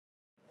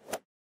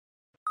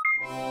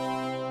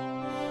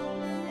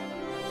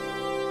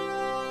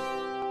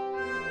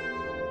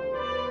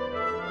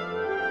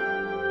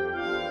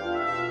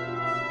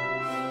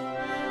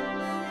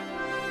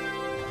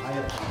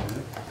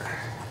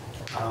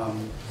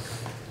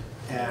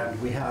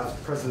And we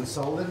have President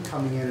Sullivan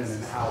coming in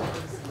an hour.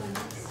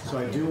 So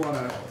I do want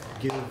to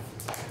give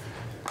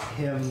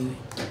him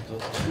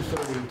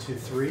 2:30 to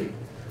 3.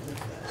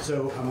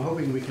 So I'm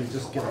hoping we can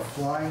just get a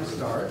flying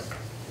start.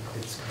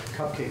 It's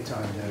cupcake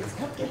time now.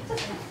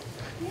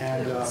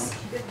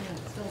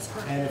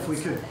 And if we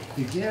could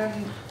begin,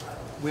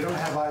 we don't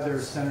have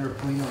either Senator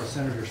Polino or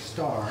Senator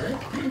Starr.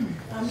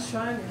 I'm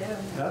trying to get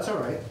him. That's all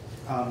right.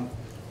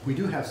 We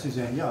do have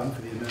Suzanne Young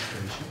for the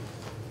administration.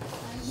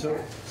 So,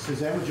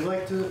 Suzanne, would you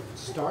like to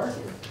start?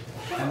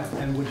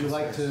 And would you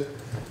like to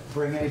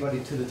bring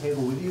anybody to the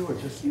table with you, or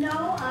just?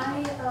 No,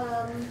 I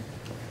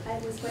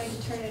was going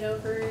to turn it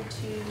over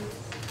to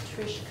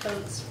Trish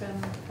Coates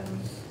from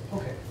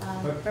Okay.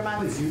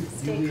 Vermont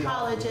State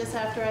Colleges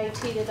after I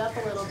teed it up a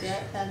little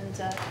bit, and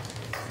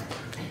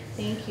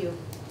thank you.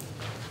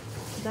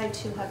 I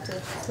too have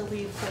to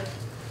leave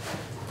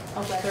for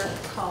a weather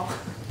call.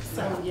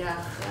 So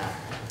yeah.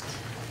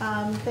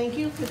 Thank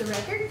you for the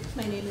record.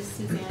 My name is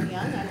Suzanne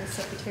Young. I'm the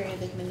Secretary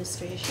of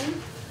Administration.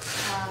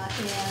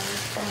 And I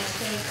want to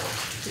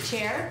thank the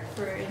chair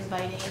for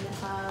inviting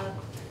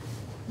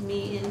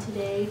me in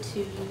today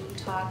to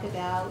talk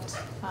about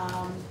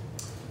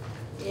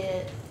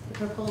the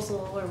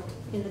proposal or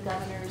in the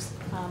governor's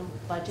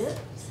budget.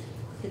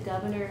 The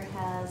governor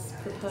has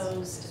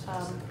proposed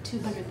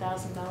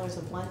 $200,000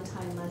 of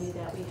one-time money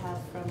that we have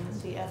from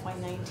the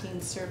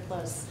FY19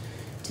 surplus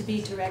to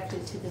be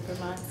directed to the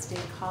Vermont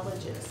State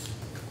Colleges.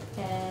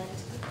 And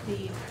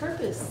the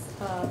purpose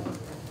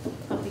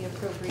of the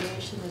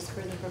appropriation is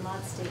for the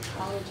Vermont State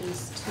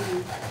Colleges to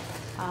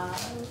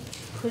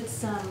put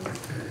some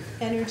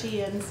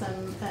energy and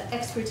some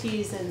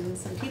expertise and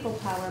some people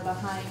power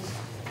behind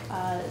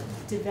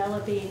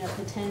developing a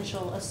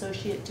potential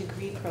associate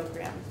degree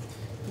program,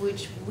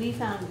 which we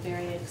found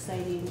very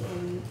exciting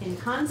in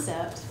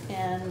concept,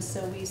 and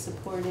so we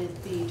supported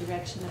the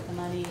direction of the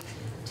money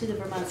to the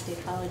Vermont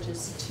State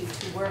Colleges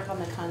to work on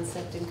the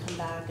concept and come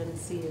back and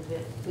see if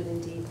it would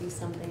indeed be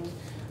something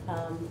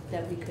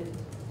that we could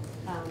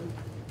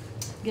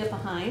get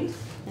behind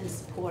and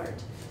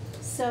support.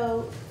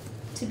 So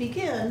to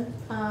begin,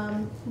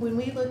 when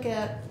we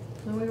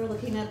were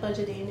looking at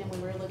budgeting and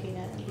when we were looking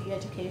at the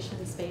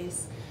education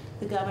space,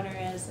 the governor,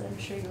 as I'm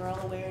sure you're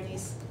all aware, and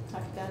he's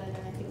talked about it,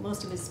 and I think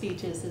most of his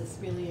speeches, is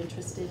really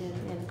interested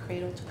in a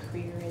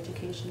cradle-to-career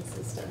education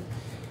system.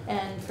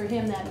 And for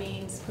him, that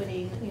means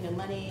putting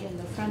money in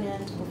the front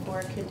end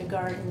before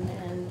kindergarten,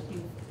 and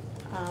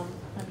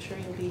I'm sure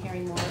you'll be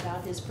hearing more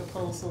about his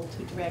proposal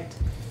to direct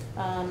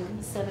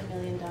 $7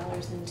 million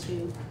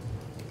into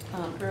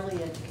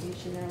early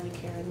education, early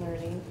care and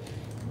learning.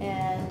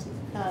 And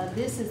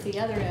this is the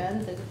other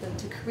end,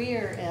 the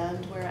career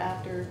end, where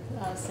after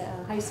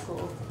high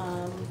school,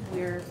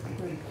 we're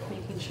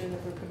making sure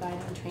that we're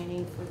providing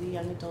training for the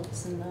young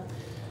adults and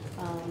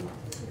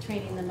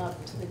training them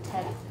up to the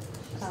tech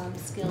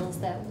skills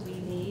that we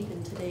need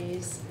in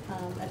today's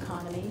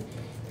economy,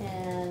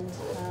 and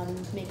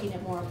making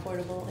it more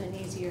affordable and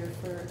easier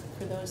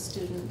for those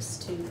students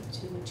to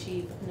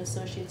achieve an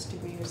associate's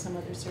degree or some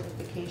other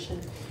certification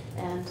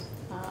and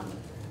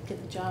get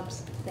the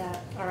jobs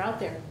that are out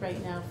there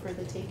right now for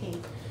the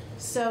taking.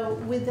 So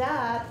with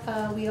that,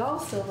 we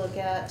also look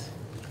at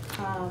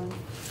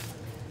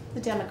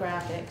the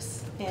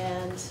demographics,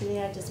 and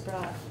today I just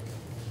brought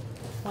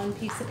one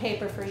piece of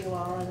paper for you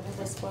all, and it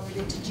was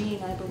forwarded to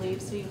Jean, I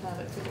believe, so you have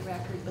it for the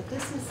record. But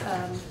this is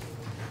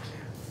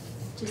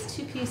just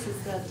two pieces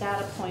of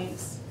data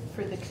points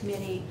for the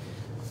committee.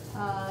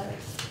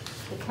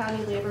 The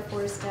county labor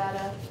force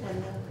data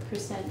and the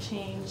percent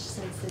change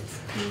since its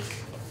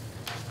peak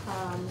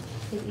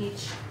in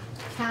each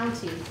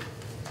county.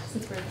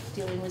 Since we're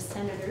dealing with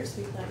senators,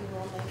 we thought you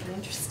all might be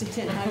interested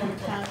in how your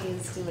county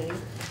is doing.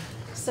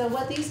 So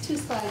what these two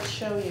slides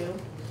show you,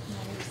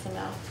 I'll use them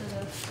out for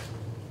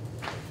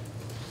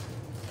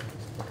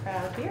the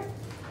crowd here.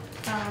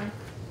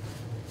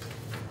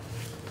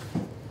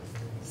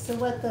 So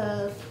what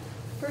the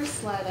first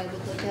slide I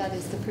would look at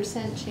is the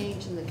percent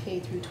change in the K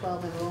through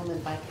 12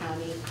 enrollment by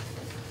county.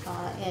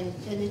 And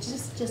it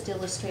just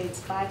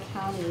illustrates by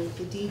county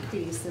the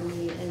decrease in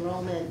the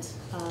enrollment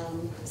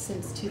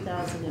since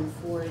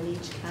 2004 in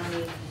each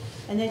county.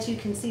 And as you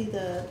can see,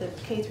 the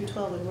K through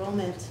 12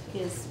 enrollment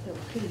is a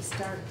pretty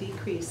stark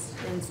decrease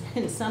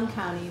in some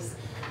counties.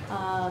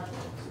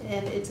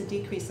 And it's a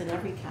decrease in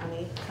every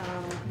county,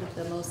 with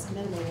the most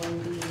minimal one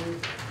being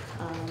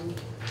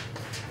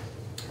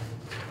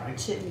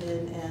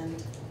Chittenden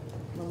and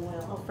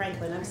Lemoyle. Oh,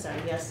 Franklin, I'm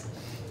sorry, yes.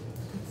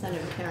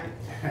 Senator Parent.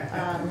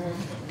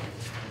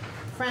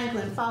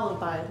 Franklin, followed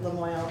by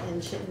Lemoyle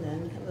and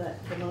Chittenden, but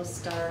the most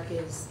stark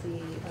is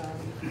the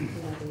the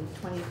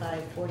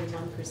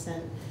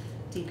 25-41%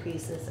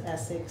 decreases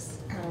Essex,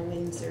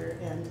 Windsor,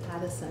 and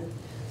Addison.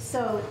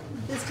 So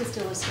this just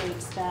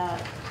illustrates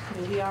that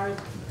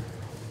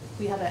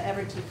we have an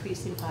ever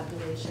decreasing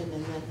population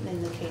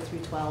in the K through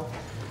 12,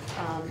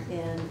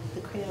 and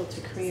the cradle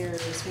to career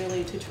is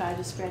really to try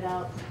to spread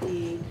out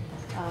the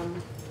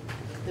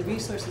the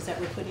resources that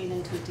we're putting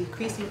into a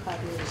decreasing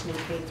population in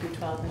K through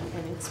 12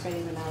 and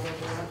spreading them out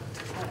over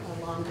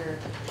a longer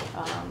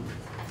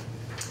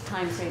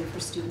time frame for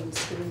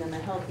students, giving them a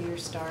healthier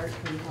start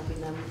and helping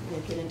them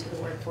get into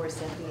the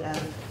workforce at the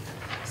end.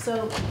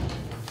 So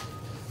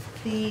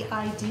the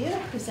idea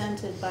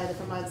presented by the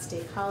Vermont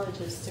State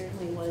Colleges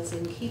certainly was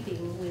in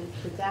keeping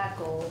with that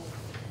goal.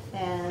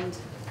 And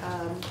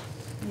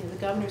the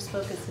governor's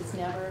focus has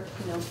never,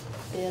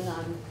 been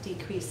on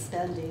decreased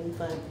spending,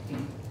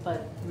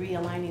 but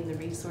realigning the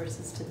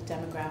resources to the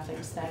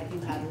demographics that you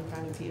have in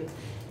front of you,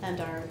 and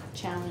our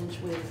challenge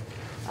with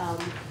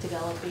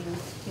developing,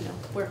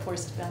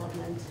 workforce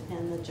development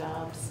and the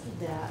jobs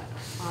that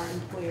our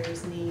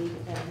employers need,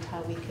 and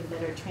how we can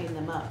better train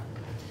them up.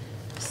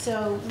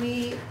 So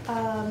we.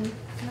 Can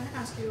I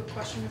ask you a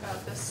question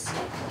about this?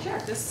 Sure.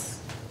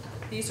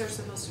 These are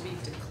supposed to be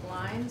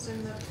declines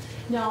in the.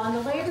 No, on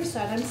the labor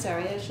side, I'm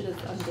sorry, I should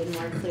have been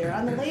more clear.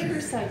 On the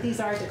labor side, these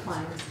are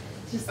declines.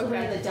 Just the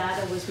way the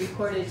data was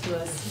reported to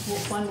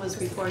us, one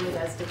was reported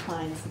as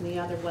declines and the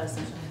other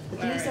wasn't.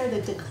 But these are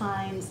the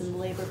declines in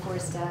labor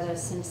force data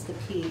since the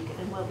peak.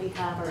 And what we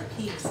have are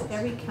peaks.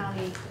 Every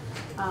county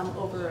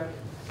over a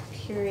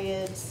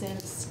period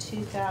since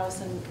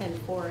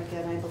 2004,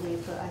 again, I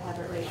believe, but I have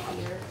it right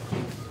here.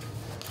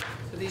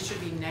 So these should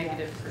be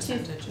negative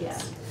percentages. Yeah.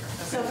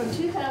 So from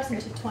 2000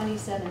 to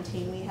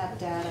 2017, we have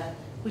data,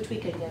 which we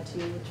could get to,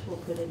 which we'll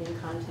put it in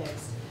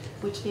context,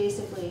 which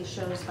basically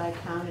shows by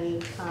county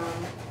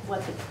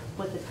what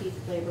the peak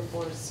labor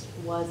force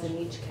was in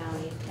each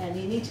county. And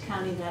in each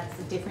county, that's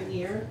a different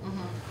year.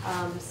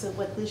 Mm-hmm. So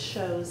what this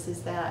shows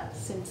is that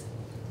since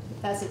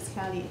Essex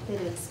County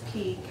hit its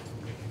peak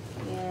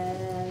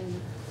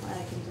in, I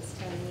can just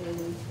tell you,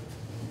 in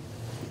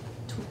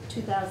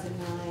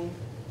 2009,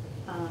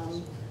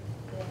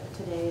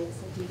 today it's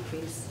a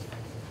decrease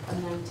of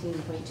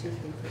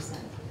 19.23%.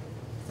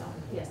 So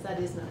yes, that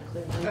is not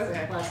clear.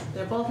 Okay. Plus,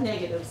 they're both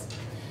negatives.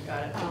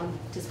 Got it.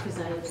 Just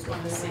presented. Just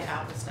want to see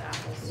apples to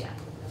apples. Yeah.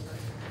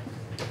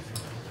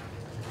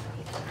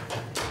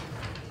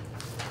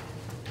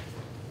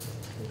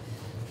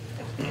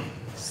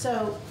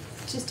 So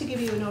just to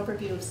give you an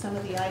overview of some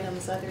of the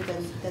items other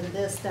than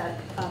this that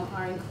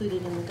are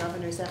included in the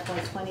governor's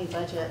FY20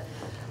 budget.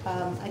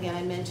 Again,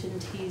 I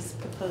mentioned he's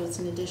proposed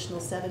an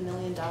additional $7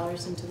 million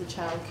into the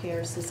child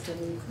care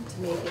system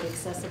to make it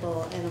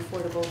accessible and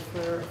affordable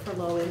for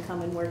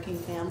low-income and working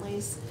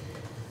families.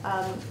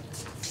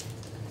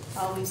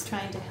 Always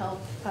trying to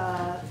help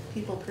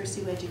people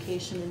pursue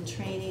education and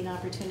training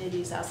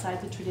opportunities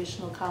outside the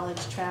traditional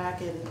college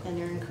track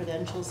and earn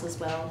credentials as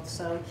well.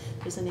 So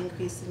there's an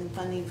increase in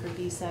funding for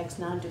BSAC's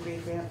non-degree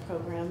grant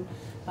program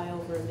by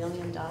over $1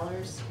 million.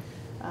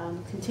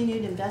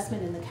 Continued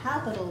investment in the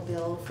capital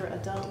bill for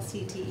adult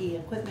CTE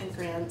equipment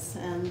grants,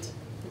 and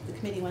if the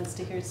committee wants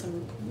to hear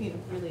some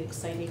really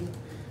exciting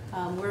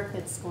work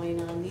that's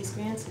going on. These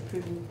grants have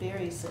proven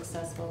very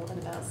successful,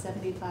 and about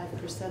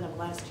 75% of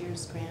last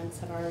year's grants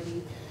have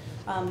already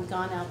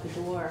gone out the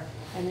door.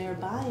 And they're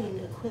buying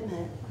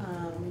equipment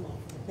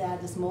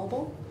that is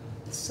mobile,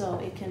 so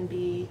it can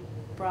be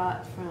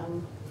brought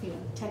from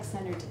tech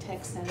center to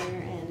tech center,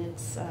 and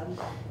it's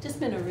just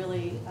been a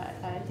really,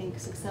 I think,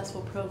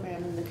 successful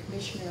program. And the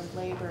Commissioner of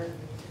Labor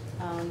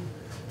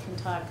can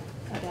talk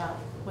about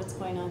what's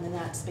going on in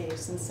that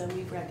space, and so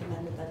we've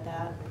recommended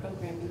that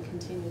program be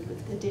continued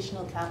with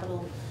additional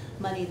capital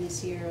money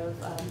this year of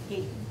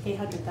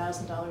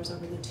 $800,000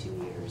 over the 2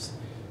 years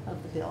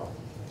of the bill.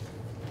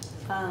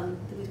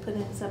 We've put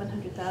in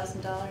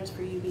 $700,000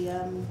 for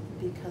UVM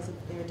because of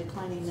their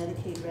declining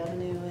Medicaid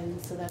revenue,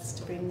 and so that's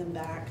to bring them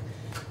back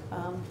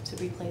to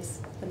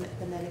replace the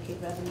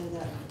Medicaid revenue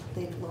that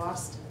they've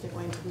lost, they're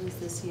going to lose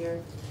this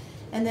year.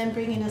 And then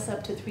bringing us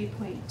up to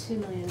 $3.2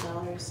 million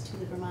to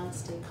the Vermont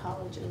State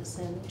Colleges,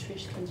 and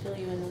Trish can fill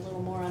you in a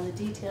little more on the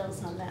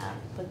details on that,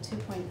 but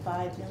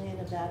 $2.5 million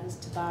of that is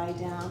to buy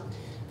down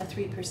a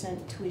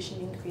 3%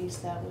 tuition increase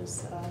that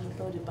was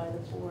voted by the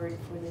board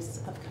for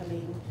this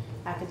upcoming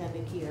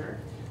academic year.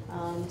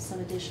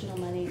 Some additional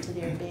money to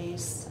their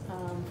base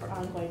for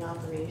ongoing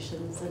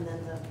operations, and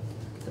then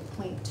the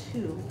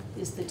 .2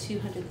 is the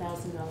 $200,000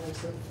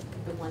 of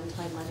the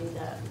one-time money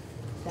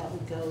that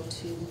would go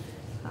to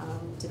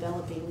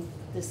developing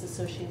this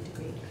associate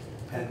degree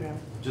program.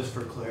 And just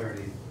for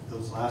clarity,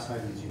 those last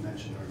items you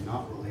mentioned are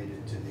not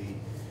related to the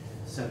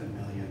 $7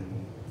 million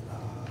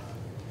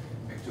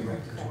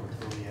director's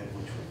affiliate,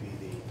 which would be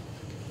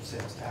the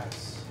sales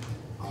tax,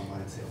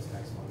 online sales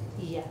tax money.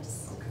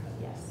 Yes. Okay.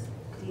 Yes.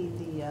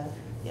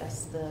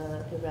 Yes,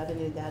 the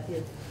revenue that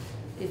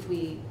if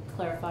we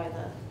clarify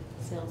the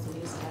sales and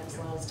use tax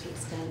laws to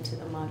extend to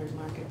the modern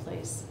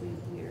marketplace,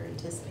 we are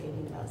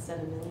anticipating about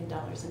 $7 million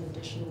in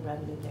additional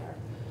revenue there,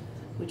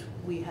 which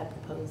we had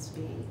proposed to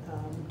be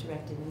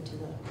directed into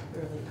the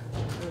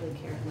early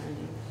care and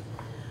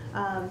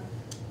learning.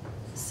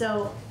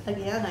 So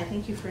again, I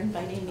thank you for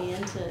inviting me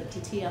in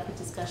to tee up a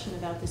discussion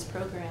about this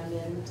program,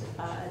 and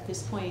at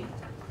this point,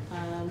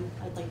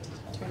 I'd like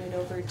to turn it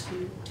over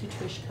to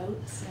Trish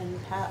Coates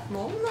and Pat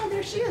Moulton. Oh,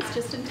 there she is,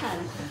 just in time.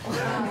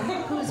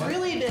 Who's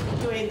really been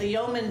doing the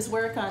yeoman's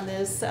work on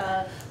this,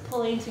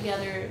 pulling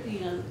together,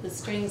 the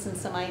strings and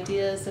some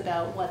ideas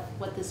about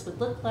what this would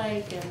look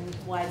like and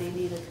why they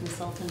need a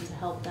consultant to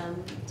help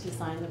them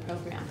design the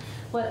program.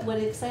 What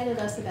excited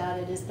us about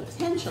it is the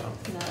potential.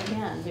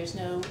 Again, there's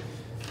no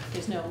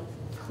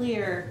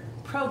clear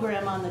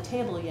program on the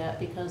table yet,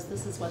 because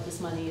this is what this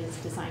money is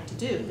designed to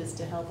do, is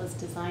to help us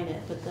design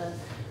it. But the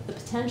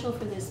potential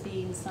for this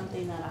being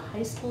something that a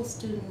high school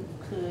student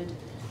could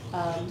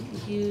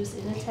use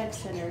in a tech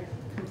center,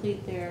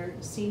 complete their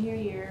senior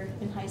year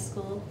in high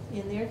school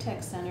in their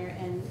tech center,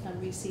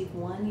 and receive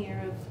 1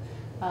 year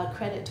of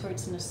credit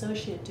towards an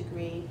associate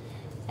degree,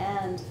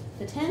 and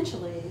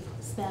potentially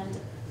spend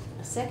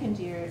a second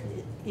year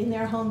in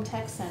their home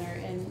tech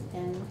center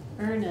and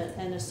earn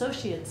an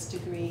associate's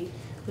degree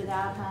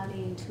without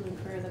having to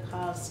incur the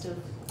cost of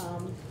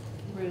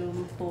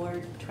room,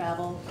 board,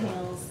 travel,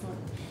 meals.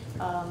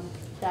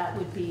 That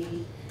would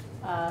be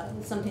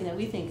something that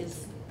we think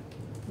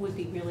would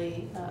be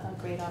really a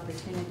great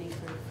opportunity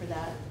for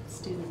that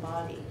student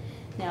body.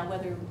 Now,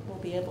 whether we'll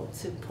be able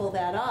to pull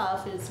that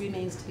off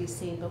remains to be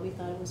seen, but we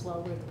thought it was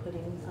well worth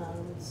putting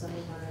some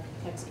of our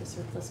extra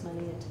surplus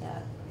money into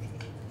that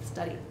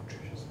study.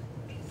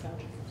 So.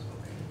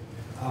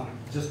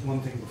 Just one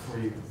thing before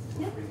you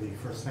leave.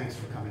 First, thanks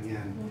for coming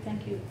in. Well,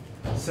 thank you.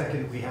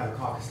 Second, we had a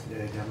caucus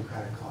today, a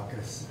Democratic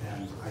caucus,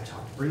 and I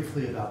talked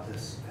briefly about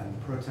this,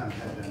 and Pro Tem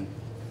had been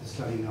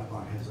studying up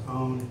on his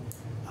own,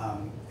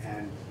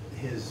 and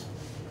his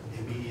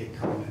immediate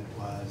comment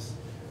was,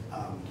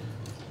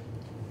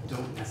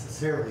 don't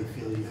necessarily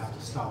feel you have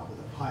to stop with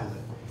a pilot.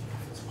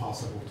 If it's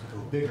possible to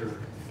go bigger,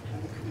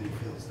 and the committee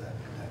feels that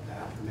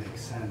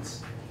makes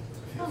sense,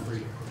 feel free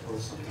to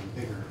propose something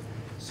bigger.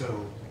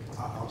 So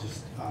I'll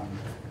just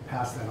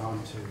pass that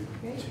on to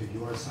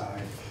your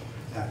side,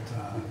 that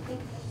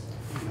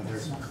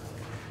there's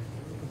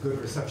good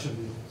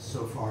reception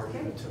so far,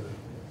 even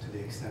to the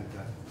extent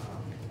that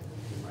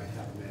you might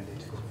have a mandate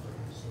to go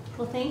further. So.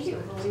 Well, thank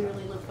you. Well, we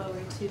really look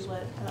forward to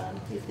what,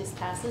 if this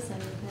passes,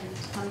 and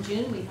come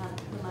June we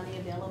have the money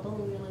available.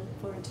 We really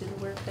look forward to the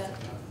work that,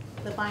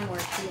 the fine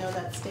work we know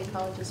that state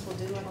colleges will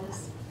do on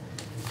this.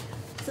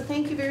 So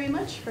thank you very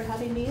much for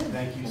having me in.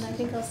 Thank you. And I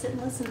think I'll sit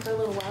and listen for a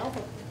little while.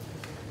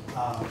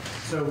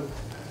 So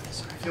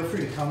feel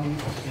free to come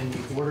in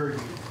the order you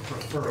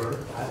prefer.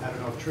 I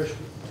don't know if Trish,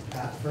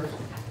 Pat first.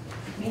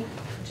 Me?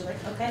 Would you like?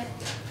 Okay.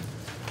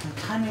 My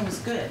timing was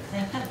good.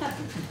 Nice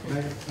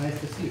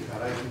to see you,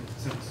 Pat. I think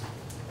since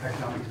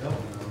economic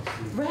development, I don't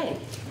see you. Right.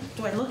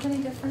 Do I look any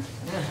different?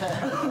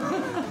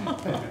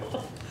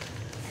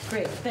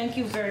 Great. Thank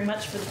you very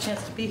much for the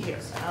chance to be here.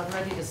 I'm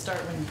ready to start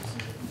when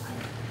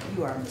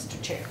you are,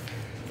 Mr. Chair.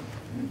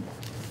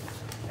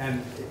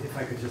 And if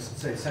I could just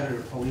say,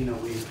 Senator Paulino,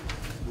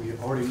 we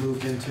already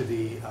moved into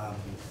the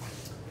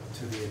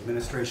to the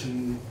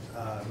administration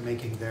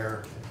making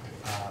their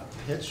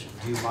pitch.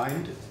 Do you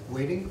mind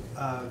waiting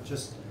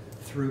just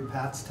through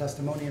Pat's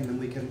testimony, and then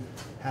we can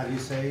have you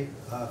say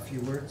a few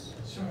words?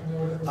 Sure.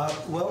 No,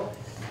 well,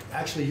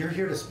 actually, you're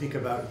here to speak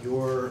about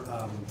your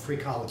free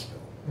college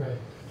bill. right.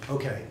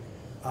 Okay.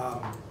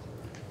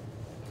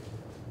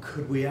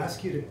 Could we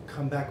ask you to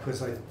come back,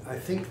 because I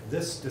think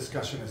this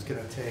discussion is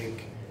going to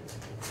take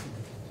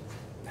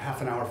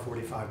half an hour,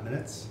 45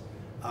 minutes.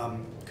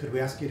 Could we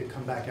ask you to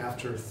come back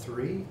after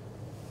 3?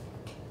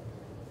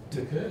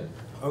 You could.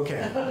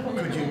 Okay.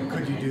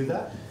 Could you do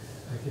that?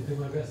 I could do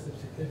my best if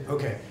you could.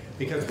 Okay,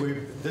 because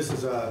this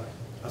is a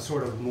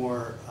sort of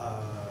more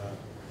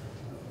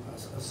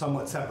a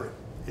somewhat separate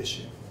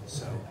issue.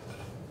 So.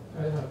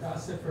 All right, look, I'll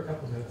sit for a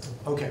couple minutes.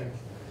 Okay,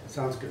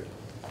 sounds good.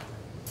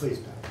 Please,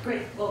 Pat.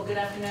 Great. Well, good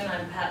afternoon.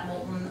 I'm Pat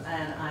Moulton,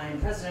 and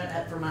I'm president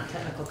at Vermont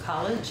Technical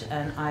College,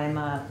 and I'm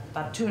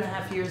about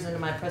 2.5 years into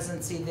my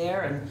presidency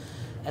there. And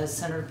as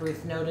Senator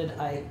Bruce noted,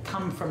 I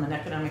come from an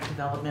economic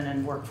development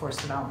and workforce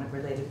development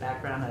related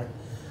background. I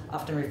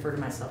often refer to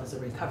myself as a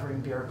recovering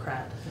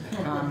bureaucrat,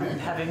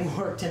 having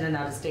worked in and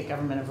out of state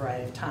government a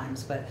variety of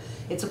times. But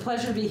it's a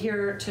pleasure to be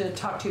here to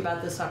talk to you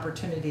about this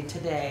opportunity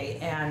today.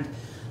 And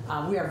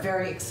we are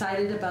very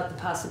excited about the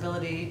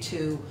possibility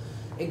to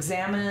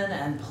examine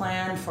and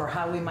plan for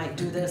how we might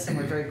do this, and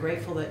we're very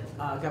grateful that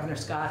Governor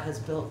Scott has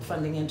built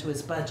funding into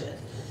his budget.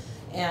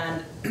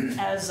 And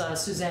as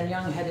Suzanne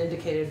Young had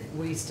indicated,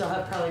 we still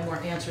have probably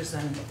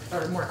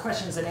more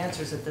questions than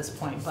answers at this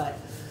point, but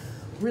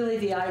really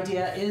the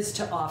idea is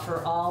to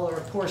offer all or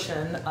a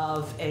portion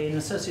of an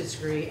associate's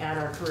degree at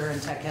our career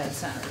and tech ed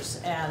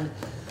centers. And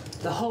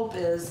the hope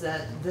is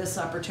that this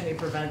opportunity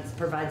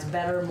provides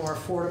better, more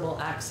affordable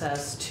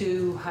access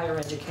to higher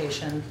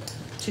education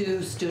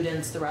to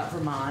students throughout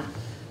Vermont.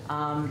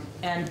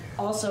 And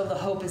also the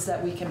hope is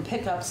that we can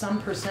pick up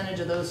some percentage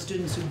of those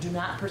students who do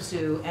not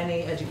pursue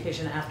any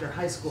education after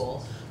high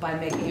school by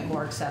making it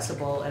more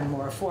accessible and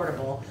more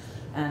affordable.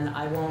 And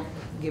I won't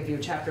give you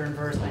chapter and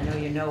verse, I know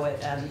you know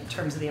it, in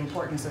terms of the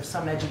importance of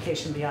some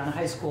education beyond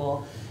high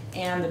school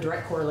and the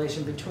direct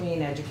correlation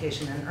between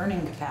education and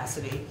earning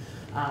capacity,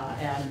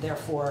 and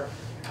therefore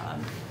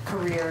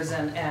careers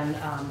and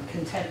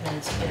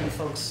contentment in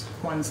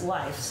one's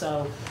life.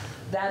 So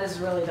that is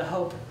really the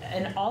hope.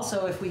 And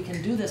also, if we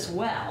can do this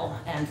well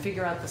and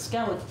figure out the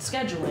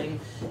scheduling,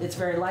 it's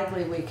very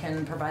likely we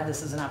can provide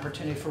this as an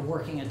opportunity for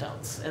working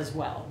adults as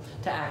well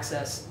to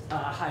access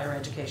higher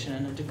education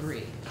and a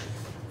degree.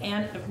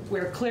 And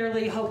we're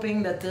clearly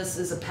hoping that this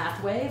is a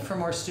pathway for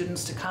more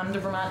students to come to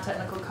Vermont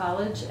Technical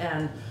College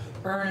and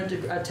earn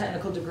a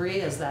technical degree,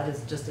 as that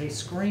is just a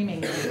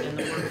screaming need in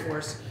the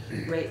workforce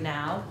right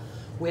now.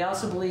 We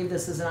also believe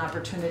this is an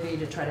opportunity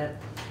to try to,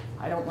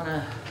 I don't want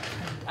to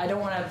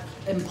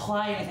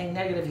imply anything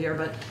negative here,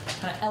 but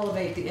kind of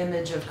elevate the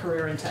image of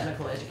career and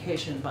technical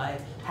education by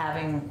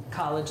having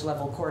college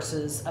level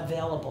courses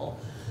available,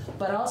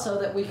 but also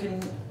that we can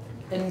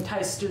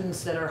entice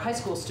students that are high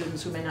school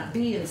students who may not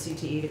be in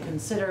CTE to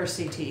consider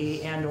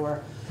CTE and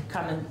or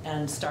come in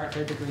and start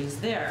their degrees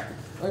there,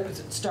 or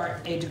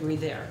start a degree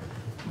there.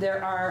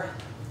 There are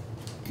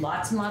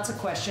lots and lots of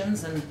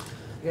questions, and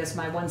I guess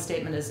my one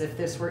statement is if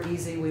this were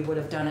easy, we would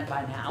have done it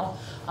by now,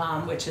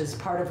 which is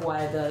part of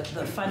why the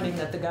funding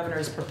that the governor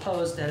has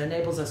proposed that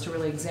enables us to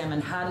really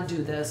examine how to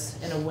do this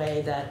in a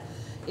way that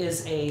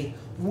is a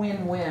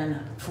win-win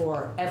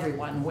for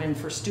everyone, win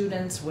for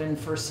students, win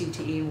for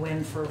CTE,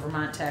 win for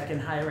Vermont Tech and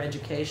higher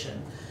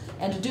education.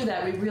 And to do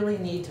that, we really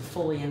need to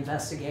fully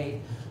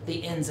investigate the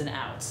ins and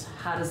outs.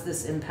 How does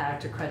this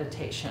impact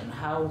accreditation?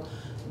 How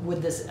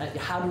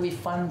do we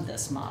fund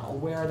this model?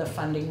 Where are the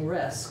funding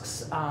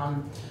risks?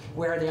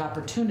 Where are the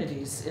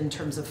opportunities in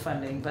terms of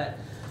funding?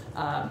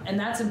 And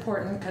that's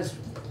important because,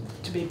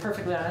 to be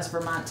perfectly honest,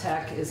 Vermont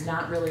Tech is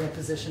not really in a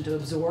position to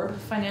absorb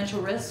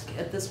financial risk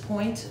at this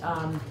point.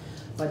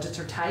 Budgets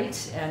are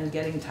tight and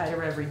getting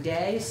tighter every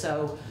day,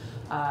 so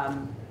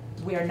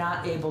we are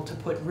not able to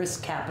put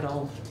risk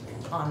capital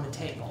on the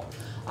table.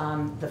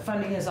 The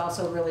funding is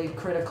also really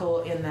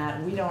critical in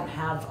that we don't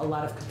have a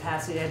lot of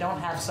capacity. I don't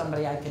have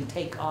somebody I can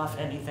take off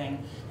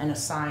anything and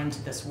assign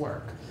to this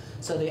work.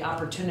 So the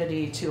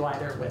opportunity to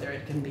either, whether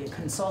it can be a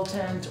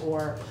consultant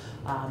or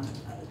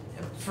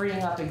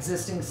freeing up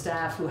existing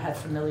staff who have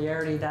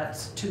familiarity,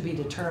 that's to be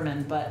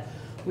determined, but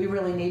we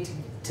really need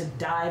to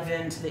dive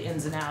into the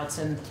ins and outs.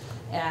 And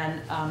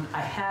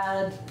I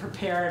had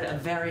prepared a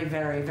very,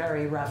 very,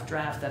 very rough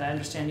draft that I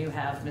understand you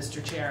have,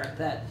 Mr. Chair,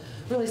 that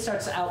really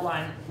starts to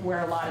outline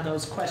where a lot of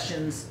those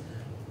questions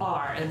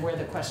are and where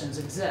the questions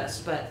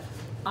exist. But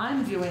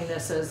I'm viewing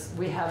this as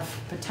we have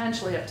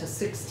potentially up to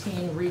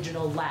 16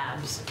 regional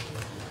labs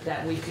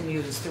that we can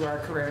use through our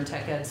career and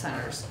tech ed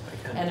centers.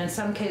 And in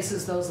some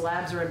cases, those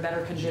labs are in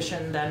better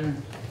condition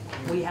than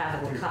we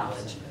have at the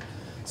college.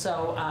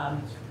 So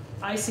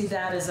I see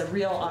that as a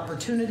real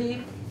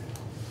opportunity,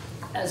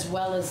 as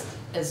well as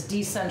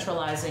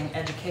decentralizing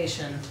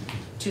education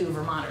to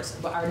Vermonters.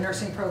 Our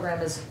nursing program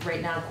is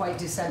right now quite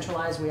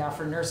decentralized. We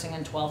offer nursing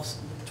in 12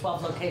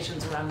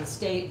 locations around the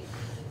state.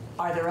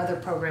 Are there other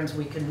programs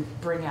we can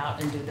bring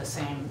out and do the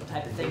same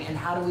type of thing? And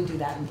how do we do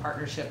that in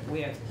partnership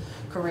with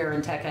career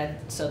and tech ed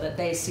so that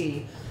they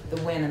see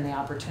the win and the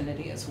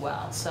opportunity as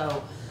well?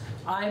 So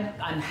I'm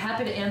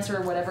happy to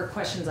answer whatever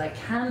questions I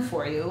can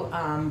for you,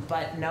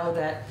 but know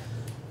that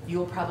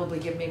you'll probably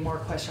give me more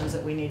questions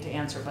that we need to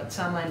answer, but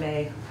some I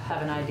may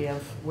have an idea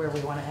of where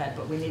we want to head,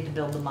 but we need to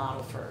build the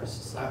model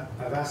first. So.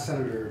 I've asked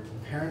Senator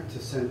Parent to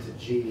send to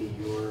Jeannie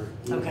your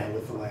email okay.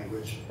 with the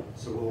language,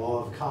 so we'll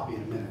all have a copy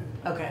in a minute.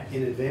 Okay.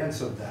 In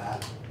advance of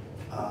that,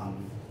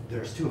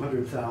 there's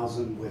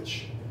 $200,000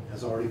 which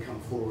has already come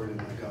forward in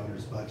the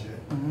governor's budget,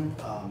 and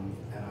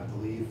I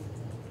believe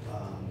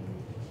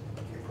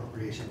the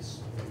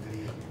appropriations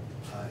committee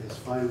is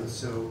fine with.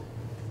 So.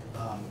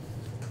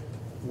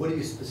 What do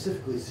you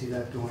specifically see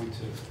that going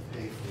to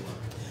pay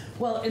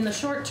for? Well, in the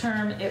short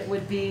term, it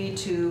would be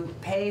to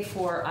pay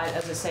for,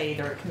 as I say,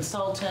 either a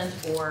consultant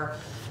or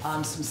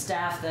some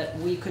staff that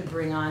we could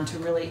bring on to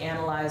really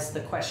analyze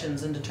the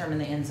questions and determine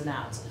the ins and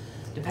outs.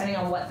 Depending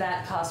on what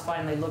that cost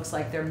finally looks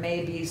like, there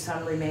may be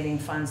some remaining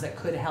funds that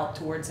could help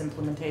towards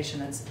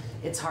implementation.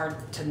 It's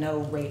hard to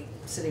know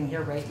sitting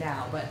here right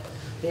now, but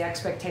the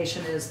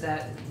expectation is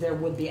that there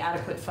would be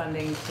adequate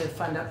funding to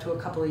fund up to a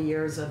couple of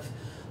years of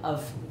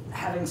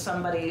having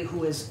somebody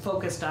who is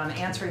focused on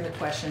answering the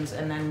questions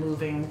and then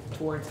moving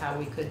towards how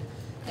we could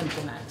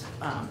implement.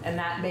 And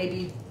that may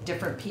be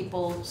different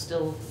people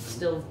still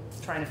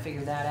trying to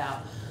figure that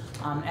out.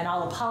 And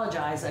I'll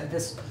apologize that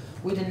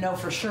we didn't know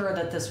for sure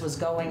that this was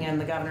going in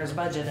the governor's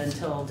budget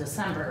until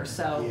December.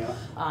 So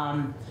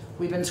yeah.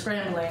 We've been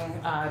scrambling,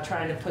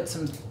 trying to put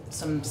some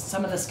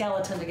of the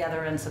skeleton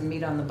together and some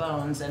meat on the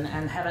bones and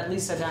have at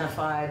least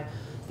identified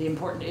the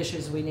important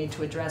issues we need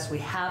to address. We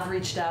have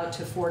reached out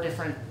to 4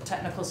 different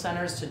technical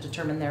centers to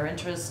determine their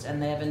interest,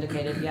 and they have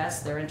indicated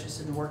yes, they're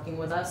interested in working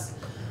with us.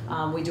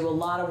 We do a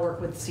lot of work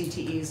with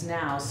CTEs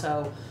now,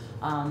 so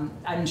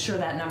I'm sure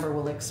that number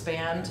will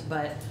expand,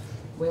 but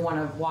we want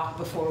to walk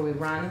before we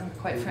run,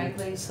 quite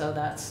frankly, so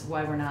that's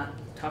why we're not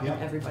talking Yeah.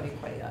 to everybody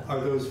quite yet. Are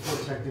those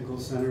 4 technical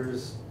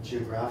centers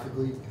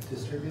geographically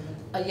distributed?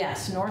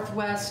 Yes,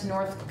 Northwest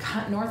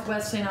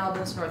St.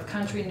 Albans, North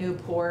Country,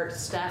 Newport,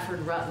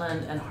 Stafford,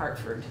 Rutland, and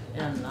Hartford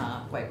in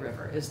White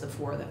River is the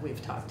 4 that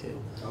we've talked to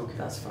Okay.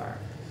 thus far.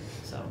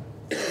 So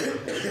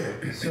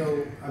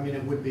So, I mean,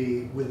 it would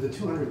be, with the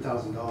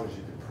 $200,000,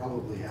 you could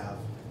probably have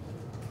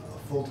a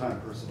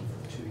full-time person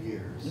for 2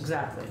 years.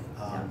 exactly.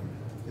 Yeah.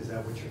 Is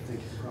that what you're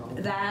thinking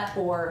probably? That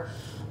or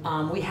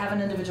we have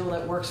an individual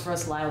that works for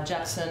us, Lyle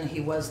Jepson. He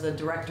was the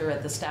director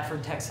at the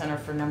Stafford Tech Center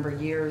for a number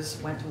of years,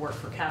 went to work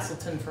for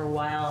Castleton for a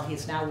while.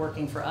 He's now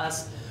working for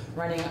us,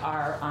 running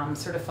our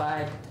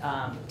certified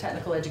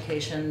technical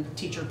education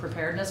teacher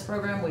preparedness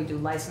program. We do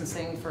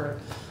licensing for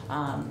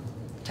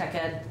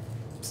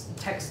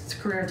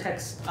career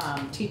tech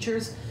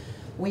teachers.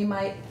 We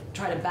might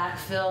try to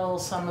backfill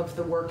some of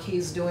the work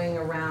he's doing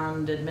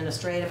around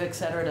administrative, et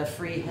cetera, to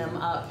free him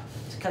up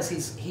because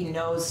he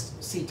knows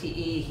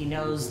CTE, he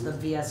knows the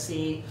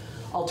VSC.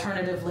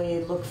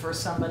 Alternatively, look for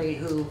somebody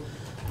who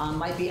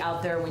might be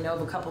out there. We know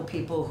of a couple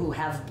people who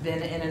have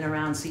been in and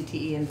around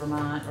CTE in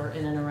Vermont or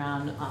in and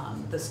around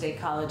the state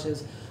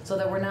colleges, so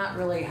that we're not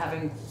really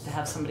having to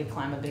have somebody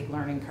climb a big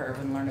learning curve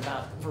and learn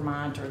about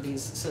Vermont or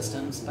these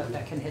systems, but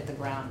that can hit the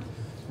ground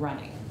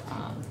running.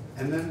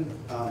 And then,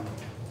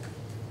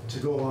 to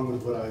go along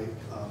with what I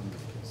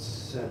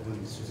said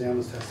when Suzanne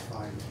was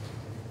testifying,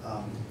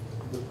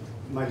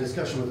 my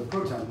discussion with the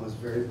pro tem was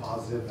very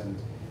positive, and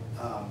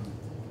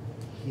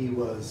he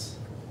was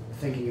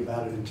thinking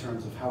about it in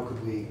terms of how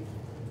could we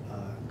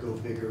go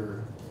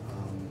bigger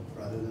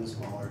rather than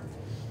smaller.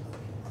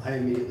 I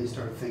immediately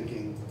started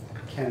thinking,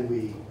 can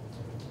we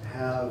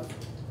have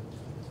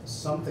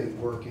something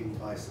working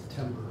by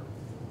September?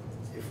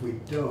 If we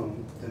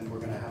don't, then we're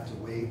going to have to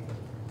wait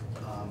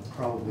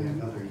probably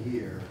another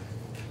year.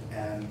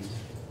 And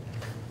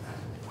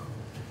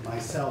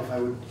myself, I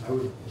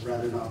would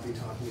rather not be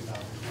talking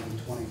about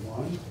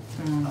 2021.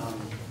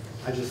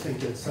 I just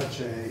think it's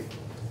such a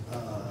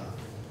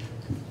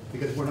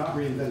because we're not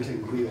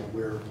reinventing the wheel.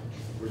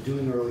 We're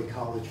doing early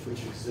college,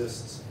 which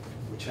exists,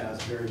 which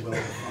has very well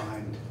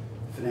defined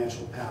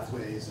financial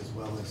pathways as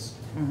well as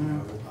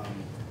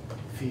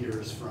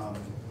feeders from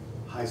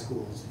high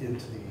schools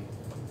into the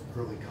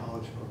early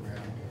college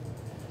program.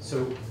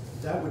 So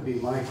that would be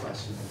my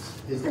question: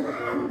 is there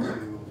a way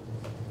to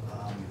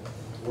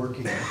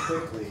working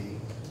quickly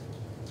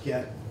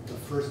get the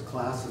first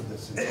class of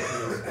this in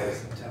place by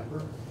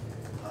September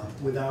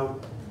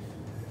without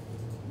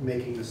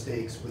making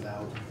mistakes,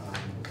 without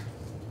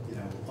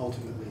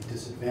ultimately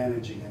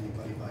disadvantaging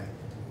anybody by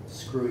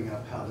screwing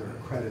up how their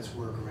credits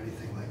work or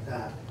anything like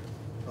that.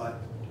 But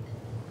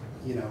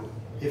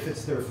if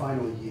it's their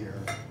final year,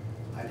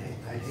 I'd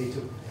hate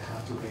to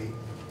have to wait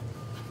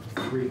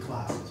 3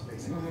 classes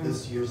basically.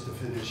 This year's to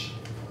finish,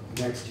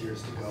 next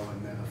year's to go,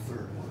 and then a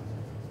 3rd one.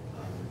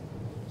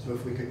 So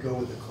if we could go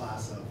with the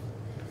class of,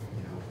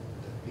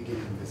 the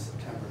beginning of this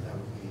September, that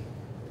would be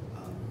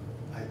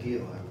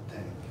ideal, I would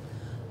think.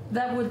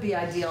 That would be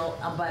ideal,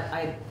 but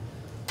I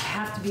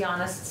have to be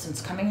honest,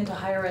 since coming into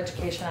higher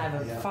education, I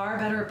have a far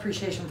better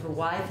appreciation for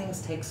why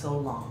things take so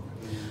long.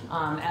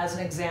 As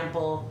an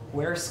example,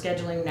 we're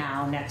scheduling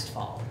now next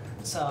fall.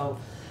 So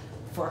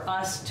for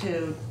us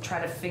to try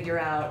to figure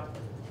out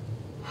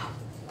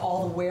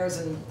all the wheres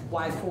and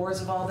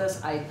why-fors of all this,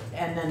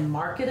 and then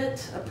market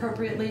it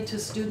appropriately to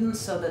students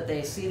so that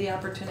they see the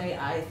opportunity,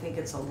 I think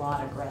it's a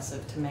lot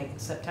aggressive to make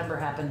September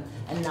happen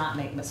and not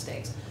make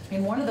mistakes. I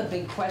mean, one of the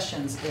big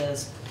questions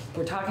is,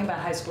 we're talking about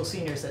high school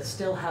seniors that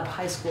still have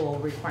high school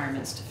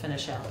requirements to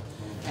finish out.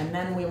 And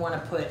then we want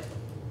to put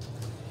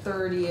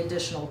 30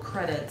 additional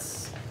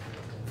credits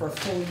for a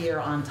full year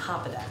on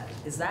top of that.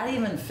 Is that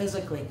even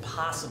physically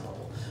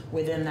possible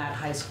within that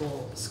high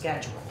school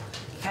schedule?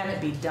 Can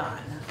it be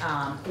done?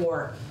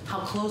 Or how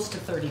close to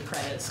 30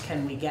 credits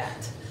can we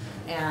get?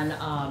 And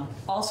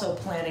also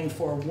planning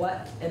for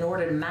what, in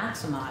order to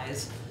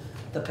maximize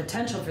the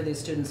potential for these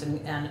students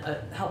and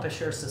help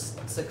assure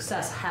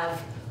success,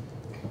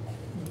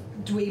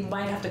 we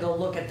might have to go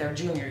look at their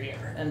junior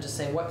year and just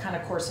say, what kind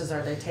of courses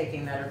are they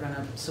taking that are going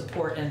to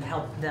support and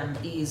help them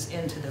ease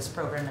into this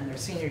program in their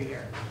senior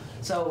year?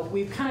 So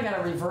we've kind of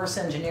got to reverse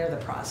engineer the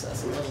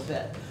process a little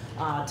bit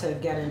to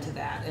get into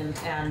that. And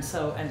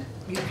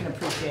you can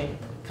appreciate,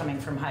 coming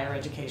from higher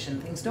education,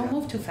 things don't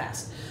move too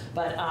fast.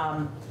 But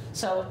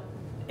so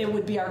it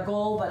would be our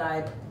goal, but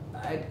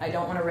I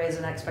don't want to raise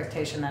an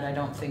expectation that I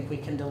don't think we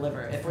can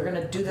deliver. If we're going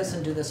to do this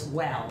and do this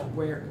well,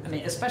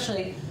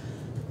 especially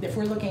if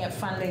we're looking at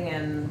funding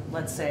in,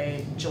 let's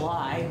say,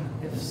 July,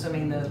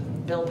 assuming the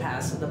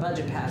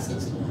budget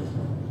passes,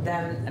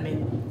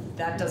 then,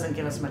 that doesn't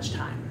give us much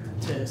time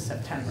to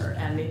September.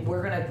 And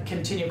we're going to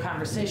continue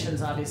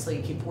conversations,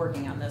 obviously, keep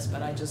working on this,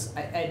 but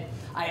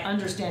I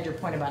understand your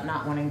point about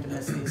not wanting to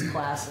miss these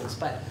classes,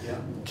 but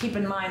keep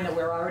in mind that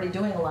we're already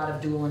doing a lot of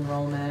dual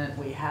enrollment.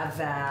 We have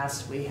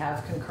VAST, we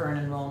have concurrent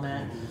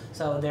enrollment,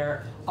 so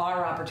there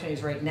are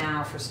opportunities right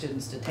now for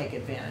students to take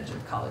advantage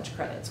of college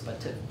credits,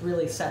 but to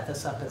really set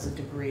this up as a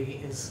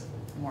degree is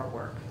more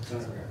work.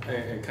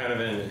 And kind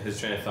of in his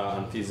train of thought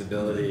on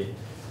feasibility,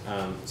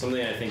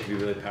 something I think would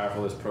be really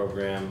powerful this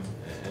program,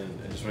 and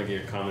I just want to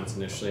get your comments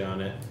initially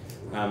on it,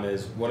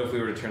 is what if we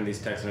were to turn these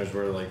tech centers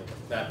where like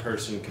that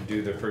person could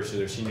do their first year,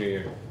 their senior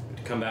year,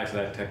 to come back to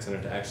that tech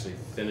center to actually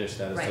finish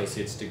that Right.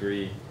 associate's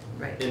degree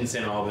Right. in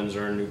St. Albans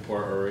or in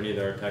Newport or any of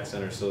their tech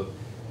centers, so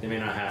they may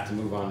not have to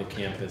move on to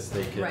campus.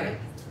 They could, Right.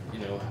 you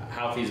know,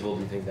 how feasible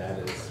do you think that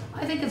is?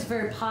 I think it's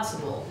very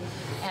possible,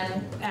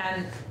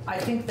 and I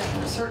think that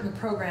for certain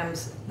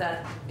programs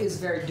that is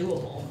very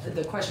doable.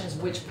 The question is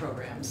which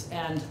programs,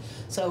 and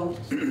so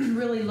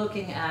really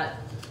looking at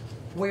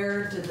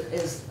where do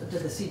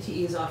the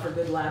CTEs offer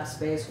good lab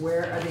space,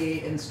 where are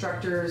the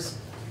instructors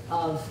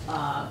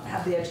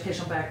have the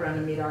educational background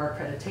to meet our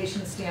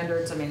accreditation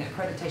standards. I mean,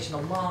 accreditation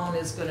alone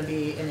is going to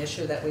be an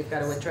issue that we've got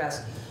to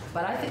address,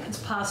 but I think it's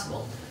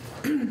possible.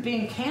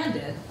 Being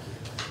candid,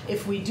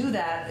 if we do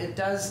that, it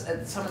does,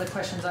 some of the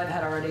questions I've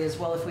had already is,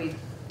 well, if we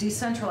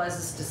decentralize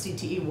this to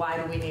CTE, why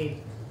do we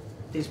need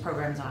these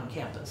programs on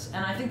campus?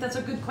 And I think that's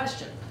a good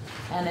question.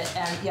 And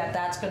yet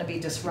that's going to be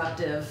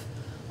disruptive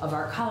of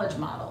our college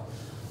model.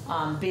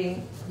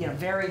 Being, you know,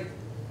 very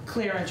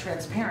clear and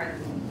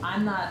transparent,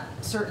 I'm not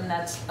certain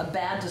that's a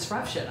bad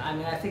disruption. I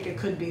mean, I think it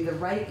could be the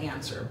right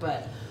answer,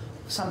 but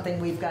something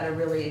we've got to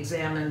really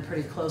examine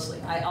pretty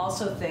closely. I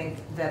also think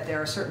that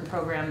there are certain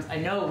programs, I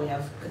know we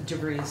have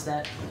degrees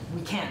that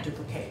we can't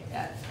duplicate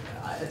at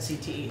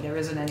CTE. There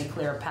isn't any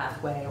clear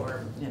pathway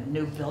or, you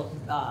know,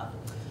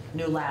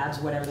 new labs,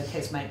 whatever the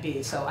case might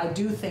be. So I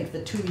do think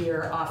the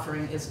 2-year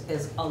offering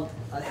has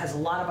a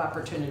lot of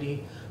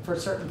opportunity for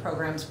certain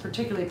programs,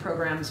 particularly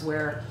programs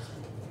where,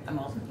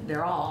 well,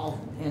 they're all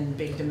in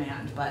big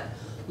demand, but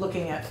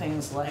looking at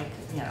things like,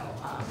 you know,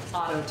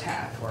 auto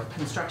tech or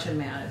construction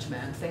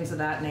management, things of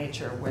that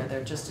nature, where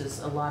there just is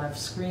a lot of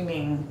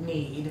screaming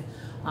need,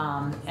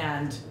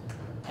 and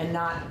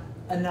not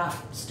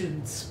enough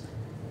students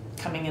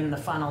coming in the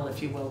funnel,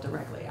 if you will,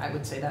 directly. I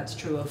would say that's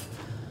true of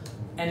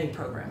any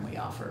program we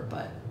offer,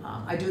 but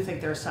I do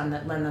think there are some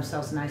that lend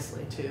themselves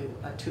nicely to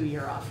a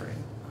 2-year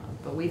offering.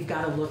 But we've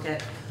got to look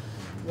at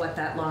what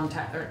that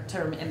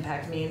long-term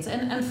impact means,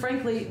 and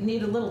frankly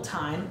need a little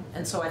time.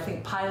 And so I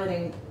think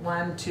piloting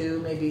 1,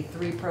 2, maybe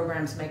 3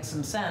 programs makes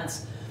some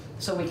sense,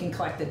 so we can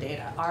collect the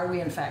data. Are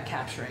we in fact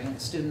capturing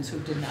students who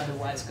didn't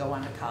otherwise go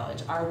on to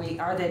college?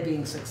 Are they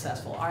being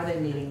successful? Are they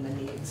meeting the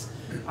needs?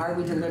 Are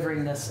we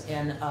delivering this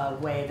in a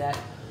way that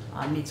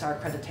meets our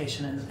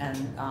accreditation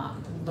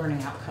and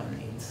learning outcome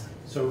needs?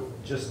 So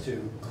just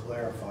to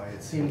clarify,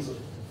 it seems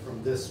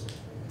from this,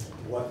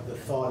 what the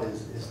thought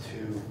is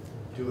to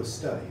do a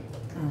study,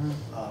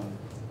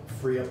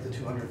 free up the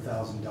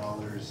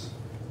 $200,000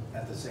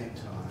 at the same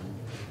time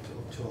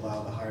to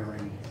allow the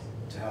hiring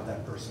to have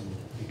that person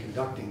be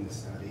conducting the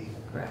study.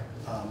 Correct.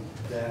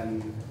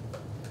 Then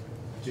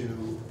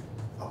do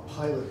a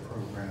pilot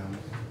program.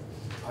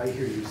 I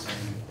hear you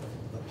saying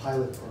the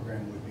pilot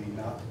program would be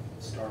not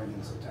starting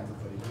in September,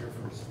 but a year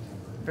from September.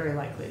 Very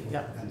likely,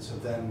 yep. And so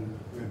then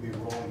we would be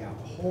rolling out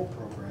the whole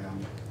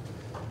program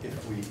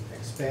if we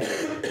expand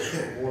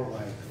it more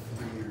like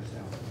 3 years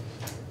down.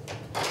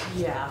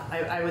 Yeah,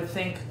 I would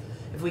think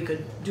if we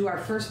could do our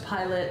first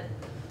pilot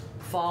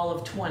fall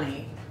of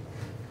 20,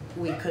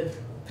 we could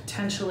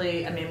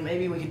potentially, I mean,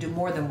 maybe we could do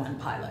more than one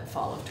pilot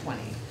fall of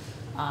 20.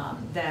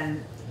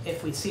 Then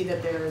if we see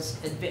that there's,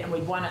 and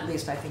we'd want at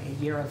least, I think,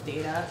 a year of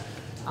data,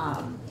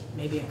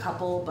 maybe a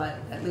couple, but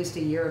at least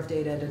a year of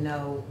data to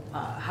know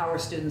how are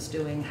students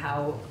doing,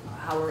 how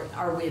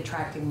are we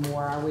attracting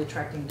more, are we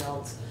attracting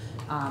adults?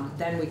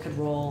 Then we could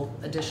roll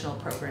additional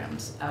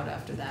programs out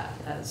after that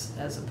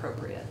as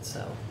appropriate.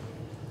 So.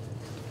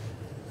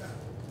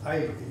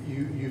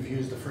 You've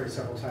used the phrase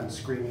several times,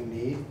 screaming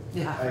need.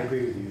 Yeah. I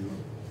agree with you,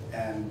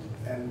 and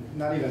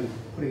not even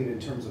putting it in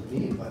terms of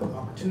need, but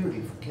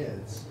opportunity for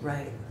kids.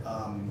 Right.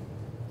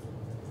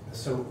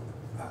 So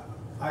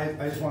I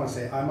just want to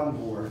say I'm on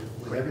board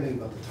with everything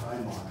but the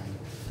timeline.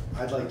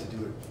 I'd like to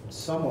do it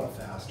somewhat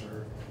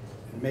faster,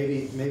 and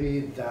maybe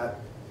that,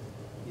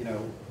 you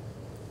know,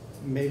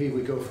 maybe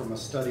we go from a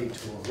study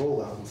to a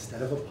rollout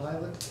instead of a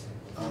pilot.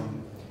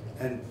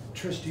 And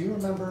Trish, do you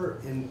remember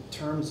in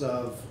terms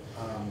of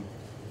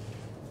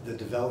the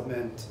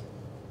development,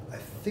 I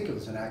think it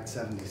was in Act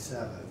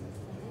 77,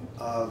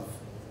 of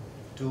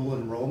dual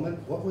enrollment?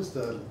 What was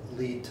the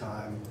lead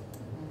time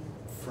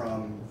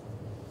from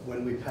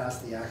when we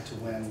passed the act to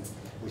when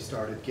we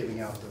started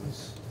giving out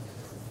those?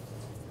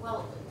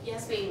 Well,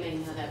 Yasmin may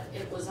know that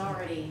it was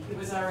already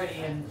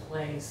in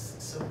place,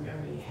 so we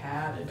already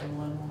had a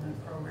dual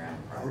enrollment program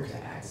prior to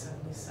Act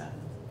 77.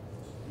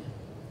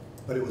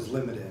 But it was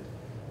limited.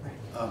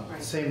 Right.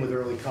 Right. Same with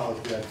early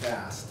college, we had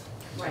VAST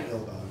to Right.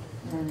 build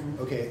on.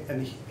 Okay,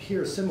 and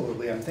here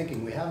similarly, I'm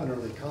thinking we have an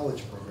early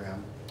college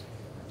program.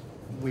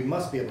 We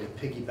must be able to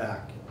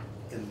piggyback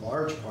in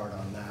large part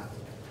on that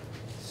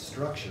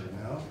structure,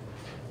 no?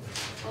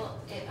 well.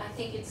 I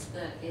think it's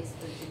the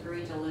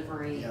degree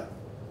delivery Yeah,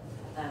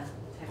 at the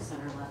tech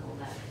center level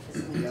that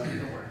is going to do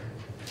the work.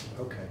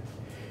 okay.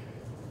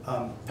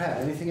 Pat,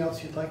 anything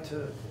else you'd like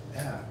to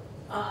add?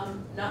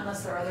 Not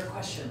unless there are other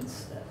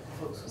questions that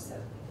folks would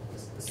have.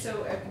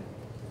 So,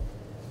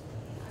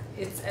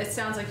 it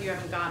sounds like you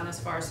haven't gotten this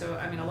far, so,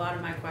 I mean, a lot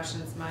of my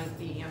questions might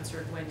be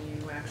answered when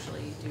you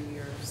actually do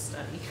your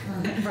study.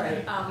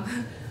 Right.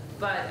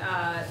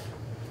 But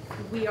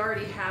we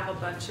already have a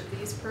bunch of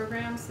these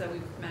programs that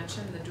we've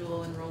mentioned, the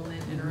dual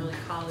enrollment and early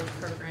college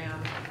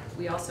program.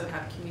 We also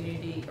have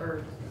community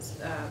or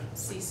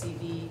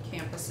CCV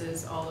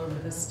campuses all over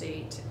the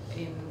state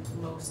in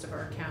most of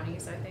our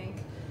counties, I think.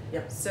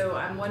 Yep. So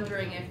I'm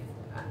wondering if,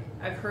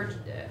 I've heard,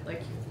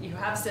 like, you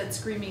have said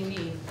screaming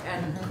need,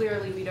 and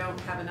clearly we don't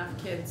have enough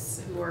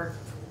kids who are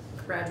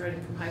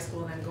graduating from high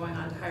school and then going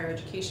on to higher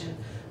education,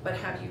 but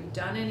have you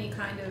done any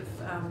kind of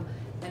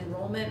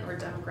enrollment or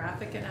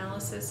demographic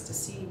analysis to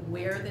see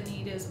where the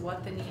need is,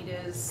 what the need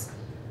is,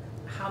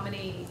 how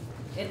many,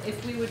 and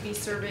if we would be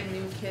serving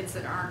new kids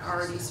that aren't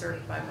already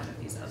served by one of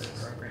these other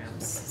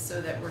programs, so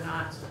that we're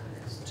not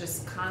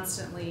just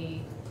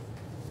constantly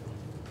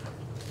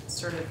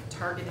sort of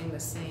targeting the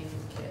same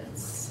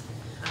kids.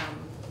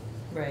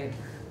 Right.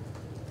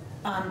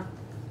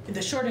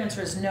 The short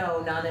answer is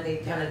no, not any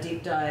kind of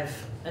deep dive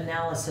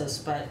analysis,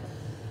 but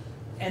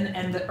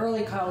and the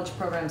early college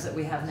programs that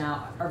we have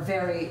now are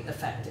very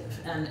effective,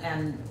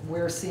 and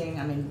we're seeing,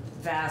 I mean,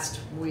 I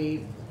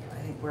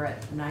think we're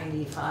at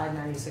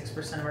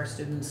 95-96% of our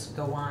students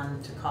go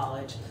on to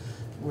college.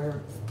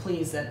 We're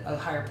pleased that a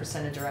higher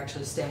percentage are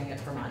actually staying at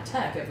Vermont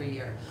Tech every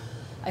year.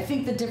 I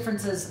think the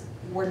difference is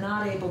we're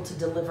not able to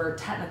deliver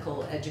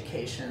technical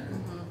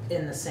education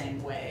in the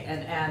same way,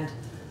 and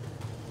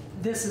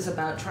this is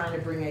about trying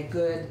to bring a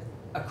good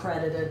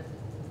accredited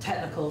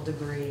technical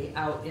degree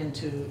out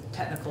into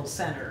technical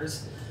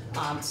centers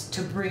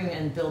to bring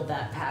and build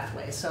that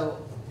pathway.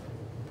 So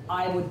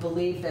I would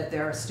believe that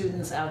there are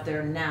students out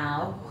there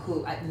now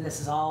who, and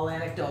this is all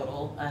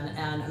anecdotal,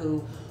 and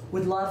who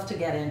would love to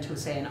get into,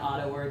 say, an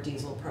auto or a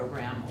diesel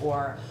program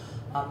or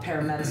a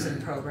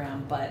paramedicine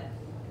program, but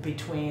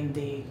between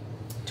the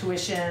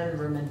tuition,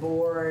 room and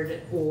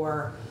board,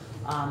 or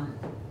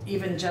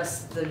even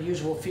just the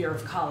usual fear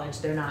of college,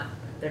 they're not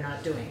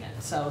doing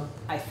it. So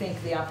I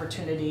think the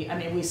opportunity, I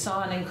mean, we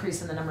saw an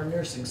increase in the number of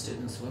nursing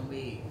students when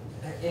we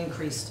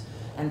increased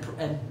and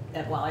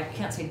well, I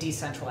can't say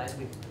decentralized,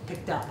 we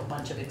picked up a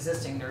bunch of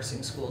existing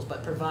nursing schools,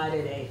 but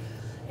provided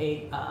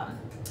a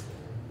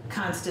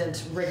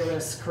constant,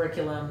 rigorous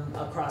curriculum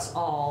across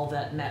all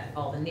that met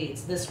all the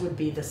needs. This would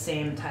be the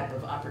same type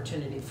of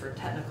opportunity for a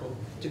technical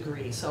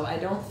degree. So I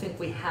don't think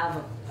we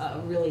have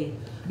a really,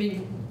 I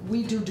mean,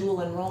 we do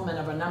dual enrollment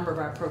of a number of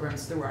our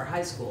programs through our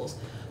high schools,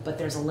 but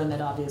there's a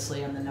limit,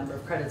 obviously, on the number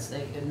of credits,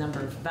 the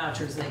number of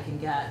vouchers they can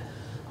get.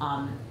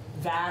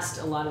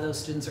 A lot of those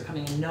students are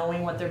coming in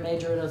knowing what their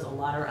major is, a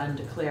lot are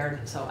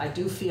undeclared. So I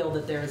do feel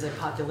that there is a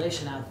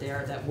population out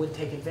there that would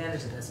take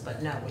advantage of this,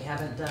 but no, we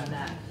haven't done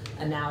that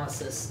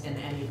analysis in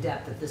any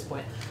depth at this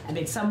point. I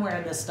mean, somewhere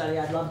in this study,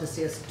 I'd love to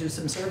see us do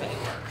some survey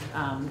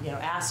work.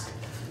 Ask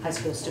high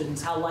school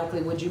students, how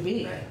likely would you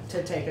be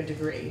to take a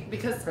degree?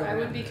 Because I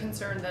would be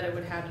concerned that it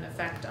would have an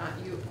effect on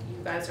you.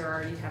 You guys are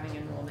already having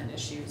enrollment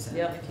issues, and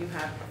if you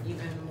have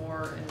even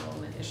more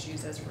enrollment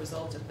issues as a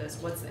result of this,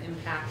 what's the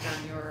impact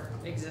on your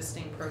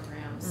existing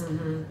programs?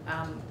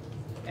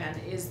 And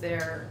is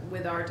there,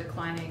 with our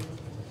declining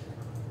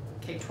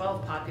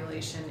K-12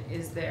 population,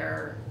 is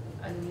there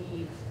a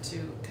need to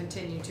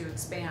continue to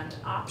expand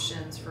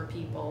options for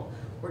people,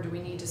 or do we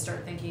need to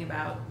start thinking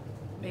about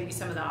maybe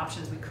some of the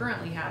options we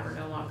currently have are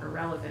no longer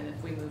relevant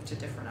if we move to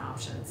different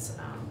options?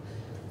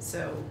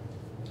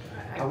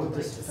 How would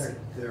this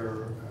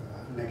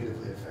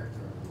negatively affect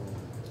their enrollment?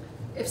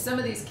 If some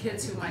of these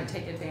kids who might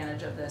take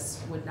advantage of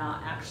this would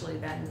not actually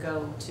then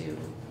go to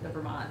the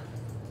Vermont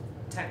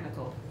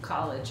Technical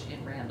College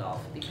in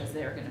Randolph because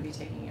they're going to be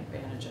taking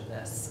advantage of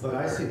this. But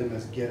I see them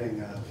as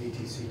getting a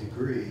VTC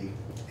degree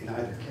in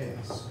either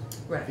case.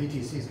 Right.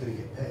 VTC is going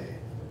to get paid.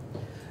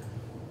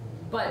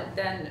 But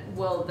then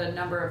will the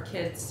number of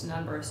kids,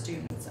 number of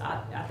students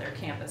at their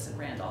campus in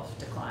Randolph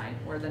decline,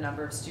 or the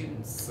number of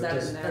students But that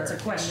does- are there? that's a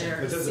question. in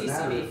their It doesn't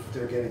matter CCV? if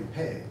they're getting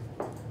paid.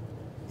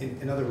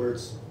 In other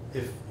words,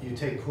 if you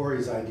take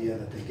Corey's idea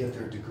that they get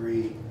their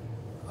degree,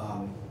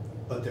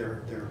 but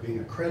they're being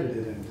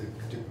accredited and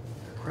the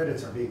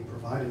credits are being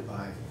provided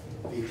by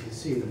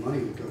VTC, the money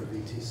would go to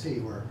VTC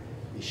or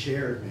be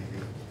shared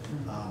maybe.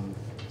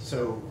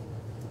 So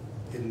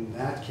in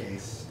that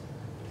case,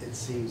 it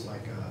seems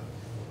like a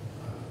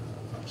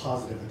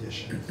positive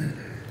addition.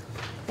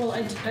 Well,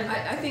 I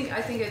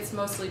think it's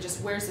mostly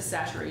just where's the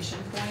saturation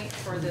point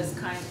for this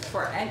kind,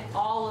 and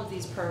all of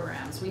these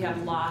programs. We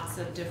have lots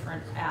of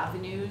different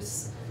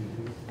avenues,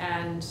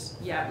 and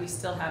yet we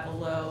still have a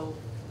low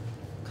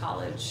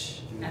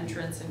college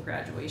entrance and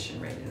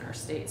graduation rate in our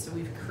state. So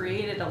we've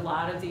created a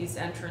lot of these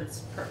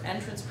entrance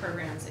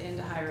programs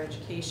into higher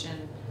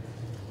education,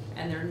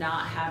 and they're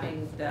not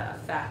having the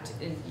effect.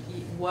 In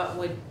what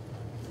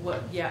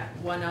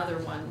one other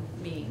one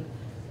mean?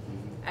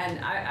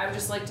 And I would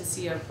just like to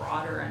see a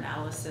broader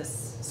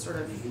analysis, sort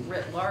of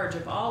writ large,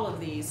 of all of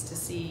these to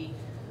see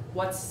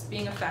what's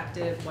being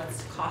effective,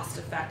 what's cost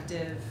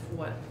effective,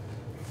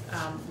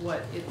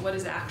 what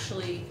is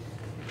actually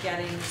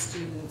getting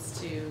students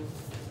to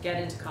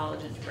get into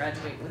college and to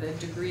graduate with a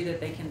degree that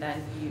they can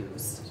then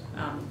use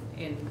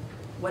in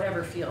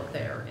whatever field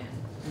they're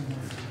in.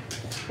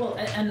 Mm-hmm. Well,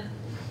 and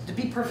to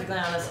be perfectly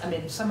honest, I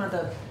mean, some of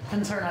the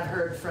concern I've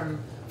heard from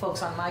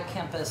folks on my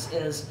campus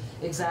is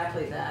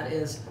exactly that,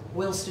 is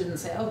will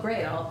students say, oh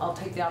great, I'll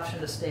take the option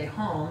to stay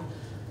home.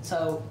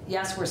 So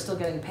yes, we're still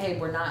getting paid,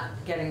 we're not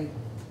getting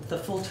the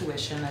full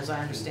tuition, as I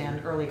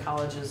understand early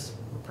college's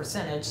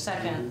percentage.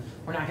 Second,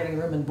 we're not getting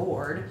room and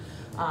board.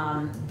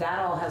 That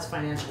all has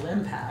financial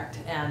impact.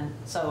 And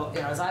so,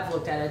 as I've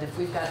looked at it, if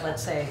we've got,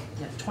 let's say,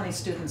 20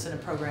 students in a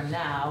program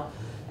now,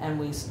 and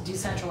we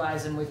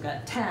decentralize and we've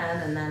got 10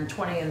 and then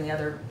 20 in the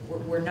other,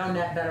 we're no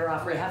net better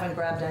off. We haven't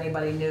grabbed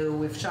anybody new,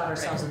 we've shot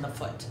ourselves in the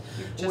foot.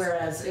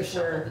 Whereas if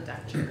we're,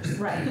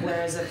 right,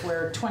 whereas if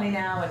we're 20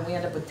 now and we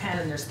end up with 10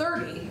 and there's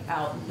 30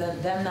 out,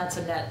 then that's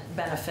a net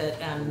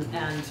benefit,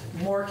 and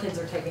more kids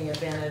are taking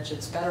advantage,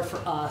 it's better for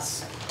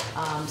us.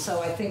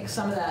 So I think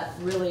some of that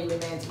really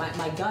remains,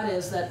 my gut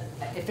is that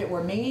if it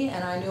were me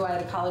and I knew I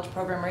had a college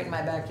program right in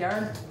my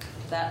backyard,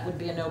 that would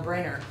be a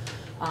no-brainer.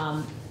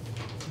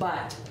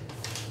 But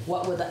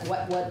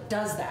what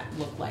does that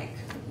look like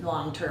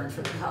long-term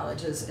for the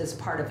college is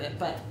part of it,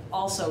 but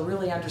also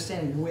really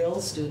understanding,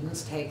 will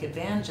students take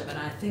advantage of it? And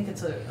I think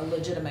it's a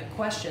legitimate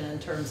question in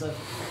terms of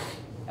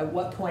at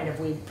what point have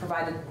we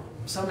provided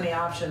so many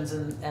options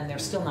and they're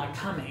still not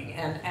coming,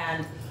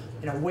 and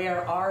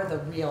where are the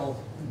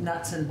real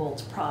nuts and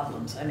bolts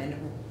problems? I mean,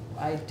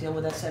 I deal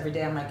with this every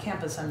day on my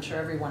campus. I'm sure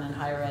everyone in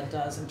higher ed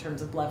does, in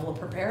terms of level of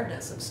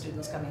preparedness of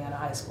students coming out of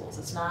high schools.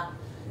 It's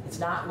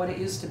not what it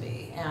used to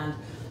be, and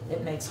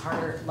it makes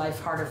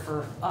life harder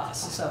for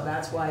us. So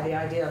that's why the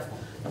idea of,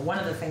 one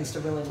of the things to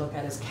really look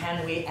at is,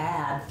 can we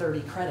add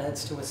 30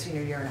 credits to a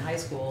senior year in high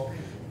school,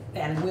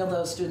 and will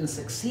those students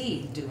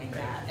succeed doing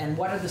that? And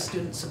what are the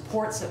student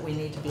supports that we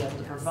need to be able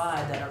to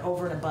provide that are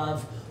over and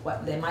above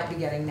what they might be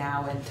getting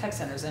now in tech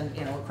centers? And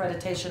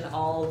accreditation,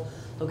 all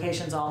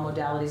locations, all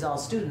modalities, all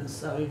students.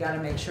 So you got to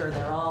make sure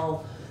they're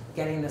all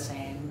getting the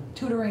same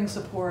tutoring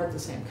support, the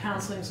same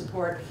counseling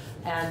support,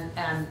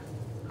 and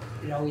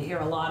we hear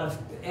a lot of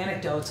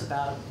anecdotes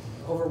about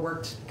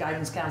overworked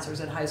guidance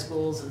counselors at high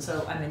schools, and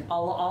so, I mean,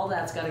 all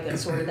that's got to get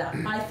sorted out.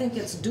 I think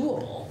it's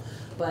doable,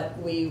 but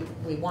we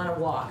want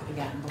to walk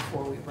again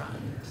before we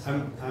run. So.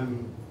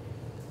 I'm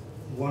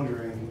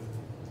wondering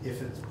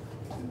if it's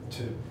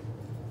to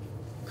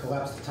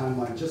collapse the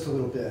timeline just a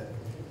little bit,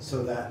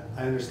 so that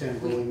I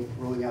understand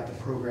rolling out the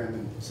program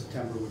in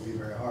September would be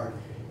very hard.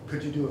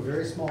 Could you do a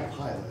very small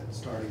pilot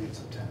starting in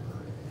September?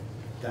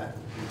 That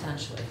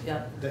potentially,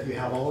 yeah. That you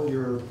have all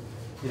your,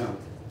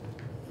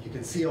 you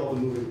can see all the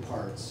moving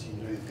parts.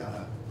 You've got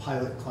a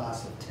pilot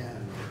class of 10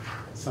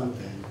 or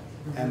something,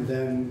 mm-hmm. and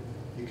then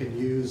you could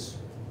use,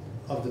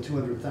 of the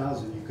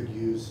 200,000, you could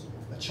use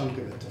a chunk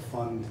of it to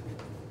fund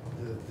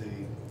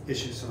the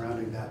issues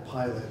surrounding that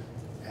pilot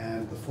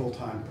and the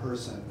full-time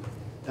person.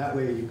 That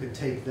way you could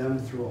take them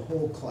through a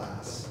whole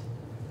class,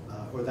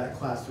 or that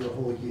class through a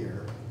whole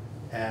year,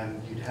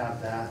 and you'd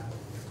have that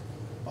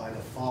by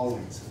the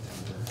following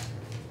September.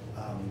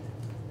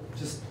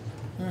 Just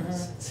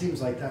mm-hmm.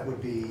 seems like that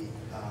would be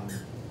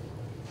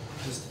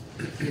just,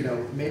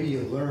 maybe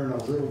you learn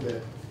a little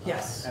bit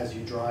yes. as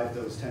you drive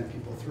those 10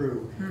 people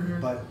through,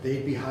 mm-hmm. but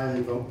they'd be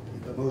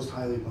the most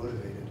highly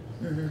motivated.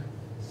 Mm-hmm.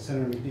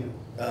 Senator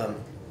McNeil.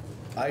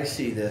 I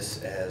see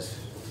this as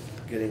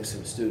getting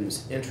some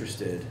students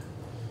interested,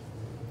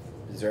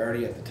 because they're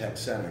already at the tech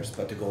centers,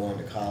 but to go on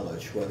to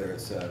college, whether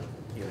it's a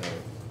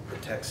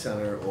tech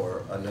center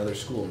or another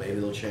school. Maybe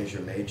they'll change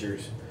their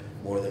majors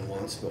more than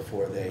once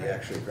before they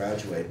actually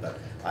graduate, but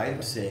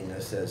I'm seeing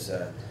this as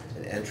an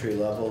entry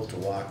level to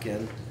walk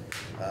in.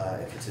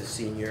 If it's a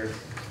senior,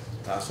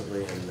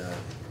 possibly in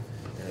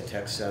a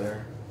tech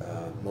center,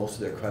 most of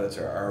their credits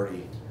are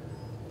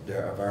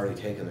have already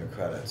taken their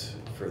credits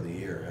for the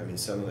year. I mean,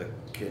 some of the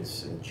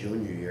kids in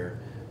junior year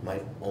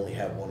might only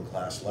have one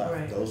class left.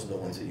 Right. Those are the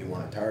ones that you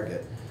want to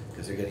target,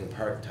 because they're getting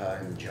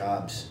part-time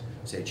jobs,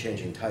 say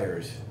changing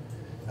tires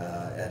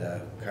at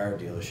a car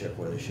dealership,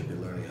 where they should be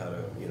learning how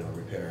to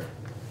repair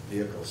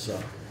vehicles. So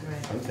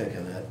right. I'm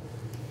thinking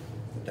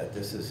that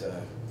this is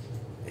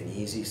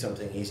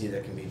something easy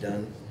that can be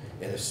done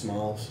in a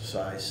small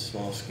size,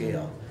 small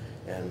scale.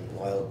 And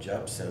while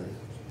Jepson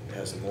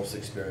has the most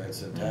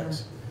experience in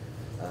techs,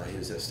 he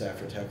was at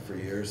Stafford Tech for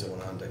years and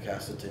went on to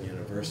Castleton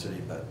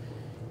University, but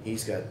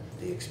he's got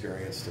the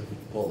experience to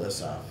pull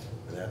this off.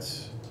 And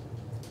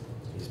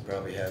he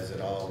probably has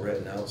it all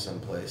written out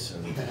someplace.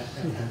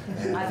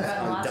 And I've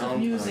got lots of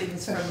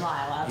musings from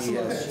Lyle,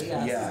 absolutely,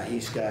 yes. Yeah,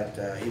 he's got,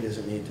 he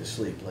doesn't need to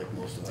sleep like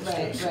most of us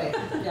do. So. Right,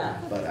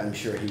 yeah. But I'm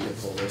sure he can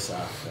pull this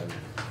off. And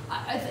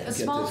I think a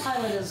small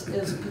pilot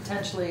is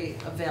potentially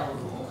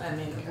available. I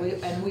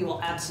mean, we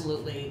will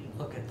absolutely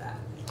look at that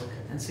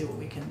and see what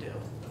we can do.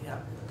 Yeah.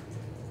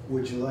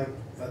 Would you like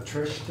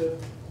Trish to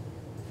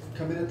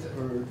come in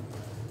or?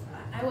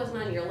 I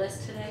wasn't on your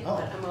list today,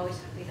 but I'm always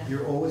happy to.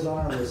 You're always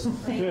on our list.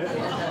 Thank you.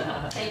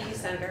 Thank you,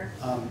 Senator.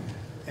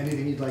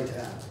 Anything you'd like to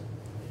add?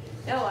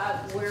 No,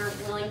 we're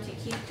willing to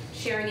keep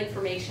sharing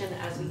information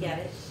as we get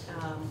it,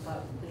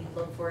 but we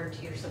look forward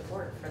to your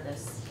support for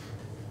this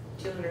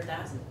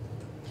 200,000.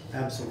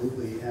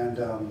 Absolutely,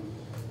 and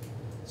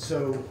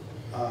so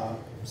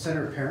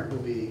Senator Parent will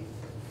be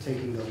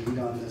taking the lead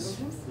on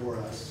this for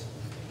us.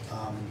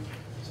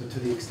 So to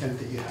the extent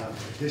that you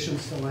have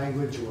additions to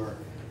language, or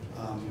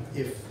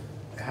if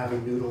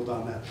having noodled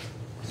on that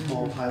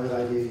small pilot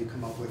idea, you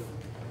come up with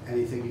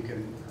anything, you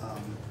can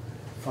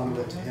funnel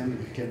it to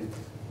him, he can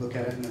look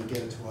at it and then get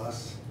it to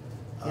us.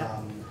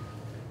 Yep.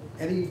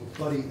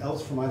 Anybody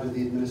else from either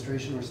the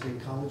administration or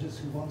state colleges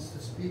who wants to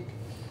speak?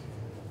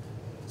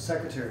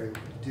 Secretary,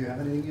 do you have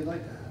anything you'd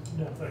like to add?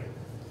 No, thank you.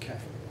 Okay.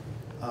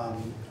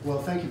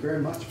 Well, thank you very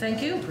much.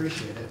 Thank you.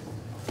 Appreciate it.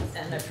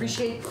 And I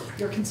appreciate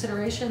your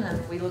consideration,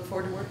 and we look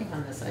forward to working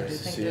on this. I do Nice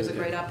to think see there's you a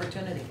great again.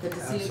 opportunity. Good to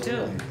see you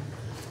Absolutely. too.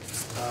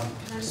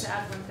 Can I just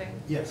add one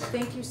thing? Yes.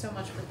 Thank you so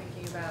much for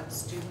thinking about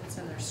students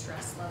and their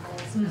stress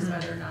levels, as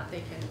whether or not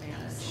they can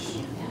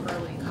manage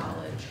early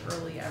college,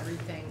 early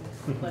everything.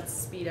 Let's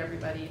speed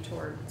everybody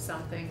toward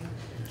something.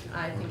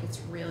 I think it's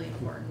really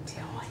important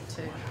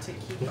to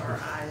keep our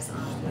eyes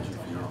on the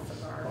mental health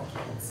of our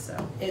kids,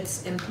 so.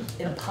 It's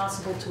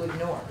impossible to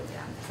ignore,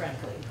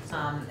 frankly,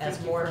 as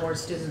more and more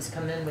students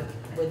come in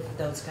with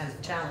those kinds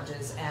of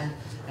challenges, and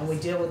we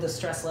deal with the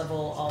stress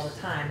level all the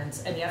time,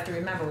 and you have to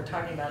remember, we're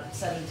talking about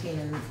 17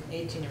 and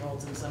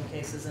 18-year-olds in some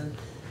cases, and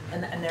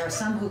there are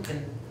some who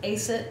can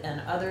ace it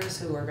and others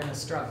who are going to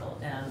struggle,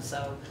 and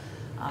so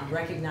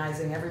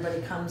recognizing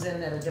everybody comes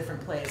in at a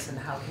different place, and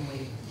how can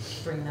we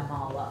bring them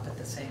all up at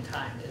the same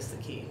time is the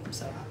key.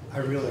 So I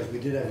realize we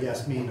did have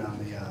Yasmin on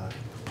the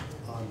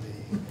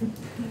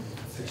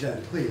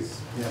agenda. Please,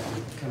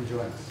 come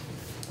join us.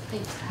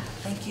 Thanks, Pat.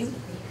 thank you.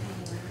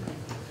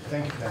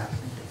 Thank you, Pat.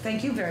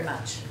 Thank you very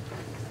much.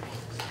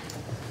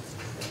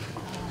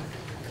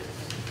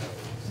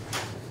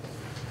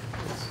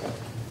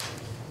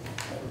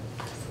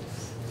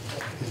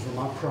 Is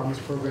Vermont Promise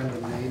Program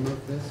the name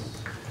of this?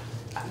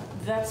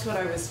 That's what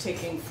I was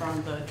taking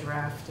from the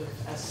draft of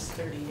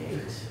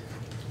S.38.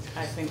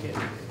 I think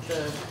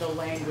the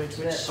language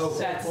which Oh.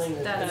 sets,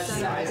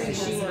 that's, I I think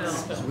see. she will,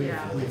 So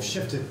we've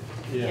shifted.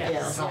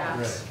 yes, Top.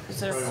 yeah.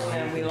 So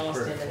we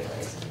lost it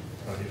anyways.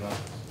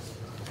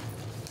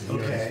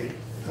 Okay,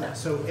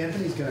 so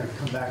Anthony's gonna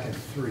come back at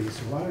 3,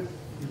 so why don't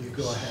you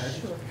go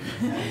ahead?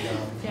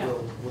 And Yeah.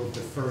 we'll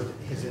defer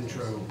his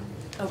intro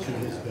to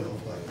his bill,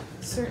 but.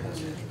 Certainly.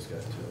 Andrew's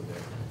got two of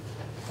them.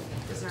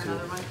 Is there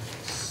another one?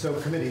 So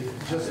committee,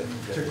 just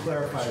to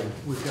clarify,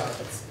 we've got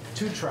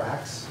 2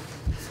 tracks.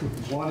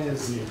 One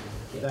is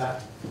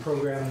that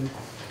program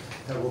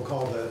that we'll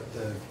call the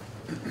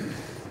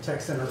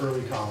Tech Center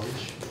Early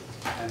College.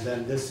 And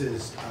then this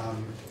is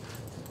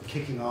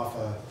kicking off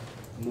a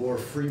more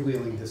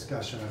freewheeling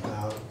discussion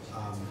about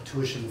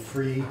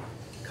tuition-free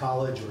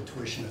college or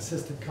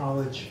tuition-assisted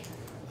college.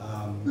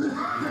 I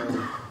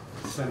know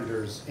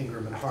Senators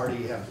Ingram and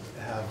Hardy have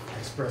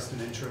expressed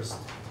an interest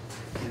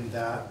in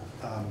that.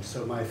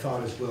 So my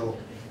thought is we'll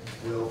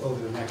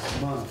over the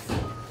next month,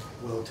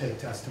 we'll take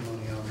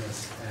testimony on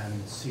this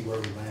and see where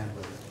we land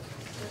with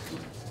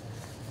it.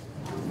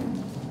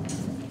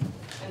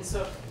 And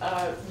so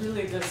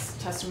really this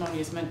testimony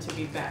is meant to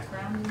be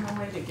background in a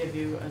way, to give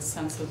you a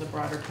sense of the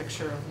broader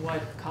picture of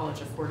what college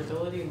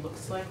affordability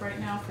looks like right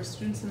now for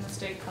students in the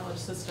state college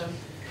system,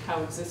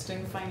 how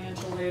existing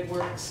financial aid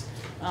works,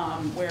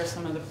 where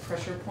some of the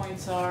pressure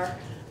points are,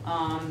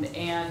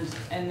 and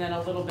then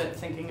a little bit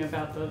thinking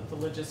about the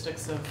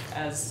logistics of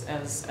as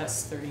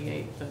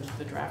S.38,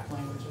 the draft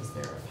language is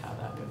there of how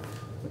that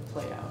would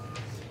play out.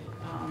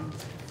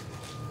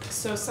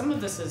 So some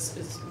of this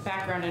is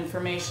background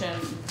information,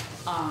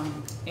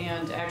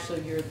 and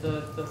actually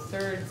the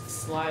third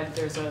slide,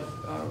 there's a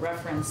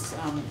reference.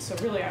 So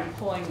really I'm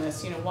pulling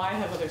this, why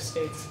have other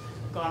states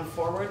gone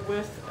forward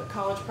with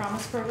college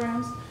promise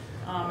programs?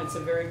 It's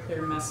a very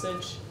clear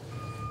message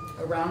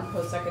around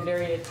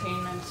post-secondary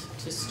attainment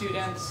to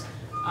students.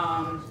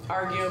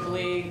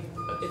 Arguably,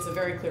 it's a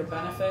very clear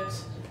benefit,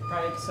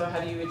 right? So how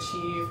do you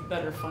achieve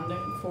better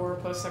funding for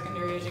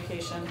post-secondary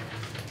education?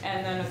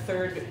 And then a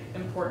third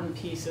important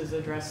piece is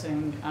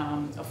addressing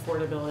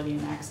affordability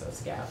and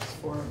access gaps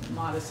for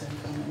modest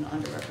income and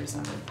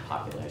underrepresented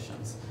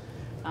populations.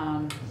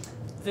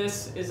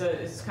 This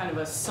is kind of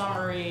a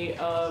summary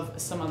of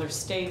some other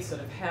states that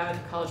have had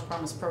college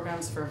promise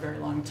programs for a very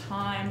long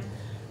time.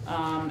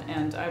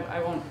 And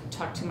I won't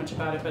talk too much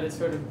about it, but it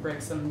sort of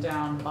breaks them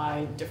down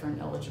by different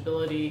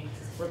eligibility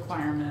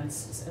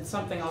requirements. It's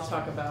something I'll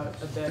talk about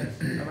a bit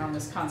around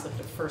this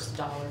concept of first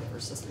dollar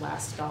versus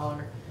last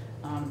dollar,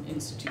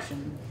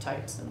 institution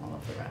types and all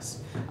of the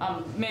rest.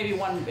 Maybe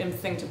one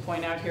thing to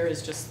point out here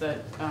is just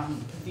that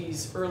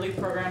these early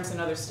programs in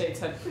other states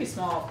had pretty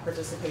small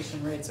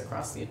participation rates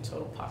across the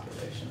total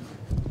population.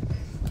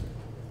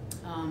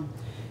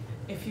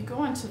 If you go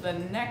on to the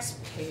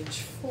next page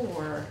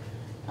 4,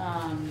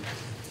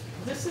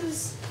 this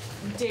is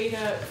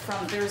data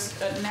from, there's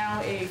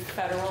now a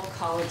federal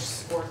college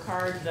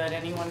scorecard that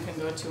anyone can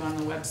go to on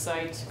the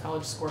website,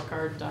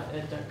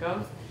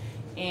 collegescorecard.ed.gov.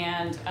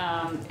 and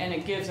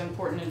it gives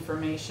important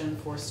information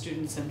for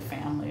students and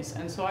families.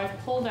 And so I've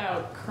pulled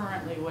out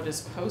currently what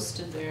is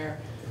posted there,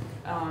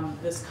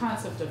 this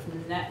concept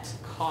of net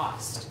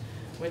cost,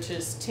 which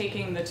is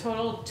taking the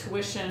total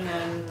tuition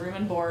and room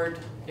and board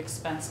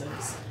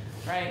expenses,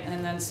 right,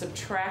 and then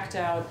subtract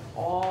out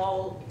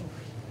all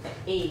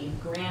aid,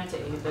 grant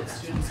aid that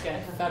students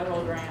get,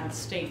 federal grants,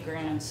 state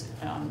grants,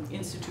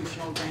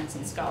 institutional grants,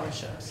 and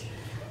scholarships.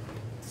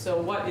 So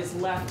what is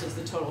left is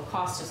the total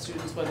cost to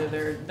students, whether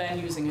they're then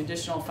using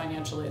additional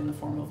financial aid in the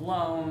form of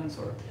loans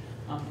or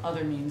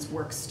other means,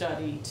 work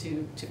study,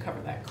 to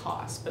cover that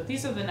cost. But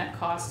these are the net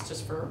costs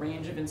just for a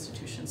range of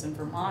institutions in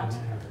Vermont.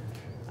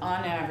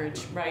 On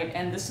average, right,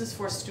 and this is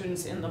for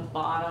students in the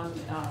bottom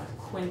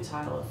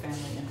quintile of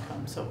family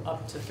income, so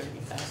up to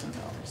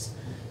 $30,000.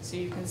 So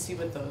you can see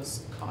what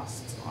those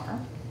costs are.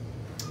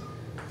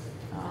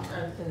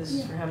 And this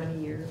is for how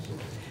many years?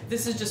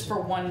 This is just for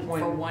one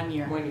year. 1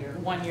 year.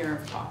 1 year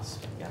of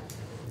cost. Yeah.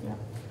 Yeah.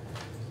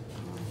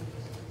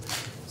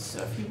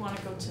 So if you want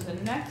to go to the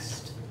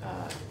next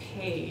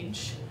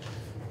page,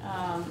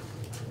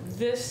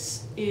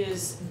 this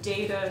is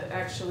data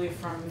actually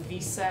from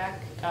VSAC.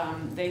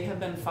 They have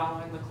been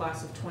following the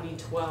class of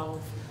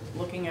 2012,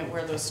 looking at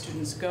where those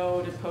students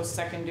go to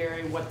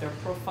post-secondary, what their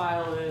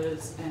profile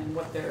is, and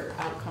what their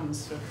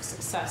outcomes of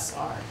success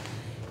are.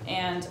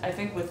 And I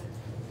think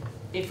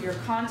if you're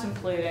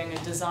contemplating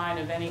a design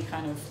of any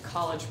kind of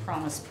college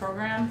promise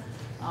program,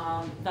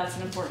 that's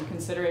an important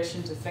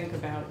consideration to think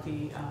about,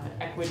 the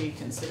equity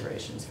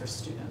considerations for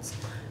students.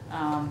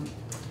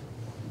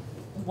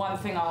 One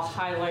thing I'll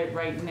highlight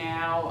right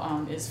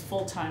now is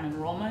full-time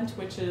enrollment,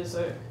 which is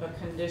a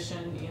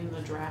condition in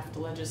the draft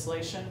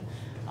legislation.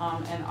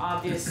 And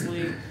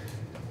obviously,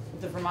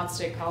 the Vermont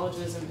State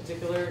Colleges in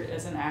particular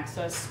as an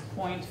access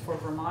point for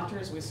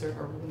Vermonters. We serve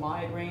a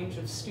wide range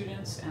of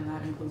students, and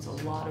that includes a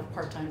lot of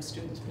part-time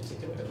students,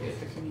 particularly at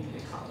the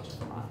Community College of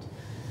Vermont.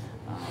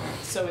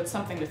 So it's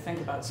something to think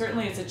about.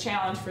 Certainly it's a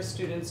challenge for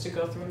students to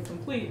go through and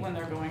complete when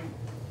they're going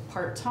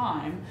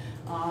part-time,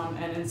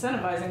 and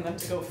incentivizing them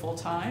to go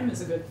full-time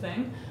is a good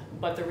thing,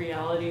 but the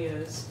reality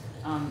is,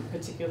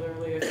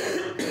 particularly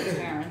if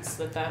parents,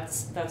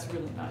 that's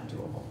really not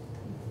doable.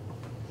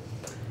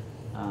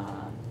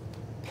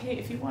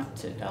 If you want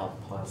to, I'll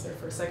pause there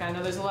for a second. I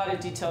know there's a lot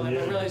of detail there,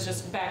 but really it's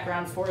just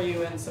background for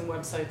you and some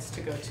websites to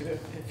go to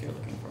if you're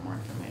looking for more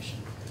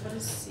information. What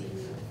is CU?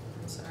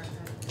 I'm sorry.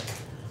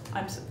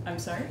 I'm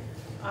sorry?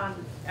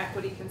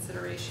 Equity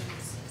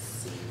considerations,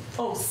 CU.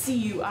 Oh,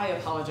 CU, I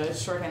apologize,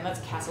 shorthand,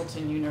 that's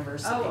Castleton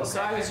University. Oh, okay.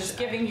 So I was just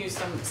giving you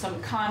some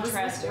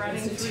contrast of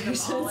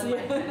institutions. All in my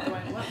head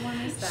going, what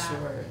one is that?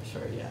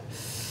 Sure,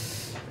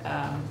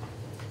 yeah.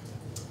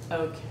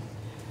 Okay.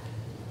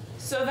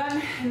 So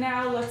then,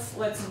 now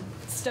let's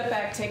step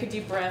back, take a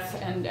deep breath,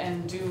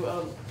 and do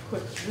a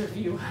quick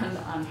review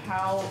on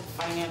how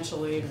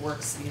financial aid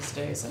works these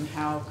days and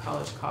how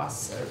college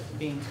costs are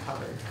being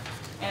covered.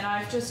 And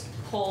I've just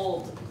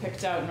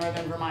picked out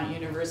Northern Vermont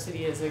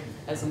University as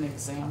an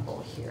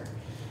example here.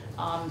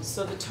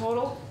 So the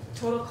total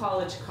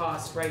college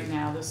cost right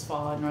now this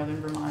fall at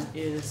Northern Vermont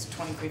is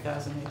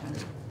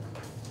 $23,800.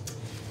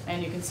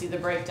 And you can see the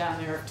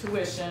breakdown there of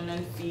tuition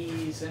and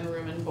fees and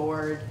room and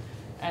board,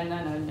 and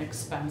then an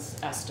expense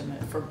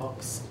estimate for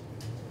books,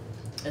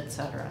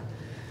 etc.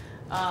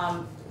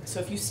 So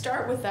if you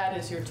start with that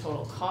as your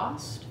total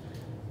cost,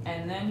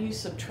 and then you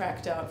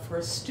subtract out for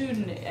a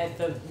student at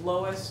the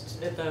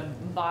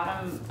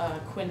bottom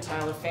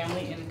quintile of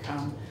family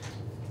income,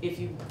 if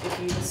you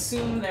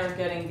assume they're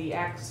getting the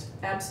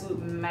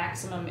absolute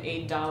maximum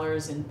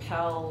 $8 in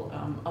Pell,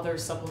 other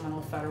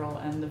supplemental federal,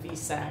 and the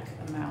VSAC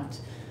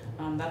amount,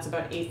 that's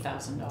about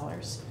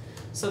 $8,000.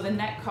 So the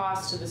net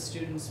cost to the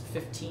students,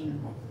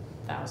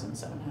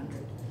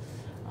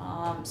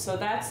 $15,700. So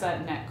that's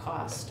that net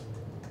cost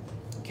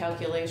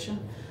calculation.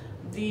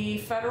 The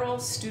federal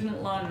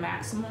student loan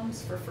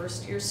maximums for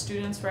first-year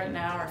students right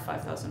now are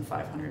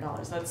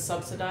 $5,500. That's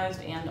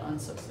subsidized and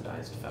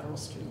unsubsidized federal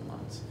student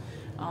loans.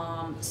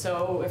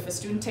 So if a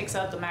student takes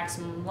out the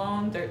maximum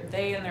loan,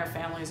 they and their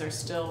families are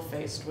still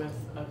faced with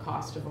a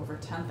cost of over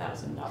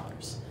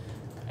 $10,000.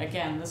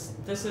 Again, this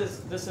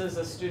is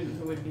a student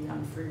who would be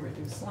on free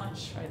reduced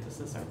lunch, right? This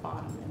is our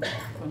bottom in the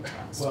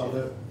quintile. Well,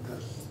 the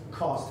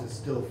cost is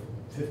still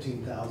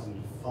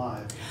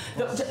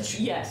 $15,500.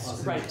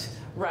 Yes, right.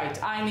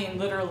 I mean,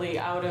 literally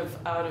out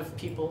of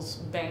people's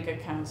bank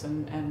accounts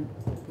and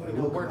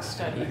work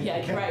study.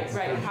 Yeah, right.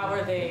 How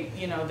are they?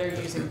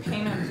 They're using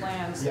payment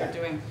plans. Yeah.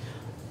 They're doing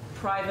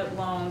private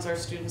loans our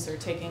students are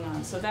taking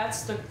on. So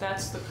that's the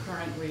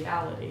current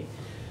reality.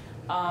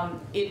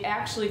 It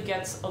actually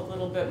gets a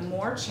little bit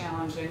more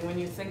challenging when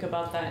you think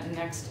about that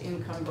next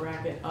income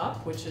bracket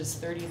up, which is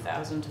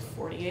 $30,000 to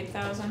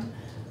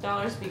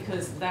 $48,000,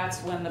 because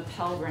that's when the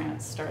Pell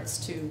Grant starts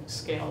to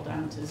scale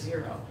down to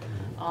zero.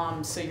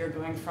 So you're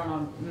going from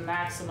a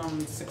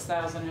maximum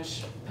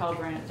 6,000-ish Pell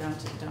Grant down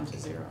to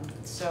zero.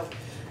 So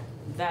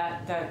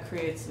that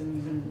creates an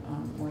even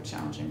more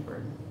challenging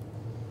burden.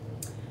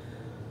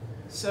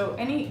 So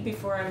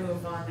before I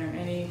move on there,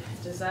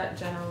 does that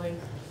generally,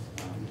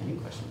 any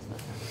questions about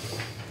that?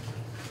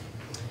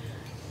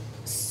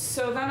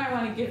 So then I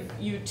want to give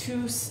you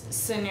two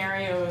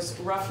scenarios,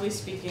 roughly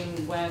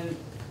speaking, when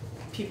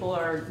people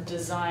are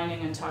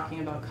designing and talking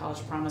about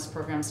college promise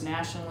programs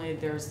nationally.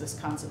 There's this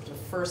concept of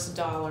first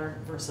dollar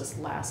versus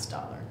last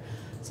dollar.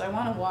 So I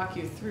want to walk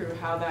you through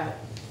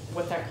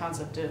what that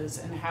concept is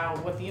and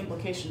what the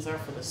implications are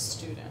for the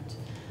student.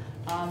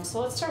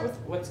 So let's start with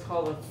what's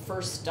called a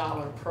first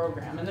dollar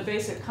program. And the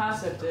basic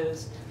concept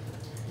is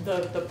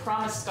the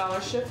promise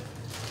scholarship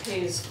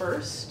pays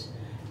first,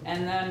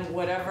 and then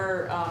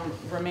whatever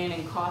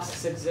remaining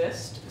costs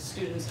exist,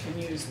 students can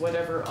use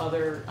whatever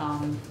other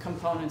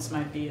components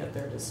might be at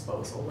their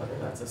disposal, whether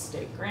that's a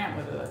state grant,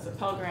 whether that's a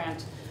Pell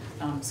Grant,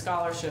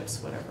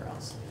 scholarships, whatever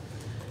else.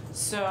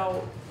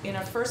 So in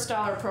a first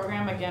dollar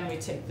program, again, we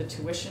take the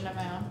tuition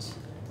amount,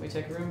 we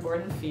take room,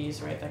 board, and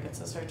fees, right? That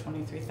gets us our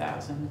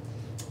 $23,000.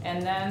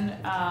 And then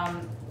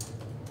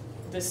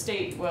the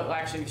state, well,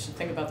 actually, you should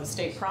think about the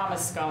state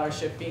promise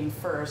scholarship being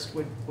first,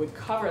 would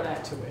cover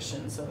that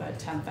tuition, so that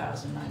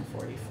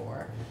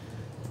 $10,944.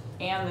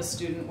 And the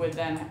student would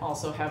then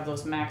also have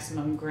those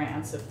maximum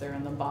grants if they're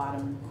in the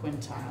bottom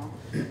quintile.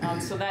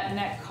 So that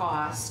net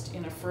cost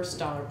in a first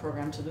dollar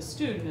program to the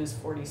student is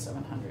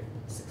 $4,768.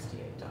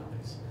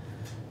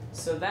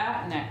 So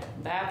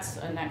that's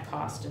a net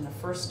cost in a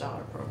first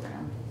dollar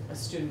program. A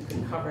student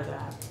could cover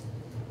that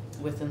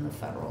within the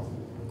federal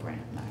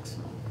grant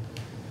maximum.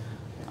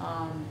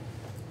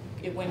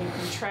 When you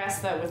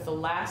contrast that with the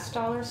last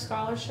dollar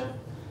scholarship,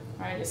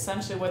 right,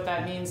 essentially what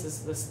that means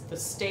is the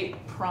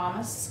state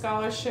promise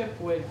scholarship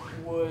would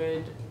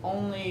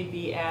only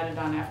be added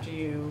on after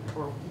you,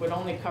 or would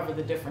only cover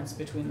the difference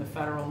between the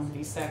federal and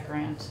VSAC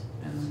grant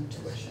and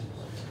tuition.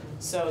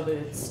 So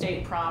the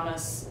state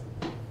promise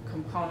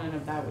component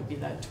of that would be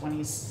that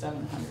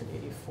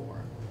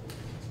 $2,784.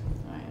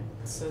 Right.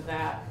 So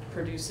that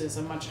produces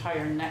a much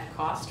higher net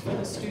cost for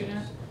the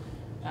student.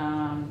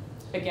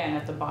 Again,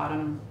 at the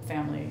bottom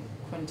family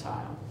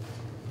quintile,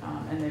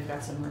 and they've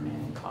got some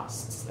remaining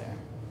costs there.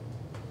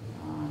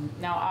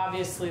 Now,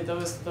 obviously,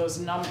 those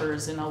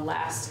numbers in a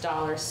last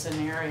dollar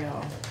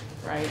scenario,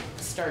 right,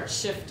 start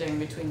shifting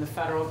between the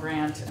federal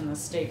grant and the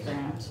state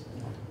grant,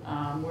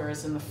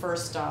 whereas in the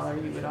first dollar,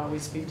 you would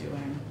always be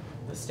doing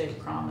the state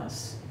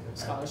promise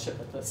scholarship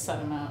at the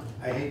set amount.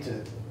 I hate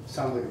to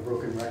sound like a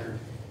broken record.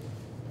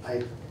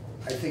 I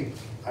think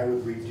I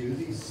would redo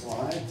these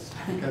slides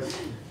because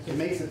it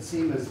makes it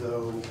seem as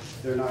though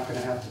they're not going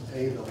to have to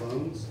pay the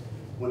loans,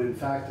 when in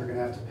fact they're going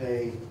to have to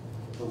pay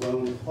the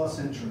loan plus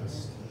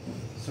interest.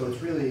 So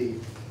it's really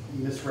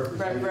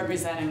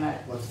misrepresenting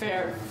that.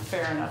 Fair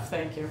enough.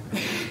 Thank you.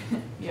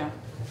 Yeah.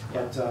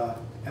 But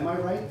am I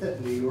right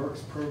that New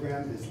York's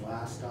program is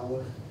last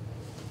dollar?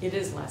 It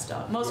is last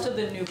dollar. Most of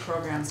the new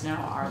programs now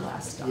are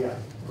last dollar. Yeah.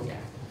 Okay.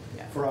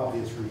 Yeah. For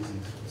obvious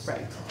reasons.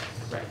 Right.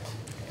 Right.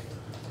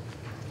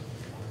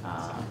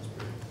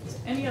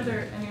 Any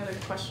other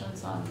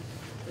questions on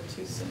the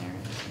two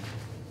scenarios?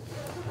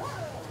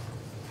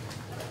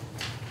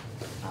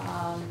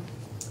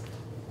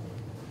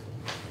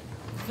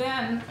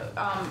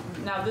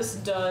 Now this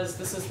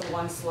is the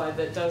one slide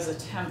that does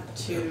attempt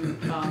to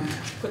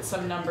put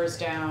some numbers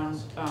down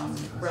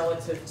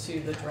relative to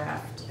the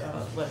draft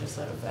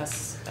legislative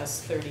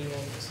S.38.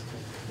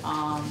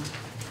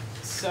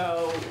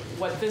 So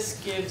what this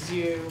gives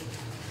you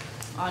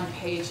on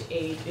page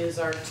 8 is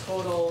our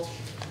total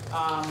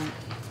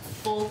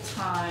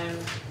full-time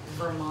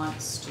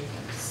Vermont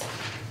students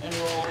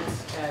enrolled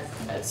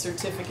at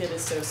certificate,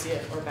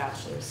 associate, or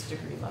bachelor's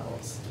degree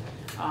levels.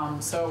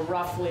 So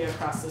roughly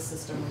across the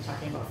system, we're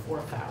talking about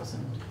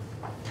 4,000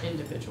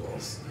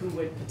 individuals who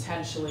would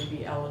potentially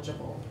be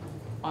eligible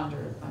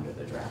under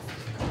the draft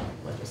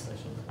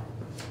legislation.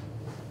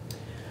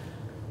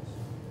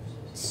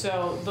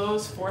 So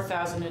those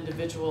 4,000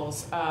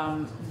 individuals,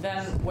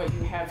 then what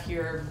you have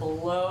here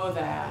below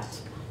that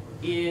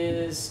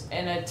is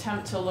an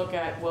attempt to look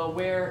at, well,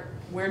 where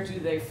do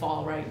they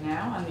fall right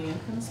now on the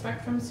income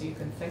spectrum? So you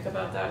can think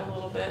about that a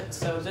little bit.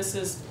 So this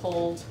is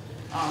pulled,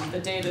 the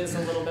data is a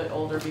little bit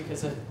older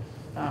because it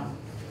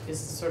is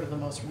sort of the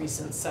most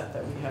recent set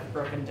that we have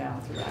broken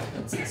down through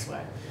applicants this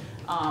way.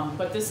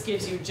 But this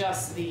gives you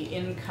just the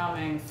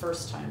incoming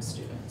first-time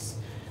students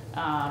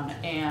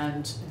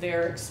and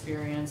their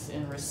experience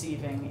in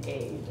receiving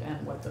aid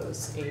and what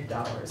those aid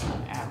dollars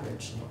on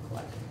average look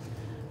like.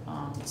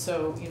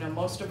 So, you know,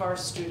 most of our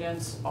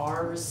students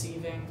are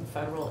receiving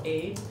federal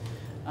aid,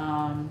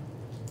 and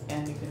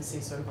you can see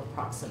sort of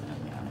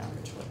approximately on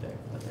average what they're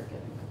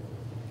getting.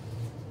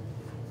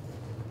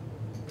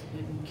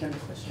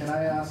 Can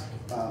I ask,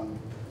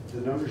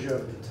 the numbers you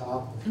have at the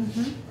top,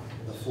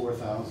 the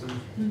 4,000,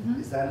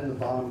 is that in the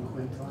bottom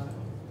quintile?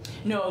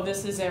 No,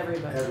 this is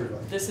everybody.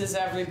 Everybody. This is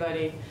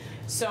everybody.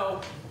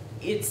 So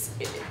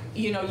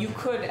you know, you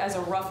could, as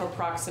a rough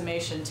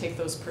approximation, take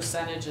those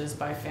percentages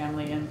by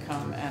family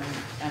income and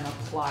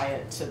apply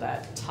it to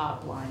that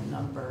top line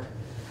number.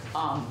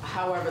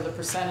 However, the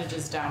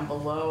percentages down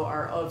below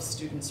are of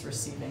students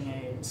receiving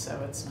aid,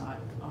 so it's not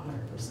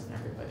 100%. and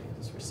everybody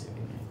who's receiving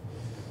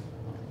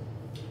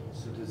it.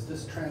 So does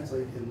this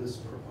translate in this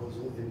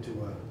proposal into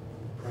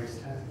a price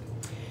tag?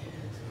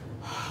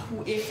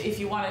 If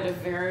you wanted a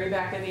very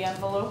back of the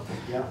envelope,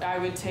 Yeah. I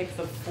would take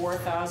the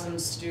 4,000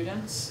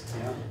 students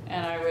Yeah.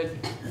 and I would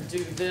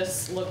do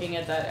this, looking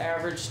at that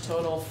average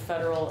total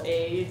federal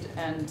aid,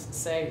 and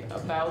say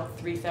about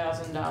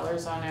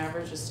 $3,000 on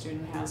average a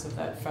student has of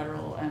that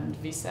federal and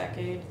VSAC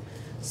aid.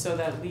 So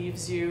that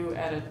leaves you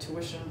at a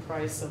tuition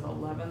price of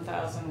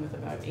 $11,000 with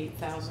about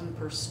 $8,000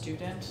 per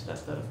student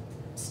that the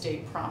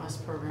state promise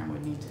program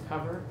would need to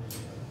cover.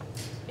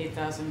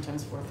 8,000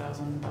 times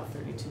 4,000, about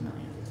 32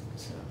 million.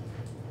 So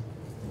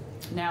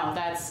now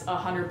that's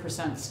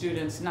 100%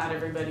 students. Not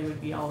everybody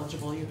would be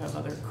eligible. You have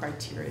other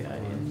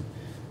criteria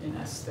in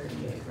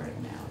S.38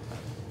 right now.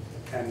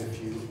 But. And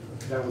if you,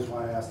 that was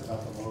why I asked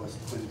about the lowest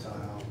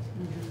quintile,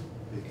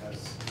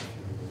 because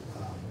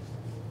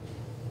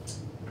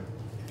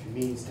if you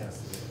means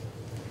tested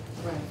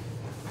it, Right.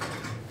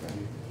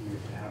 you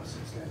have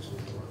substantially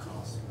lower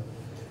costs.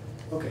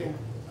 But, okay.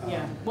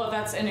 Yeah. Well,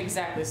 that's, and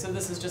exactly. So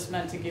this is just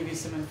meant to give you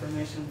some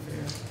information for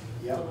your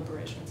Yep.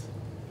 deliberations.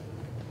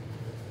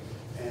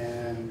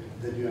 And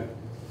then you have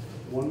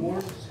one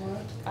more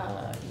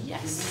slide?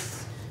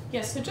 Yes.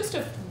 Yes, so just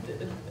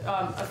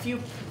a few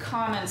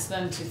comments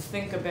then to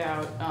think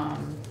about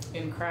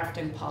in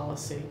crafting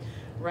policy.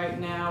 Right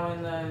now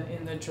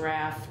in the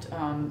draft,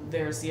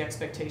 there's the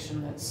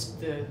expectation that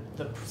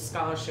the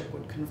scholarship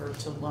would convert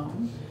to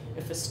loan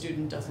if a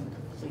student doesn't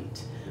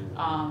complete.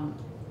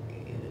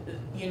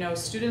 You know,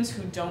 students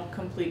who don't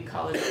complete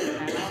college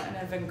now and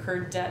have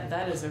incurred debt,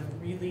 that is a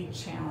really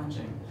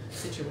challenging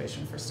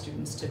situation for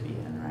students to be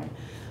in, right?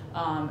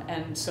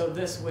 And so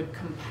this would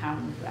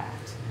compound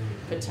that,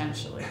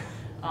 potentially.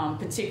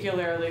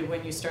 Particularly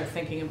when you start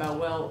thinking about,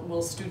 well,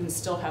 will students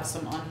still have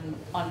some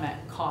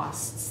unmet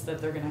costs that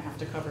they're gonna have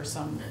to cover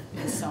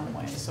in some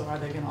way? So are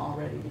they gonna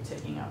already be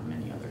taking out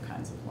many other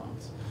kinds of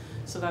loans?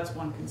 So that's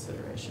one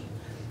consideration.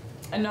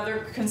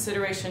 Another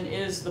consideration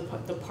is the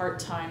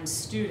part-time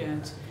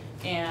student,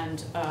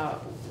 and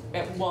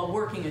well,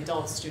 working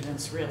adult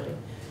students really.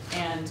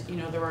 And you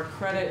know, there are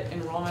credit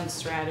enrollment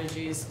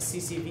strategies.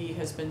 CCV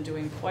has been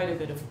doing quite a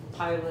bit of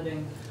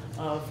piloting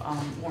of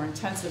more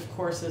intensive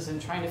courses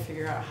and trying to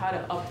figure out how to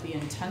up the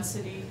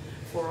intensity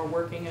for a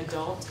working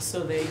adult so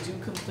they do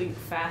complete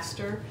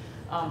faster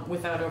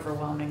without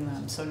overwhelming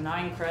them. So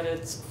 9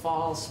 credits,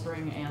 fall,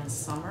 spring, and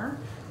summer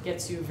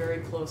gets you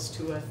very close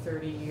to a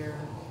 30-year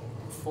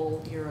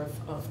full year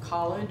of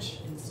college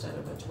instead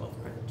of a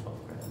 12 credit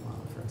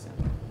model, for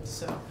example.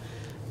 So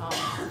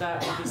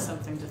that would be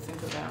something to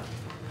think about.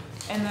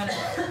 And then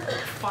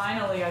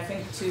finally, I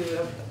think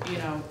to, you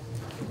know,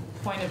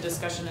 point of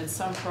discussion in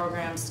some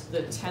programs,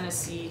 that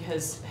Tennessee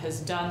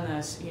has done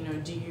this, you know,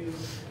 do you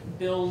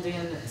build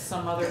in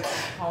some other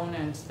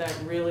component that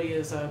really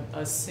is a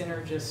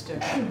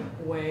synergistic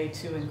way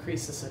to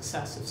increase the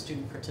success of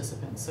student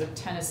participants? So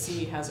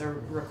Tennessee has a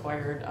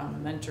required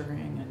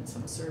mentoring and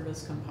some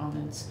service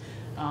components.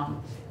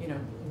 You know,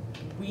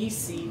 we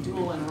see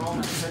dual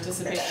enrollment,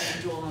 participation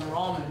in dual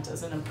enrollment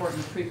as an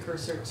important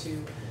precursor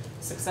to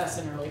success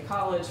in early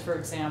college, for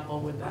example.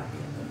 Would that be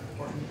an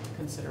important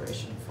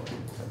consideration for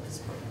this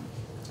program?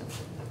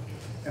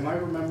 Am I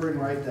remembering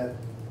right that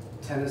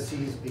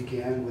Tennessee's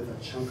began with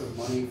a chunk of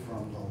money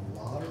from the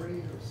lottery?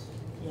 Or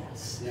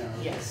Yes. Yeah.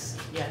 Yes.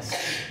 Yes.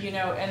 You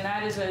know, and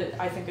that is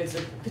I think it's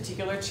a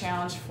particular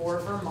challenge for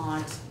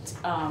Vermont.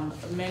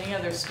 Many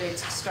other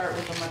states start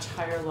with a much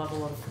higher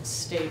level of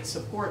state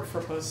support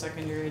for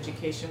post-secondary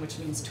education, which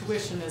means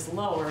tuition is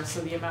lower,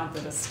 so the amount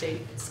that a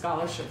state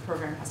scholarship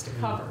program has to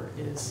cover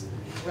is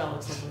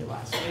relatively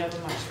less. We have a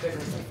much bigger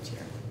lift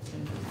here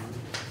in Vermont.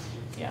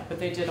 Yeah, but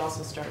they did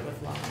also start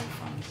with lottery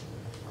funds.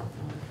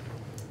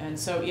 And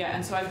so, yeah,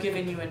 and so I've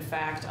given you, in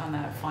fact, on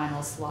that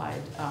final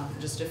slide,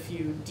 just a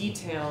few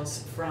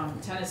details from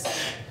Tennessee.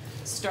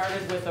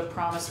 Started with a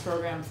promise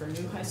program for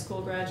new high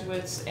school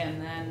graduates, and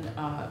then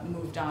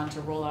moved on to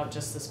roll out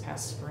just this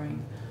past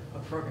spring a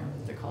program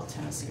that they call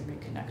Tennessee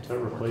Reconnect. That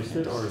replaced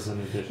it, or is it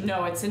an addition?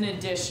 No, it's an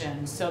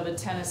addition. So the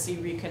Tennessee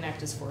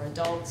Reconnect is for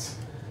adults.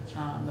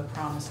 The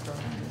promise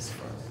program is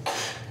for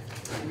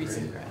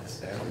recent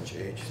grads. Average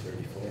age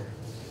 34.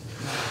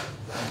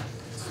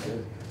 That's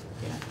good.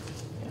 Yeah.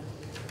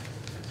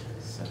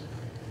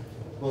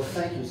 Well,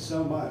 thank you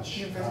so much.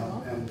 You're very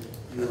welcome. And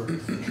you're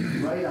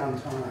right on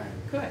time.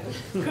 Good.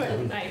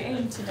 Good. I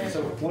aim today.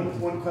 So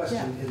one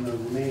question in the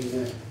remaining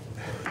minute.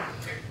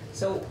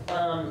 So,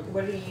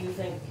 what do you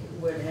think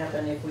would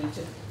happen if we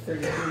took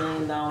 $32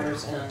 million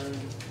and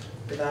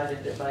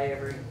divided it by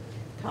every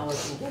college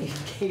and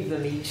gave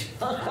them each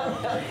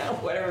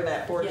whatever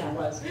that portion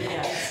was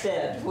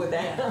instead? Would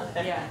that?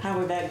 How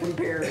would that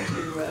compare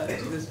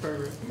to this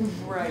program?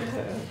 Right.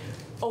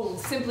 Oh,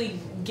 simply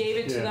gave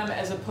it to them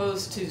as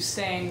opposed to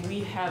saying we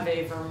have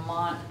a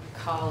Vermont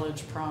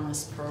college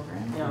promise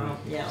program.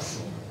 Yeah.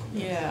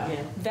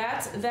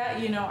 That,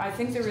 you know, I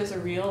think there is a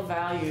real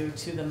value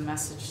to the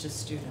message to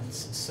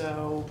students.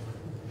 So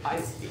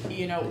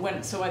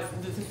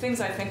the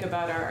things I think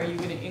about are you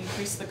going to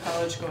increase the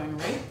college going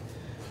rate?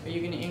 Are you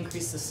going to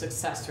increase the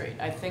success rate?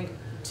 I think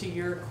to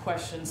your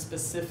question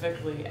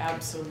specifically,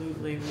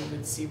 absolutely, we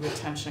would see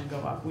retention go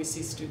up. We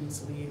see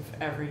students leave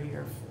every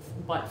year,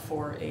 but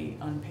for a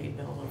unpaid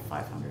bill of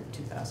 $500,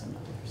 $2,000.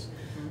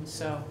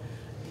 So,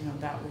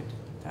 that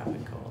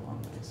would go a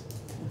long ways.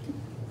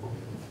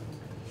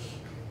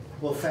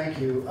 Well, thank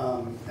you,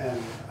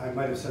 and I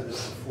might have said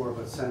this before,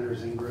 but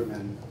Senators Ingram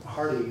and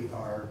Hardy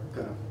are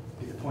going to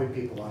be the point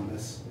people on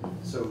this.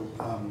 So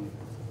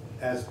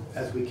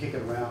as we kick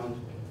it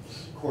around,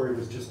 Corey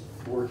was just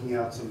working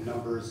out some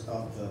numbers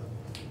of the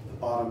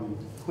bottom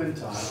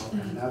quintile,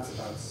 and that's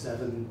about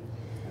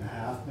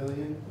 $7.5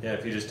 million. Yeah,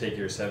 if you just take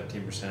your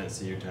 17% at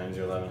CU times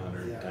your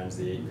 1,100 times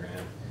the $8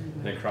 grand,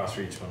 and then cross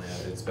for each one,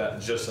 it's about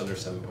just under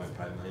 7.5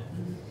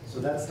 million. So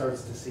that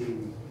starts to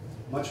seem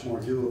much more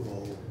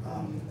doable.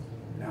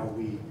 Now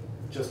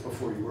just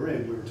before you were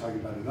in, we were talking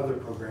about another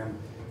program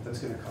that's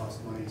going to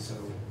cost money, so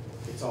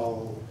it's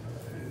all,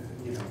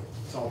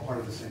 it's all part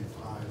of the same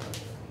pie.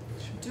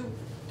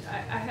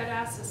 I had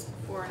asked this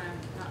before, and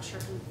I'm not sure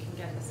who can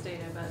get this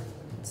data, but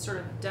sort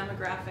of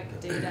demographic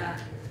data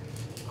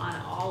on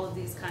all of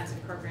these kinds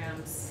of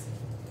programs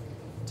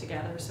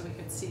together, so we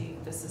could see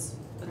this is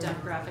the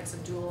demographics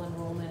of dual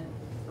enrollment,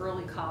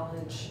 early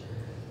college,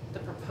 the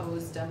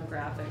proposed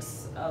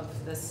demographics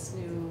of this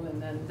new,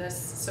 and then this,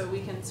 so we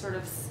can sort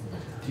of...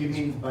 Do you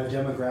mean by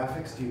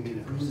demographics, do you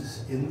mean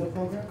who's in the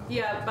program?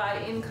 Yeah,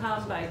 by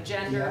income, by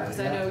gender, because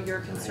Yeah. I know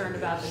you're concerned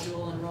about the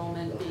dual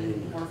enrollment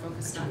being more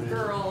focused on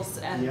girls,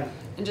 and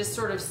just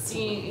sort of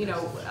seeing,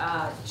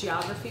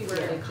 geography,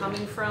 where are they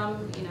coming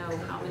from,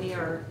 how many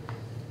are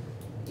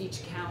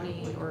each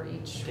county or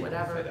each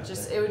whatever.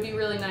 Just, it would be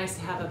really nice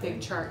to have a big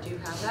chart. Do you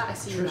have that? I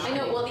see you. I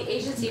know, well, the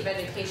Agency of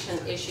Education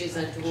issues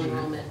a dual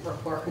enrollment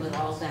report with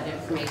all of that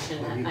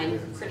information, and I'm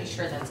pretty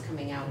sure that's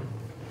coming out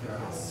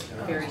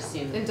very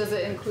soon. And does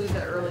it include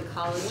the early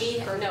college?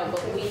 No,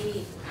 but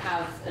we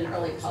have an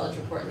early college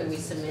report that we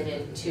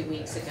submitted 2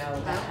 weeks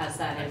ago that has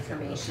that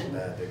information.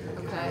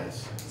 Okay.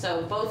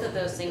 So both of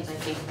those things I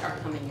think are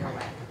coming your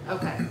way.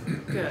 Okay,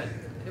 good.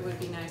 It would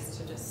be nice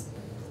to just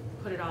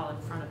put it all in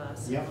front of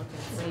us and look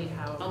and see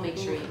how I'll make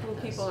sure you who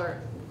get people those.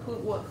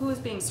 are, who is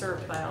being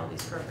served by all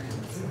these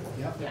programs.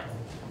 Yep. Yeah.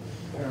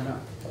 Fair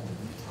enough.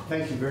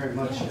 Thank you very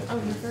much.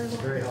 Oh, you're very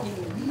welcome. Very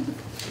helpful.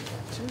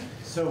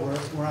 So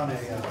we're on a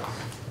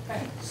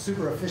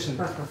super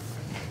efficient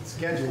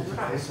schedule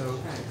today. So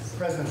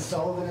President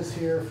Sullivan is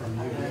here from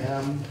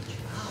UVM.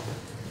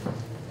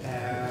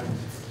 And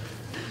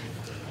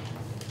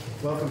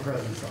welcome,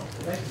 President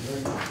Sullivan. Thank you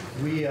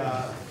very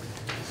much.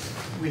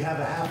 We have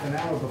a half an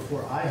hour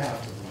before I have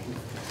to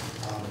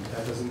leave.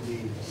 That doesn't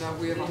mean... No,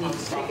 we have a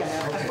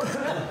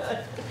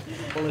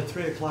Well, at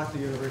 3 o'clock, the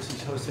university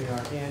is hosting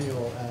our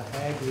annual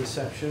ag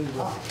reception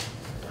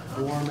with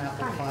warm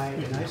apple pie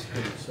and ice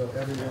cream, so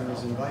everyone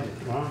is invited.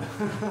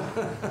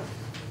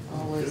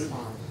 always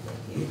fun.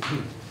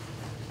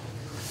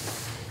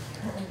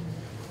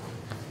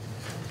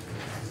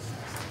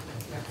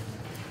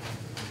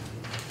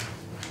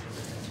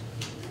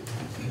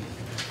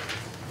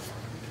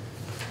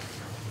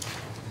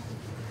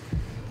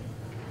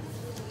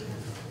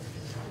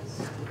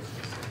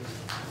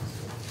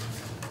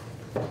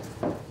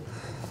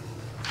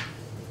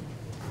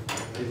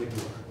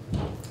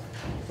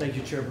 Thank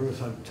you, Chair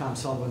Bruce. I'm Tom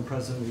Sullivan,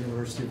 President of the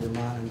University of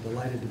Vermont. I'm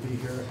delighted to be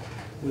here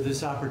with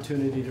this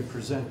opportunity to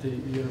present the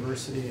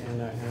university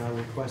and our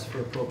request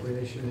for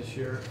appropriation this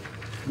year.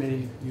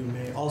 Many of you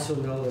may also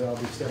know that I'll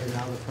be stepping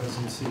down the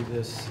presidency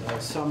this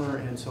summer,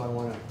 and so I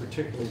want to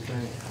particularly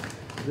thank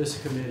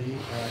this committee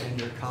and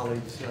your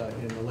colleagues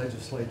in the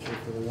legislature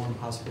for the warm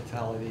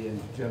hospitality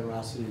and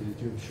generosity that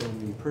you've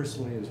shown me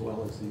personally as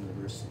well as the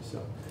university.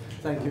 So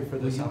thank you for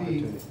this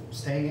opportunity. Will you be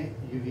staying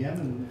at UVM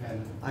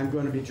and I'm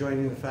going to be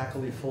joining the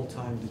faculty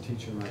full-time to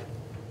teach and write.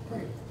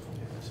 Great.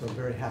 So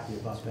very happy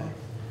about that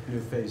new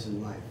phase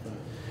in life.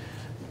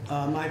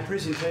 My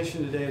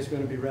presentation today is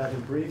going to be rather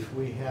brief.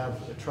 We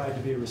have tried to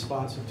be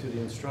responsive to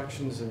the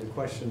instructions and the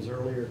questions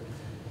earlier.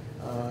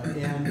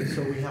 And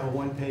so we have a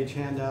one-page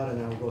handout,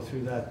 and I'll go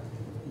through that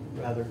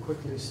rather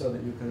quickly so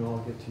that you can all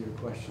get to your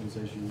questions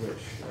as you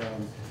wish.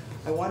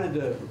 I wanted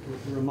to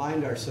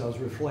remind ourselves,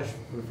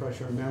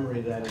 refresh our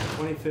memory that in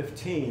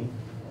 2015,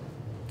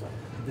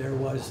 there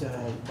was,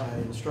 by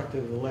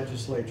instructive of the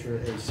legislature,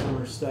 a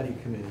summer study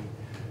committee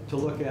to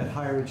look at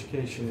higher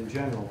education in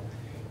general.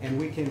 And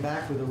we came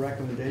back with a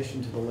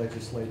recommendation to the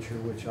legislature,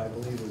 which I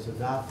believe was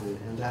adopted,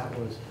 and that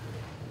was,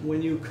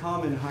 when you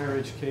come in higher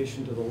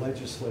education to the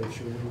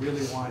legislature, we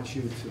really want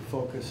you to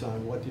focus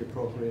on what the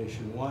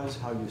appropriation was,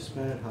 how you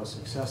spent it, how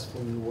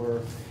successful you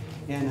were,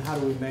 and how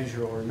do we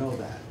measure or know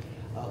that.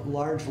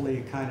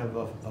 Largely kind of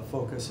a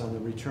focus on the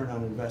return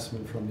on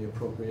investment from the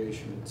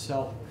appropriation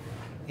itself,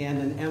 and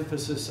an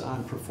emphasis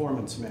on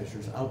performance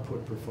measures,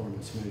 output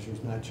performance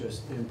measures, not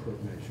just input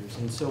measures.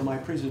 And so my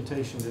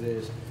presentation today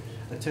is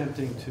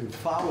attempting to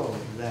follow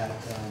that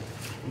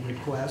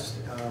request,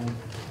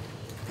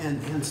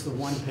 and hence the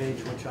one page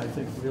which I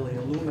think really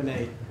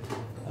illuminate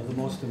the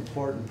most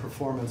important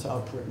performance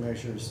output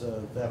measures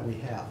that we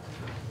have.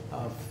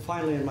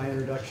 Finally, in my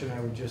introduction, I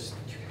would just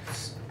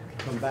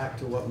come back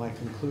to what my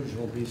conclusion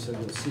will be so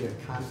you'll see a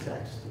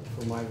context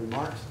for my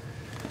remarks.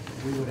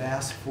 We would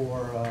ask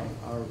for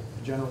our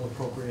general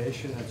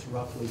appropriation, that's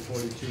roughly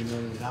 $42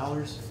 million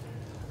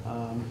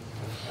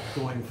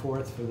going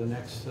forth for the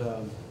next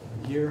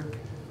year.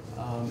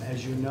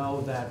 As you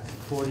know, that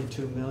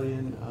 $42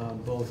 million,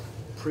 both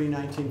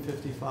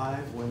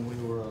pre-1955, when we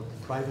were a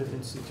private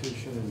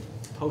institution, and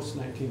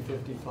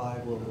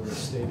post-1955, when we were a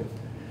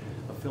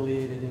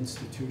state-affiliated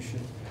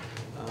institution,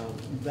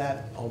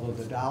 that, although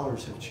the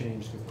dollars have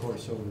changed, of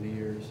course, over the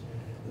years,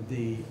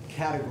 the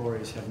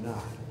categories have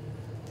not.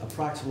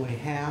 Approximately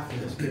half, in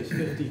this case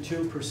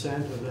 52%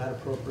 of that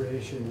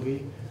appropriation,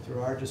 we,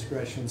 through our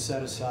discretion,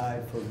 set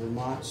aside for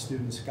Vermont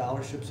student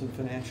scholarships and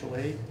financial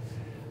aid.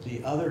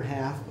 The other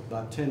half,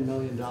 about $10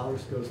 million,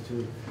 goes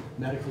to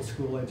medical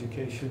school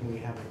education. We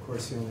have, of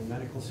course, the only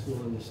medical school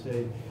in the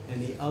state.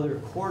 And the other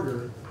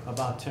quarter,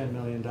 about $10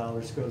 million,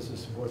 goes to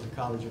support the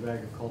College of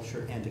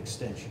Agriculture and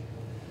Extension.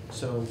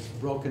 So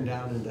broken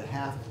down into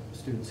half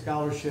student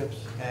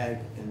scholarships, ag,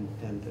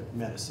 and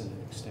medicine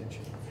and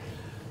extension.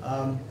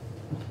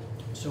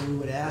 So we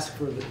would ask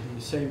for the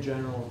same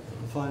general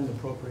fund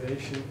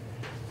appropriation.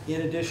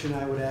 In addition,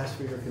 I would ask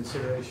for your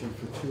consideration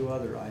for two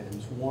other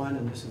items. One,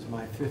 and this is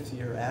my 5th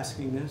year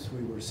asking this,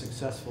 we were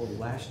successful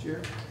last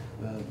year,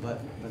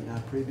 but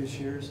not previous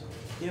years.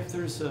 If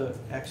there's an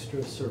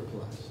extra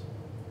surplus,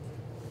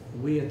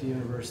 we at the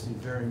university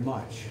very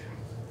much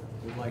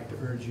would like to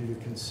urge you to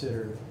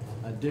consider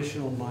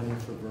additional money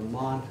for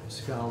Vermont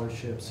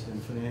scholarships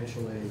and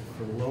financial aid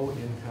for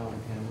low-income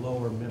and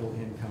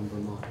lower-middle-income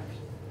Vermonters.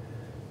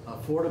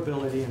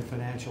 Affordability and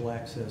financial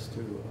access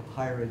to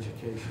higher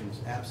education is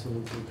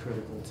absolutely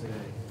critical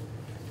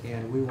today.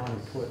 And we want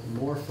to put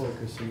more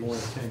focus and more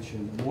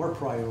attention, more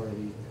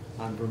priority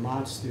on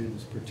Vermont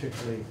students,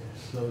 particularly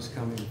those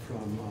coming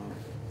from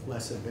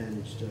less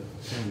advantaged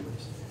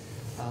families.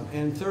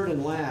 And third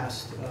and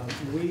last,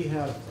 we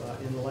have,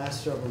 in the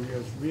last several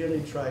years,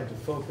 really tried to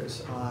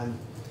focus on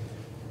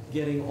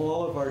getting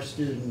all of our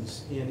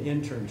students in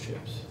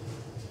internships.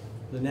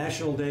 The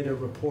national data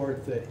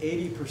report that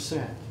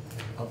 80%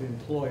 of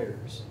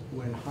employers,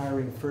 when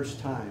hiring first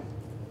time,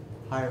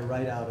 hire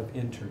right out of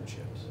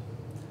internships.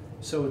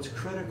 So it's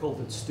critical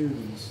that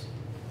students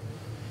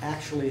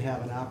actually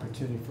have an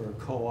opportunity for a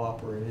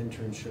co-op or an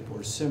internship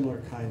or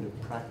similar kind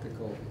of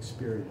practical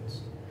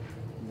experience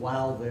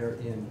while they're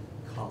in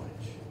college.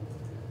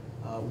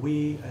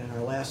 We, in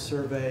our last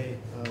survey,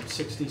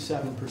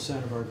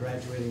 67% of our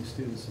graduating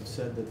students have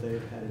said that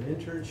they've had an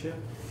internship,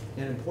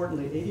 and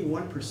importantly,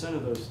 81%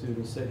 of those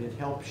students said it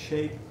helped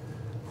shape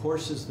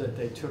courses that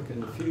they took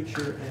in the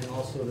future and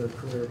also their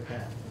career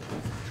path,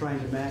 trying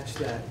to match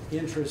that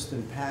interest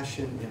and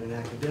passion in an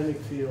academic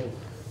field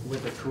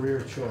with a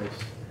career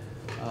choice.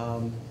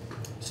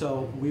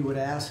 So we would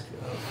ask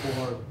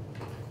for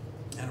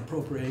an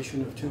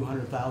appropriation of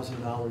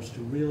 $200,000 to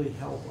really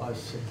help us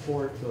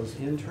support those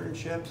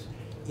internships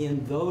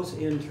in those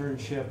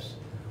internships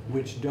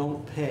which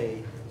don't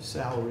pay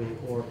salary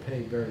or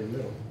pay very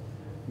little.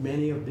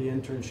 Many of the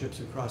internships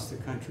across the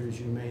country, as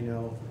you may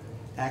know,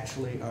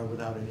 actually are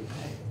without any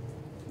pay.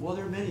 Well,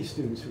 there are many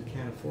students who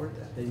can't afford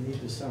that. They need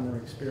the summer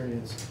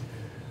experience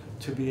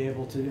to be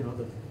able to,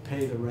 to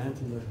pay the rent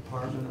in the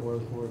apartment or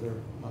their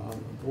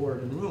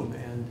board and room.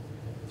 And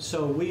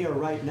so we are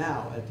right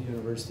now at the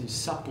university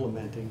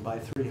supplementing by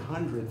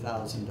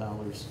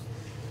 $300,000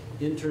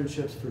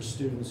 internships for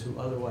students who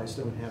otherwise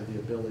don't have the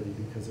ability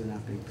because they're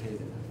not being paid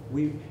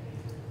enough.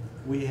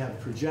 We have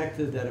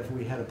projected that if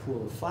we had a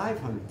pool of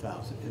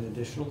 500,000, an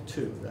additional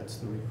 2, that's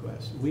the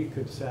request, we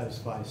could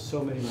satisfy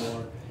so many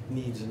more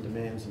needs and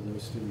demands of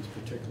those students,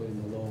 particularly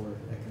in the lower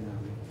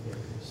economic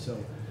areas. So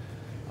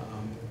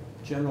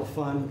general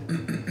fund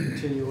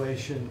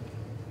continuation,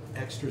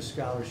 extra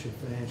scholarship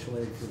financial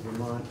aid for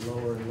Vermont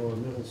lower and lower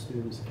middle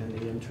students, and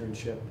the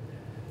internship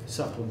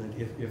supplement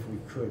if we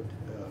could.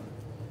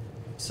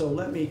 So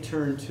let me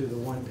turn to the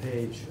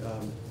one-page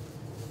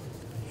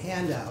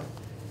handout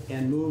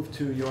and move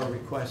to your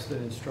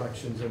requested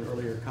instructions and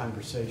earlier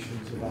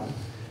conversations about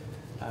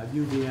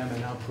UVM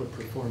and output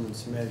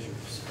performance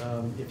measures.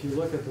 If you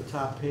look at the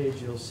top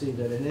page, you'll see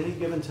that at any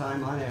given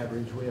time, on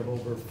average, we have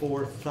over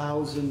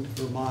 4,000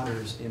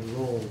 Vermonters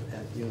enrolled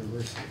at the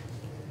university.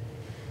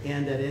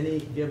 And at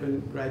any given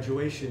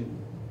graduation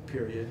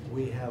period,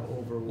 we have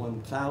over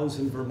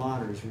 1,000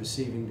 Vermonters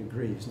receiving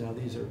degrees. Now,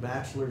 these are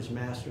bachelor's,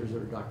 master's,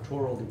 or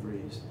doctoral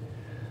degrees.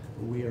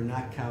 We are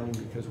not counting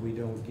because we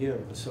don't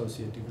give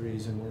associate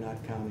degrees, and we're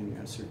not counting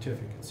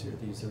certificates here.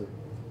 These are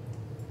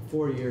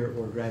 4-year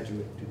or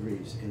graduate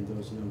degrees in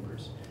those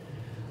numbers.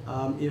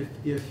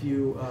 If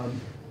you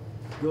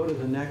go to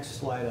the next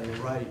slide on the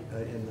right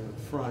in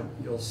the front,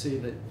 you'll see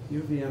that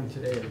UVM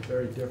today is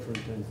very different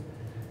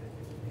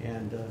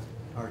and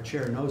our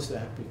chair knows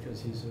that because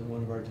he's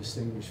one of our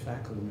distinguished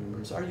faculty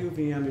members. Our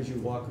UVM, as you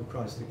walk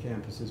across the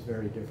campus, is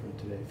very different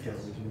today, Phil,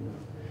 as you know.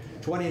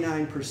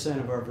 29%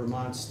 of our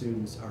Vermont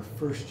students are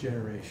first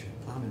generation.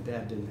 Mom and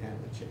dad didn't have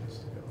the chance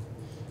to go.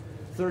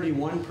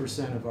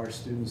 31% of our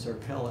students are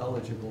Pell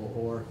eligible,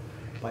 or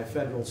by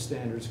federal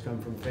standards come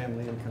from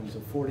family incomes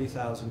of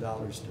 $40,000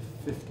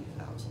 to $50,000.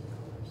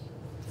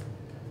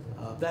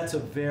 That's a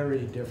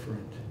very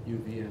different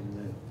UVM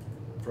than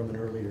from an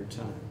earlier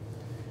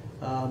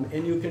time.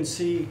 And you can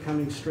see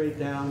coming straight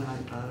down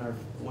on our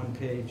one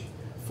page,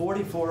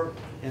 44,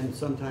 and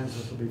sometimes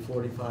this will be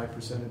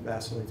 45%, it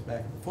vacillates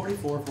back.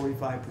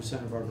 45%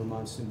 of our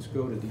Vermont students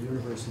go to the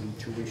university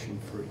tuition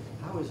free.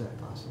 How is that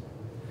possible?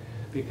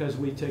 Because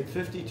we take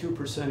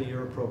 52% of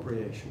your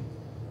appropriation,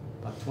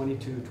 about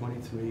 $22,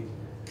 $23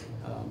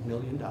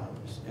 million,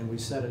 and we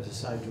set it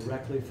aside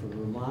directly for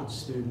Vermont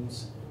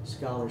students,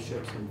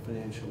 scholarships, and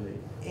financial aid.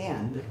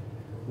 And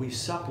we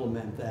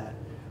supplement that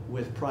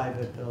with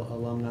private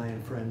alumni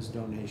and friends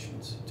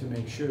donations to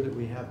make sure that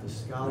we have the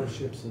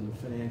scholarships and the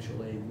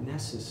financial aid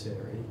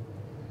necessary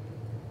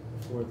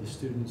for the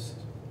students'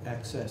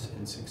 access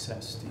and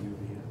success to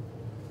UVM.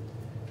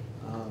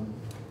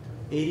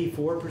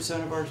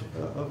 84%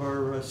 of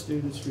our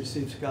students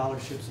receive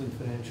scholarships and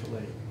financial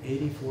aid.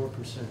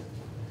 84%.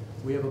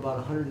 We have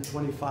about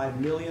 $125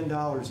 million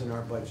in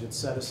our budget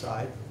set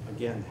aside,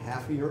 again,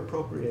 half of your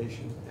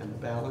appropriation and the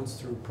balance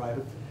through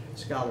private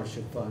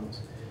scholarship funds,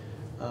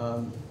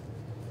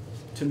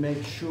 to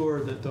make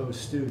sure that those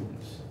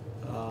students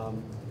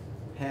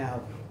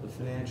have the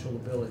financial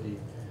ability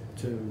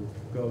to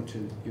go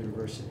to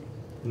university.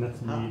 And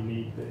that's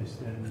need-based,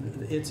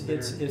 and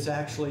it's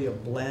actually a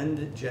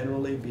blend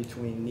generally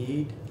between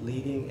need,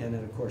 leading, and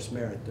then of course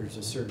merit. There's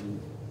a certain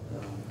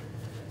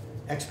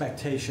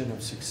expectation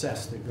of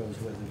success that goes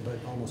with it, but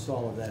almost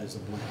all of that is a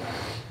blend.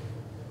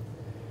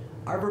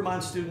 Our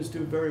Vermont students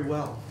do very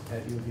well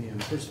at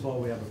UVM. First of all,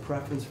 we have a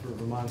preference for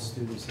Vermont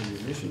students in the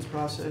admissions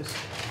process,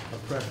 a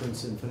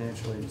preference in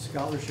financial aid and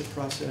scholarship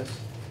process,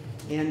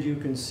 and you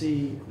can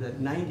see that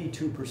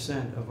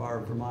 92% of our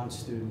Vermont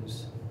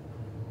students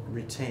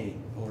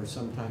retain, or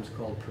sometimes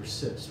called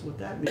persist. What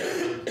that means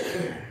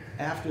is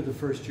after the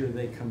first year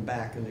they come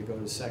back and they go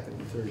to second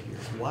and third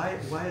years.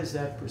 Why is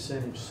that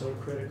percentage so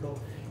critical?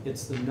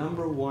 It's the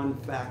 #1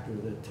 factor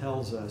that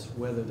tells us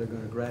whether they're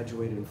going to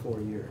graduate in 4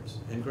 years.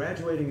 And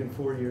graduating in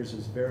 4 years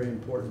is very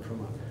important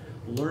from a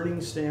learning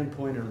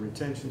standpoint and a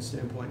retention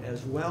standpoint,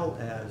 as well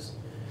as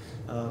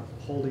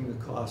holding the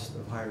cost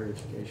of higher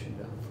education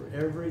down. For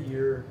every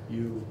year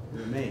you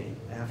remain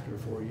after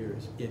 4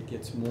 years, it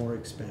gets more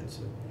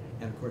expensive.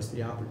 And of course,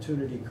 the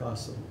opportunity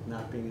costs of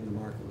not being in the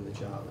market with a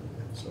job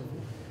and so forth.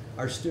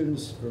 Our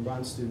students,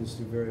 Vermont students,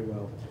 do very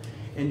well.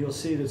 And you'll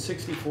see that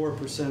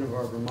 64% of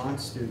our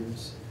Vermont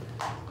students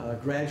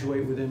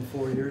graduate within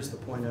 4 years, the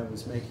point I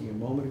was making a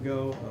moment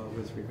ago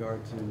with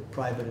regard to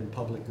private and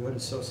public good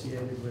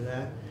associated with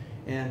that.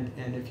 And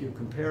if you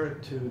compare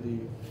it to the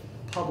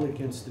public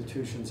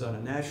institutions on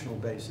a national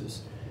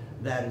basis,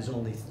 that is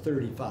only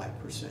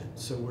 35%.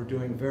 So we're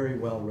doing very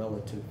well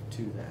relative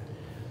to that.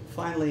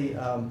 Finally,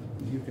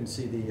 you can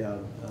see the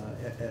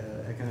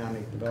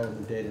economic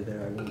development data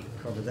there. I won't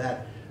cover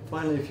that.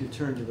 Finally, if you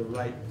turn to the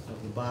right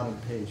of the bottom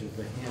page of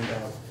the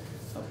handout,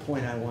 a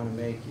point I want to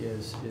make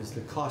is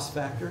the cost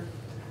factor.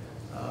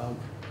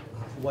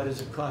 What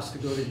does it cost to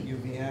go to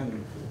UVM,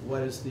 and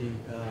what is the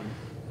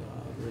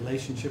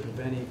relationship, if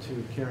any,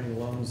 to carrying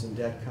loans and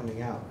debt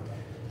coming out?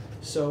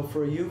 So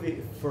for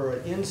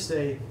an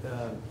in-state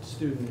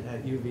student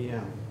at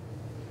UVM,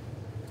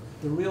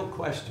 the real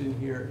question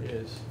here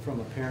is, from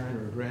a parent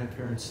or a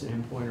grandparent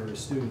standpoint or a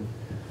student,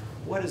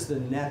 what is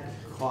the net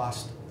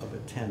cost of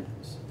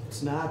attendance?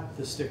 It's not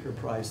the sticker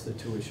price, the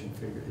tuition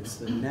figure. It's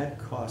the net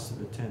cost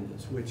of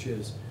attendance, which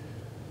is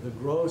the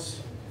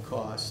gross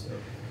cost of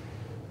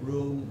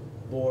room,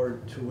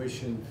 board,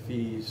 tuition,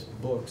 fees,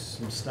 books,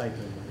 and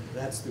stipend money.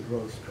 That's the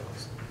gross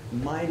cost,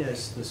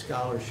 minus the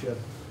scholarship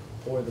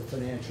or the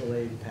financial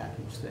aid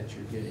package that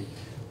you're getting.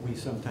 We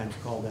sometimes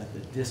call that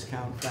the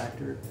discount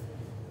factor.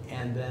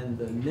 And then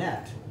the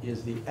net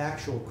is the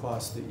actual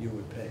cost that you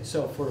would pay.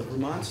 So for a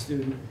Vermont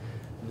student,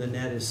 the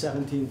net is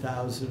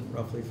 $17,000,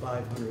 roughly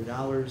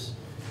 $500,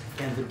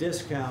 and the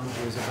discount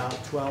is about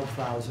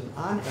 $12,000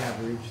 on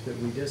average that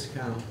we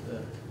discount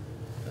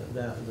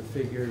the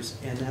figures,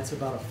 and that's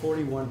about a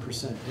 41%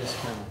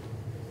 discount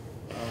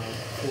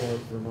for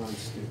Vermont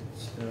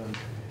students.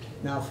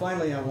 Now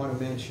finally, I want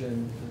to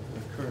mention a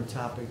current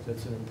topic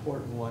that's an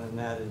important one, and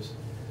that is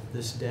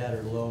this debt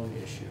or loan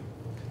issue.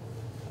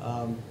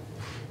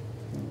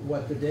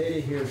 What the data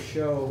here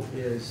show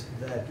is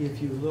that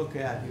if you look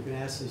at, you can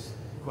ask this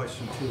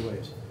question 2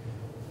 ways.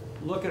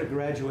 Look at a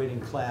graduating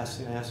class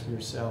and ask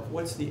yourself,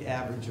 what's the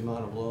average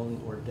amount of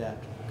loan or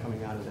debt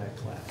coming out of that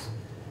class?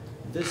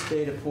 This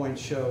data point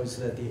shows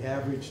that the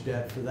average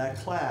debt for that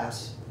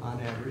class, on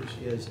average,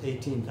 is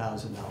 $18,000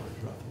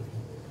 roughly.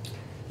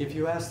 If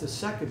you ask the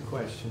second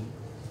question,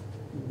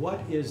 what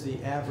is the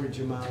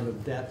average amount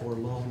of debt or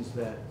loans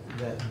that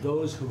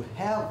those who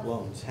have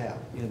loans have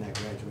in that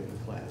graduating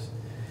class?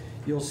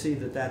 You'll see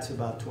that that's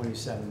about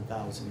 $27,000.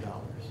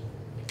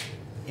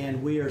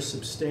 And we are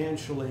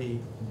substantially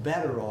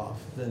better off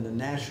than the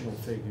national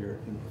figure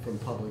from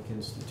public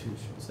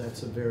institutions.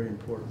 That's a very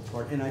important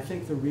part. And I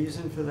think the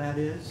reason for that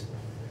is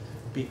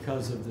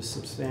because of the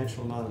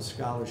substantial amount of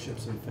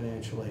scholarships and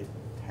financial aid,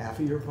 half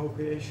of your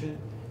appropriation,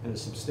 and a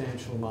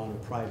substantial amount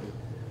of private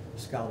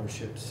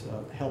scholarships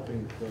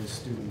helping those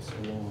students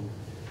along.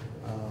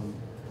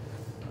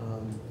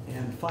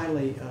 And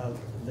finally,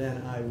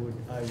 then I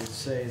would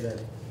say that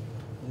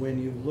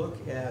when you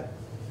look at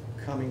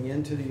coming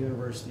into the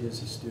university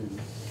as a student,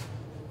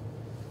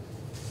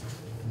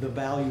 the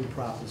value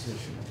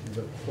proposition,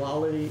 the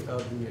quality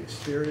of the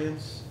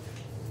experience,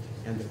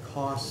 and the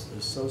costs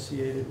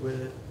associated with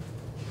it,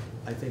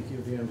 I think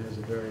UVM has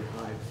a very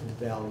high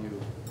value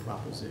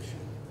proposition.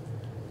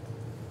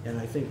 And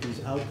I think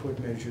these output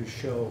measures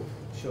show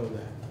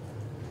that.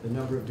 The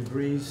number of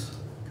degrees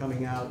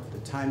coming out, the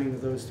timing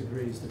of those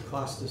degrees, the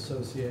cost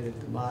associated,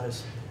 the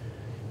modest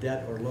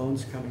debt or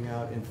loans coming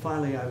out. And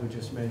finally, I would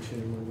just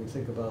mention, when we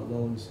think about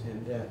loans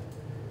and debt,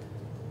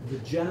 the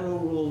general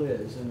rule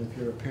is, and if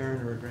you're a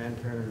parent or a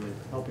grandparent or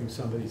helping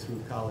somebody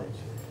through college,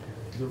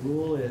 the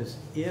rule is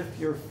if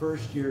your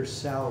first year's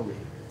salary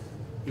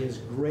is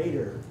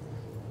greater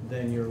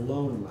than your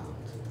loan amount,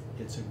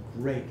 it's a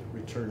great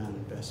return on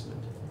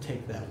investment.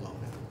 Take that loan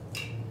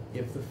out.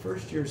 If the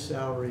first year's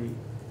salary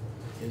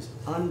is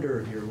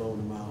under your loan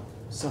amount,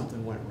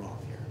 something went wrong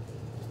here.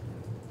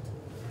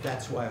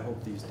 That's why I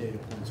hope these data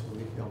points will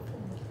be helpful.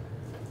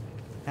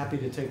 Happy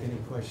to take any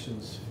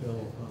questions,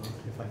 Phil,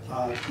 if I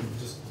can.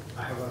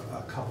 I have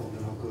a couple, and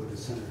then I'll go to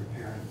Senator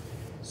Parent.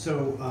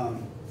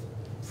 So,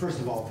 first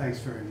of all, thanks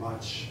very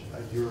much.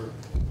 Your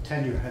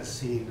tenure has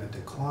seen a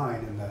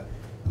decline in the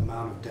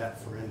amount of debt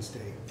for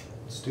in-state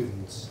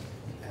students,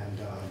 and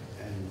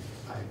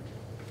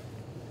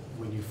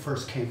when you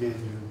first came in,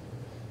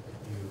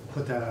 you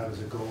put that out as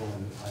a goal,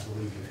 and I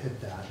believe you hit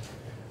that.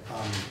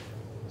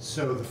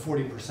 So the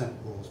 40%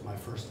 rule is my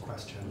first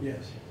question.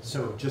 Yes.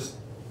 So just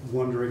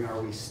wondering,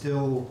 are we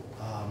still,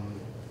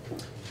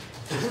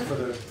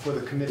 for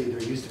the committee,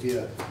 there used to be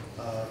a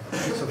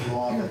piece of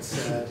law that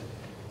said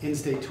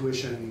in-state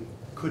tuition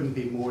couldn't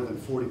be more than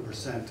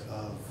 40%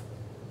 of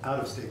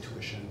out-of-state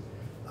tuition,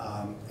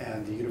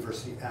 and the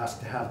university asked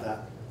to have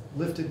that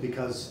lifted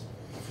because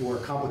for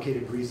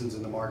complicated reasons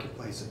in the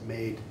marketplace it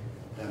made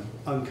them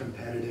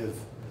uncompetitive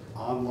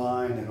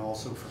online and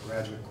also for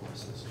graduate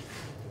courses.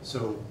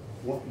 So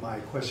what my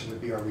question would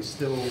be, are we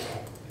still,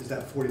 is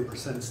that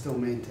 40% still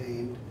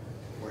maintained,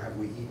 or have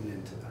we eaten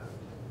into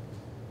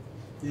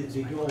that?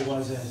 The goal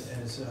was,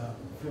 as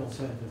Phil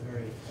said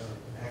very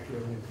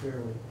accurately and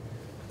clearly,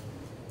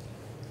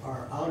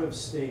 our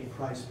out-of-state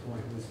price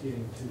point was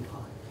getting too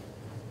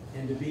high.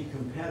 And to be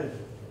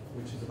competitive,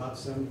 which is about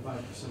 75%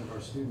 of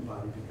our student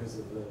body because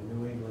of the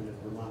New England and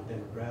Vermont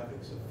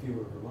demographics of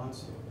fewer Vermont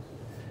students,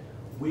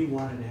 we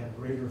wanted to have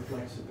greater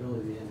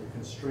flexibility, and the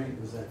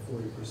constraint was that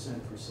 40%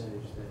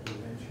 percentage that you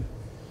mentioned.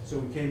 So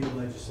we came to the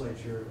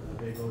legislature,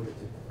 they voted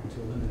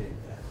to eliminate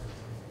that.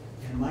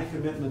 And my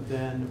commitment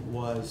then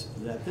was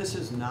that this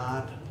is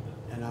not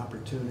an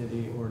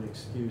opportunity or an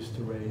excuse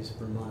to raise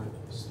Vermont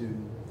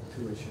student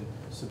tuition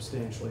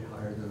substantially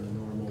higher than the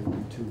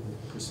normal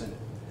 1-2%.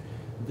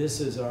 This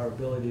is our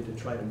ability to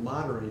try to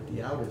moderate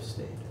the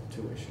out-of-state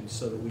tuition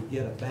so that we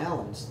get a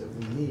balance that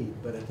we need,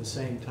 but at the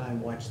same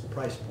time watch the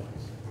price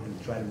points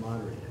and try to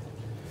moderate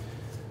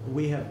it.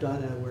 We have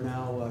done, and we're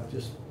now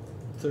just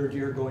third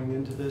year going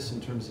into this in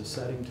terms of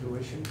setting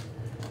tuition.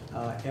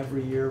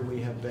 Every year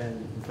we have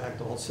been, in fact,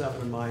 all 7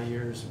 of my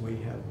years, we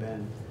have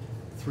been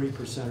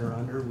 3% or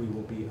under. We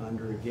will be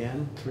under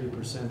again,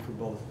 3% for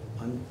both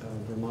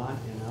Vermont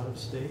and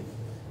out-of-state.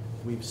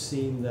 We've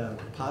seen the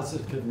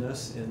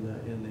positiveness in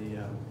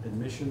the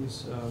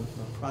admissions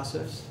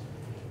process,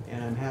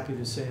 and I'm happy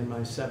to say in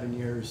my 7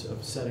 years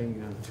of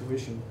setting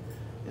tuition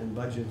and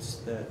budgets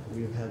that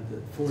we have had the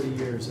 40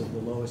 years of the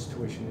lowest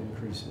tuition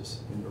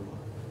increases in Vermont.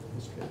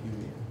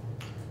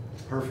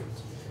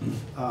 Perfect.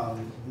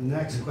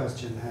 Next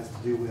question has to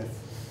do with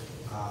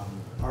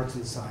arts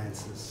and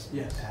sciences.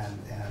 Yes. And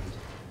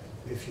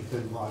if you've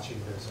been watching,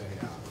 there's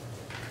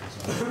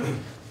a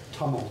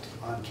tumult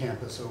on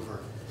campus over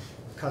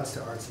cuts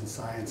to arts and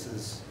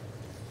sciences.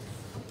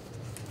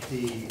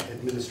 The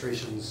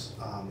administration's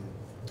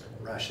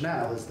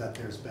rationale is that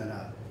there's been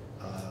a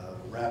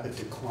rapid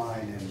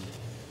decline in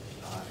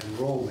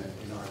enrollment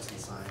in arts and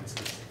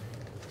sciences.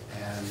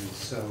 And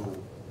so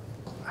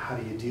how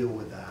do you deal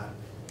with that?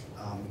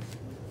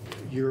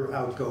 You're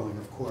outgoing,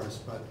 of course,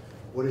 but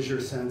what is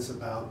your sense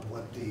about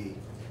what the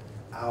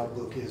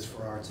outlook is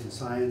for arts and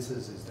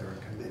sciences? Is there a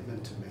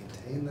commitment to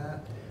maintain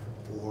that?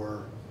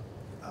 Or,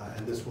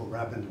 and this will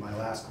wrap into my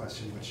last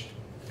question, which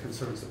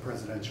concerns the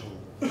presidential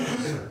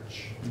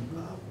search.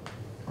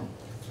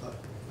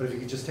 But if you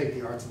could just take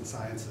the arts and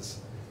sciences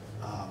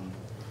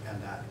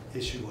and that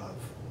issue of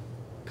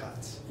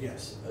cuts.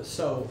 Yes.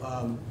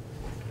 So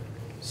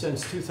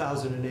since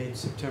 2008,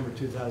 September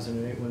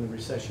 2008, when the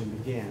recession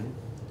began,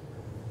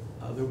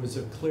 there was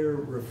a clear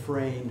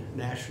refrain,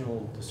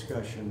 national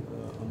discussion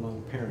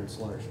among parents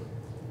largely.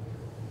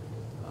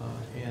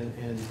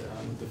 and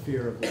the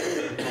fear of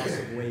loss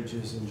of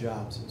wages and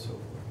jobs and so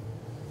forth.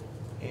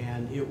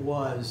 And it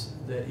was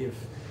that if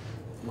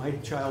my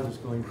child is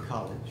going to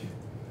college,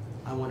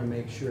 I want to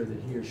make sure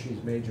that he or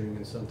she's majoring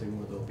in something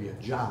where there'll be a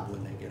job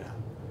when they get out.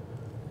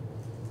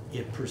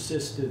 It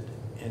persisted,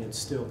 and it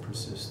still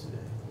persists today.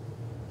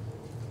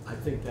 I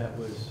think that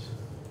was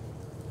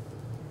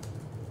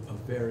a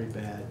very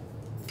bad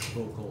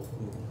vocal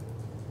movement.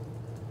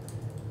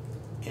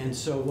 And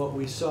so what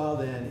we saw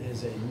then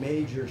is a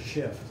major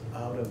shift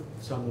out of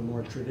some of the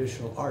more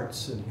traditional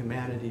arts and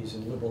humanities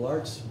and liberal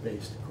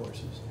arts-based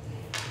courses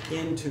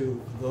into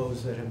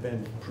those that have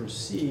been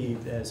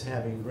perceived as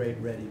having great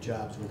ready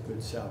jobs with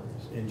good salaries,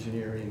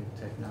 engineering,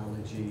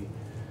 technology,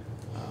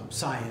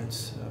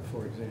 science,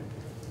 for example.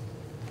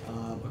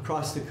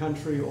 Across the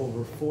country,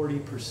 over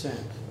 40%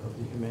 of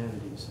the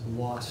humanities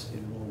lost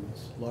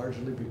enrollments,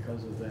 largely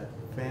because of that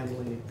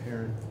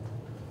family-parent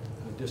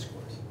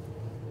discourse.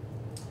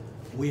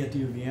 We at the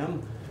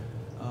UVM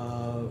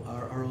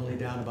are only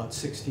down about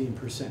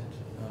 16%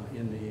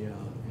 in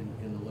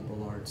the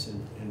liberal arts,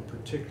 and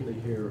particularly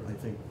here, I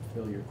think,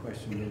 Phil, your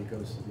question really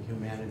goes to the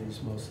humanities,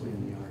 mostly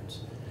in the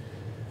arts.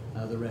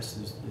 The rest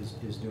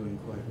is doing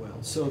quite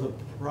well. So the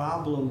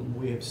problem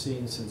we have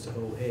seen since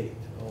 '08,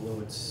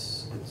 although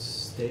it's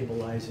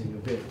stabilizing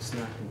a bit, it's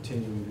not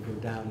continuing to go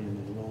down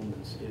in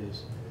enrollments,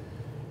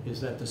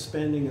 is that the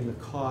spending and the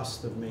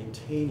cost of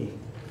maintaining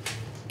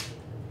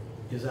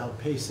is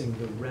outpacing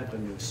the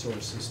revenue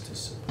sources to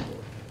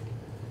support.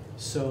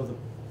 So the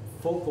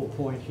focal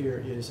point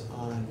here is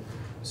on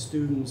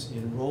students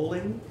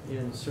enrolling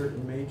in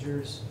certain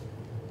majors,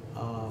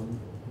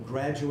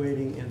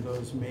 graduating in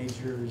those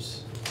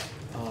majors,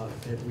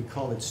 that we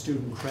call it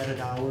student credit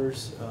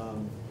hours,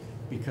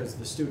 because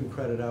the student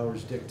credit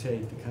hours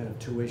dictate the kind of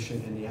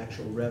tuition and the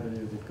actual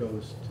revenue that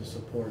goes to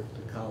support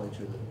the college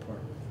or the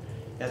department.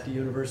 At the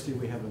university,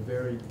 we have a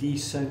very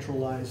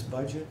decentralized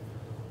budget.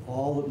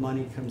 All the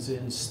money comes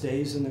in,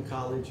 stays in the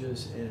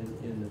colleges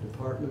and in the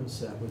departments.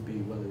 That would be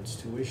whether it's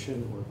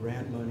tuition or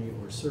grant money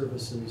or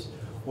services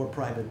or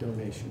private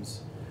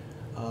donations,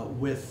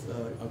 with,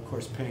 of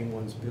course, paying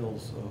one's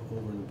bills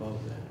over and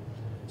above that.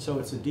 So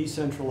it's a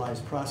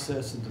decentralized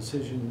process, and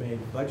decision made,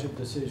 budget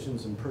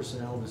decisions and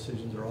personnel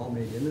decisions are all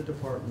made in the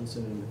departments,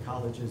 and in the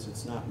colleges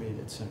it's not made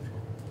at Central.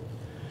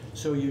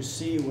 So you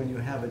see when you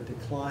have a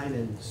decline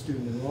in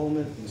student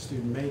enrollment and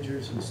student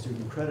majors and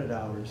student credit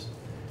hours,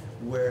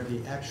 where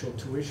the actual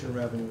tuition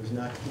revenue is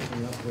not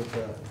keeping up with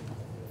the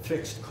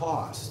fixed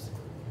cost,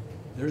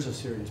 there's a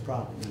serious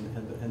problem,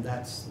 and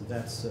that's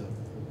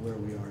where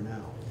we are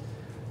now.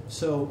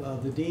 So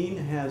the dean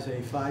has a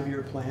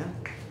 5-year plan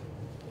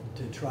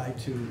to try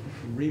to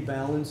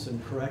rebalance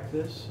and correct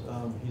this.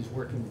 He's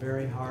working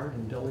very hard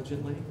and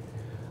diligently.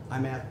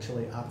 I'm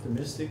actually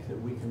optimistic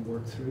that we can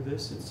work through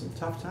this. It's some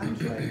tough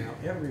times right now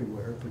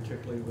everywhere,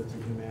 particularly with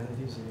the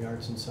humanities and the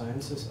arts and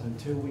sciences,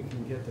 until we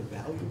can get the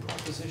value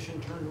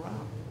proposition turned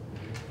around.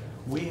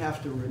 We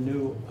have to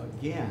renew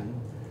again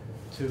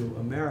to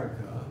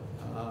America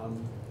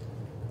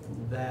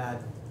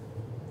that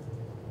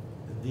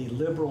the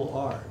liberal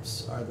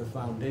arts are the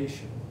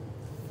foundation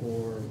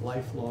for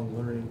lifelong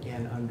learning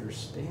and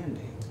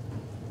understanding.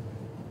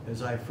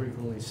 As I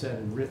frequently said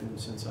and written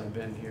since I've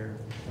been here,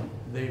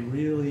 they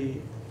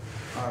really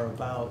are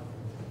about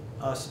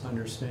us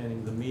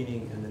understanding the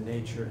meaning and the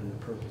nature and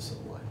the purpose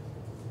of life.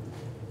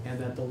 And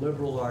that the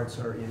liberal arts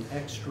are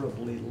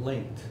inextricably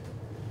linked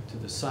to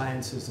the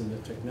sciences and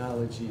the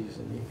technologies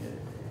and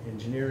the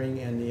engineering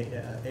and the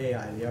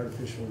AI, the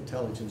artificial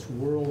intelligence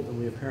world that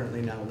we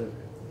apparently now live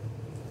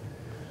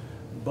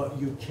in. But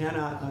you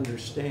cannot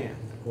understand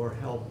or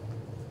help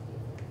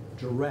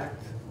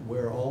direct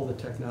where all the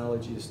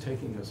technology is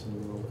taking us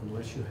in the world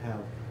unless you have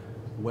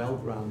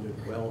well-grounded,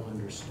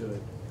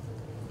 well-understood,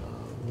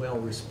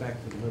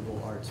 well-respected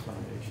liberal arts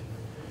foundation.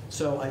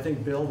 So I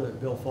think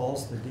Bill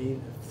Falls, the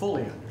dean,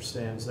 fully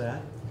understands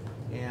that,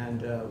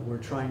 and we're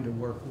trying to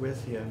work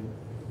with him.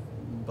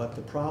 But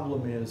the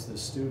problem is the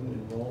student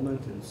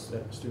enrollment and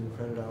student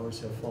credit hours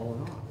have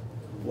fallen off,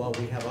 while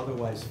we have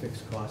otherwise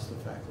fixed costs of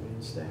faculty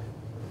and staff.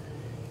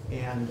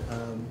 And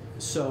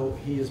so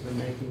he has been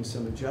making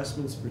some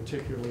adjustments,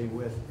 particularly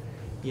with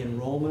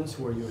enrollments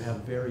where you have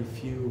very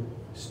few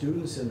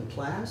students in the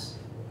class,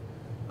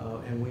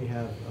 and we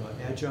have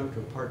adjunct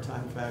or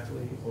part-time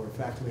faculty or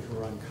faculty who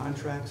are on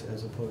contracts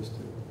as opposed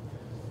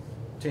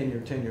to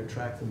tenure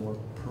track, the more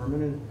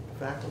permanent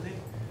faculty.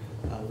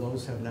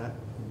 Those have not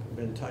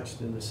been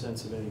touched in the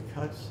sense of any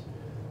cuts.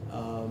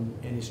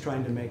 And he's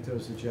trying to make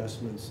those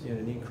adjustments in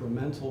an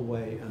incremental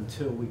way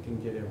until we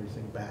can get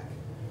everything back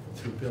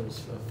through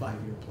Bill's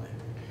 5-year plan.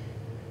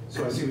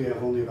 So I see we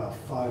have only about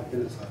 5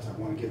 minutes left. I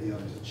want to give the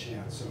others a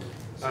chance.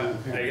 So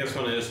I guess I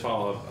want to just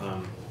follow up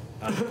on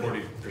the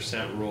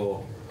 40%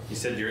 rule. You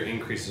said your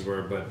increases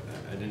were, but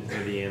I didn't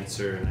hear the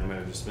answer, and I might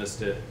have just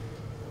missed it.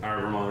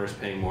 Are Vermonters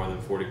paying more than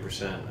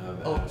 40%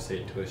 of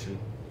out-of-state tuition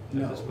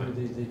at this point?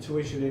 The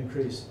tuition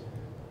increase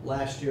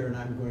last year, and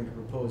I'm going to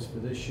propose for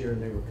this year,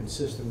 and they were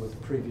consistent with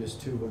the previous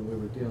two when we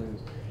were dealing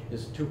with,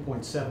 is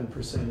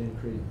 2.7%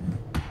 increase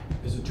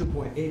is a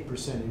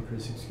 2.8%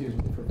 increase, excuse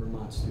me, for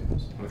Vermont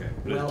students. Okay,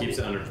 but Well, it keeps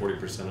it under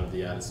 40% of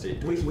the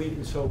out-of-state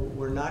tuition. So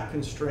we're not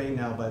constrained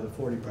now by the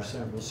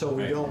 40% rule, so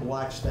we Right. don't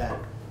watch that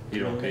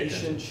You don't pay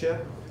attention.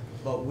 relationship,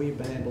 but we've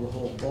been able to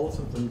hold both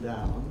of them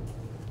down.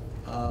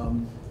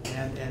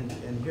 And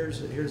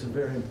here's a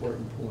very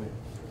important point.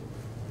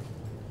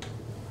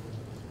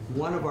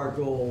 One of our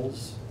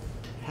goals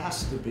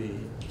has to be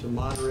to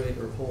moderate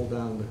or hold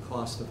down the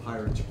cost of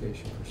higher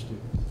education for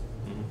students.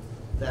 Mhm.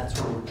 That's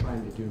what we're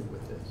trying to do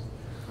with this.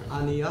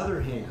 On the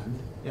other hand,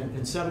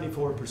 and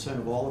 74%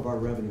 of all of our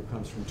revenue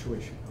comes from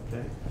tuition,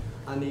 okay?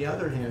 On the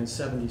other hand,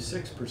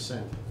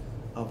 76%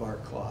 of our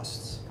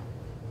costs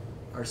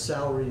are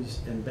salaries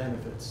and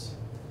benefits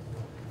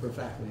for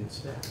faculty and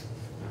staff.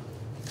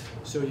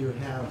 So you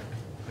have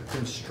a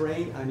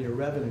constraint on your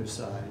revenue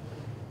side,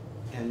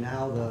 and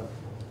now the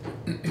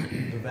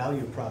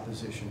value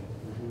proposition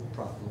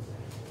problem,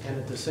 and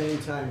at the same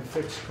time,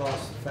 fixed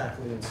costs of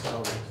faculty and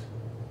salaries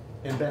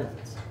and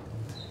benefits.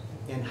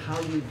 And how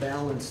you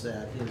balance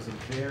that is a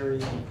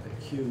very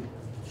acute,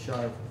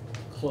 sharp,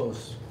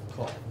 close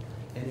call.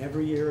 And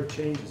every year it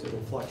changes. It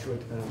will fluctuate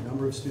depending on the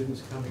number of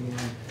students coming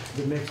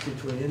in, the mix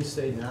between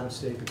in-state and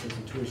out-of-state because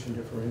of tuition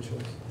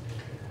differentials.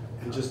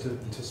 And just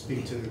to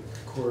speak to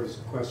Cora's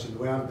question, the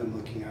way I've been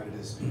looking at it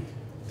is,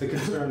 the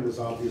concern was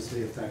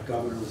obviously if that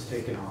governor was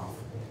taken off,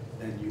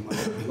 then you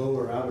might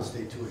lower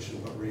out-of-state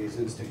tuition but raise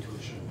in-state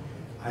tuition.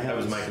 That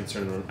was my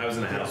concern. When I was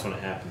in the House when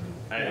it happened.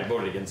 I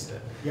voted against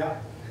it. Yeah,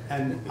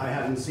 and I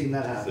haven't seen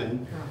that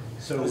happen.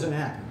 So Doesn't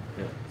happen.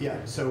 yeah,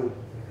 so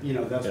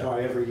that's Yeah.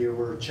 why every year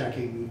we're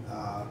checking.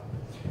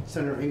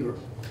 Senator Ingram.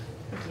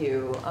 Thank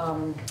you.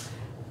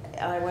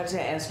 I wanted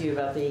to ask you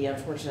about the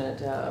unfortunate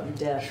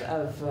death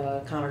of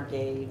Connor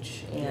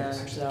Gage and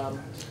Yes.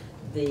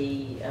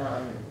 the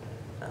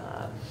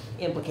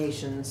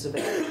implications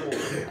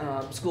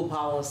about school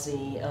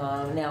policy.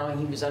 Now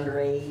he was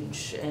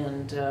underage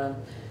and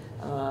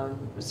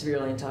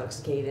severely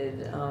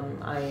intoxicated.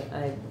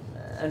 I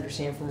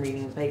understand from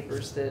reading the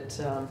papers that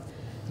the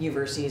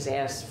university has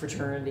asked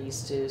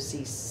fraternities to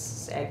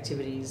cease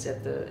activities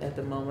at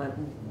the moment.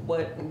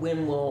 What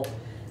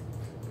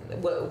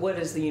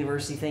is the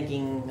university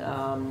thinking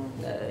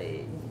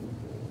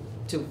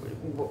to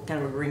what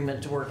kind of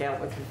agreement to work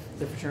out with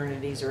the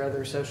fraternities or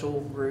other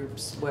social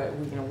groups?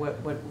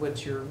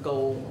 What's your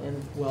goal?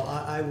 Well,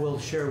 I will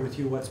share with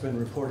you what's been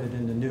reported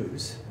in the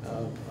news.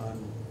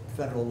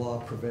 Federal law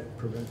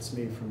prevents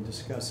me from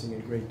discussing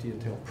in great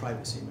detail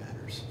privacy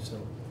matters. So,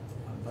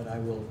 but I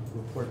will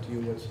report to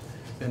you what's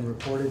been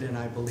reported, and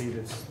I believe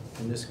it's,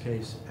 in this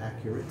case,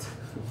 accurate,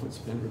 what's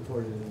been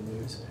reported in the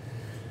news.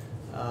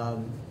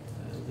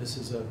 This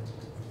is a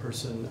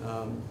person,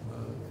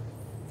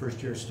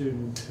 first-year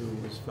student who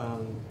was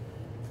found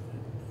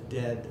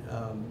dead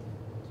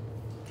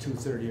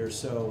 2:30 or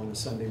so on a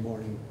Sunday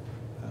morning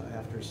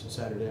after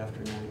Saturday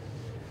afternoon.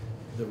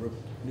 The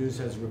news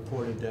has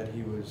reported that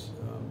he was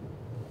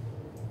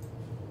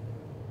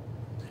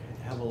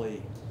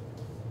heavily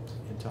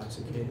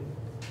intoxicated.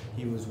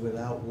 He was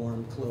without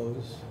warm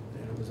clothes,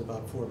 and it was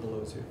about 4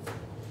 below zero.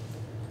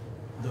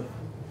 The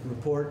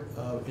report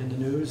in the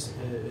news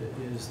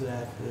is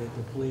that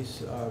the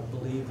police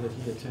believe that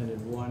he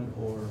attended one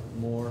or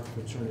more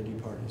fraternity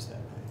parties that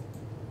night.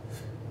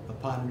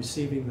 Upon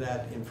receiving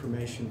that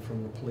information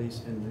from the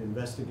police, and the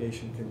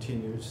investigation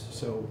continues,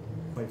 so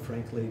quite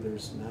frankly,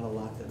 there's not a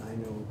lot that I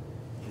know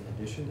in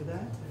addition to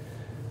that.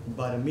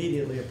 But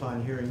immediately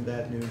upon hearing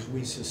that news,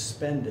 we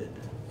suspended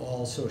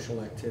all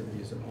social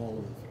activities and all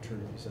of the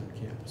fraternities on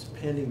campus,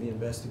 pending the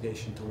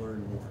investigation to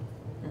learn more.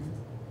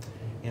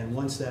 And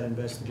once that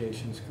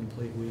investigation is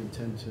complete, we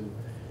intend to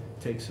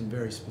take some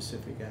very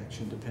specific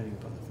action depending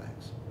upon the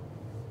facts.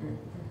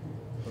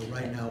 But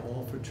right now,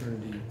 all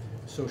fraternity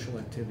social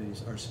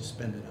activities are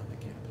suspended on the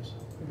campus.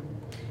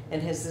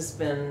 And has this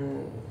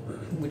been,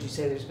 would you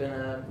say there's been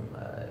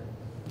a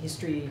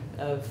history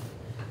of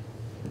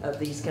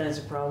these kinds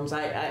of problems?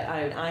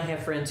 I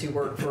have friends who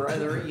work for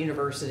other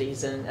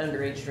universities, and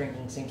underage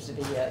drinking seems to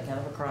be a kind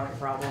of a chronic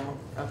problem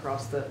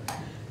across the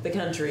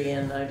country,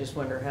 and I just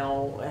wonder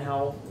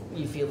how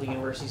you feel the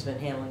university's been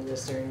handling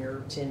this during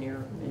your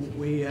tenure.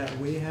 We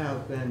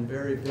have been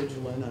very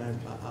vigilant, and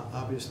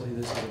obviously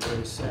this is a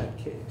very sad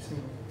case.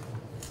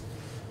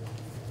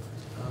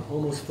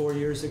 Almost 4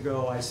 years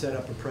ago, I set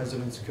up a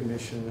President's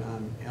Commission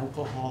on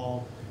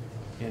alcohol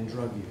and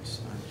drug use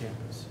on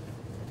campus.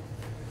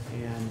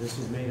 And this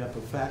was made up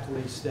of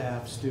faculty,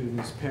 staff,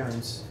 students,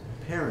 parents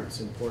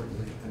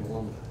importantly, and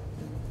alumni.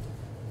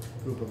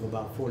 A group of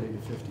about 40 to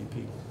 50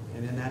 people.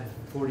 And in that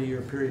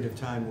 40-year period of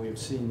time, we have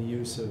seen the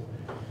use of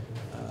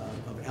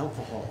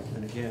alcohol,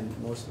 and again,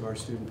 most of our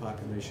student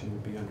population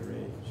would be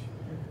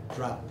underage,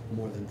 drop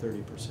more than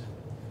 30%.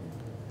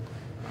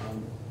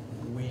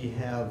 We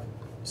have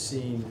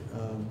seen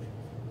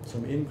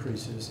some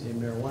increases in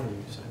marijuana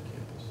use on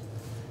campus.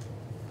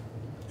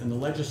 And the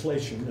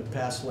legislation that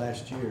passed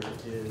last year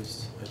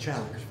is a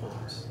challenge for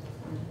us,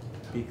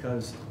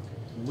 because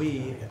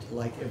we,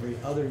 like every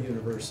other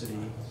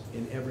university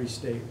in every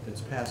state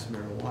that's passed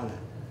marijuana,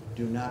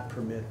 do not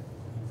permit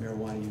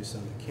marijuana use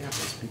on the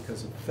campus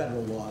because of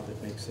federal law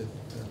that makes it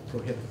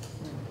prohibited.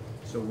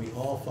 So we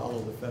all follow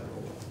the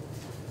federal law.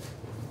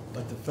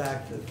 But the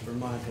fact that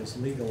Vermont has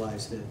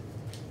legalized it,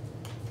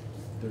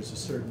 there's a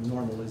certain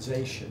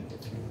normalization,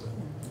 if you will.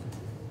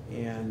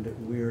 And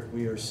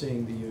we are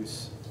seeing the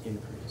use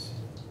increase.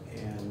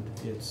 And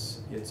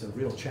it's a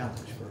real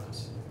challenge for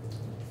us.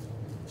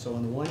 So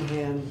on the one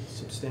hand,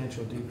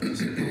 substantial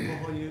decrease in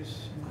alcohol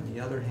use. On the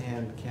other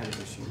hand,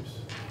 cannabis use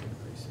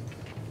increasing.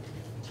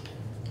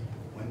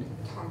 Wendy?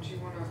 Tom, do you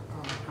want to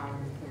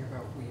comment anything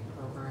about WEED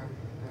program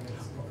and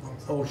its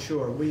influence? Oh,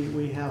 sure.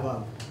 We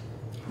have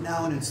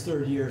now in its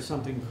third year,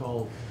 something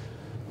called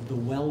the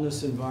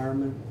Wellness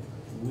Environment,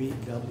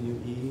 WEED,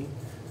 W-E.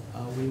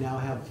 We now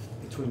have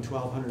between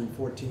 1,200 and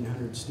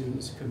 1,400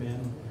 students come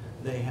in.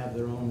 They have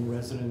their own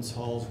residence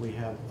halls. We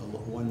have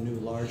one new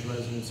large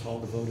residence hall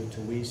devoted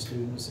to WE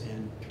students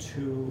and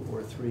 2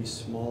 or 3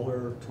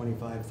 smaller,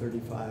 25,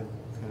 35 kind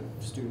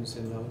of students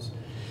in those.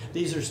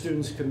 These are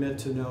students commit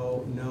to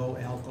no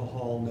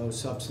alcohol, no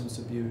substance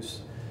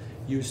abuse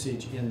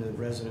usage in the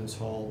residence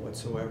hall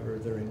whatsoever.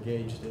 They're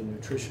engaged in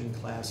nutrition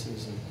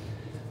classes and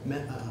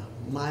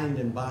mind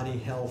and body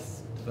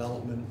health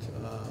development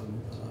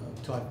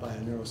taught by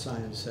a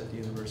neuroscientist at the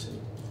university.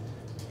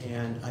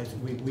 And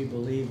we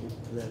believe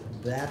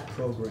that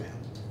program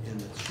and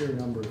the sheer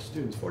number of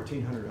students,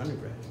 1,400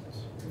 undergraduates,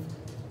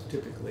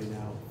 typically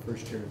now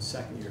first year and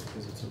second year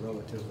because it's a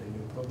relatively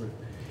new program,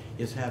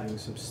 is having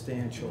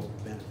substantial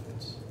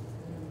benefits.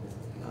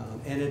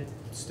 And it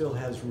still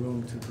has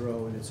room to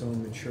grow in its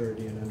own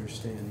maturity and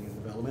understanding and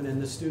development.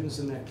 And the students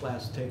in that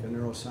class take a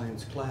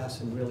neuroscience class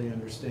and really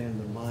understand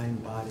the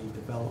mind-body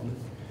development.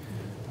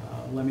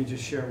 Let me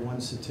just share one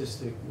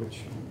statistic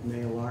which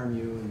may alarm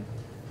you, and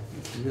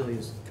it really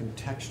is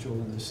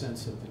contextual in the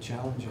sense of the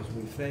challenges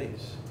we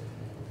face.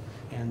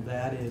 And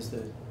that is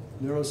that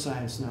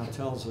neuroscience now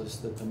tells us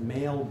that the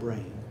male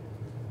brain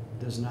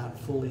does not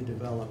fully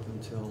develop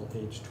until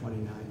age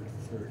 29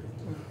 or 30.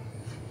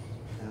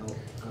 Now,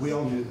 We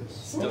all knew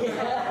this.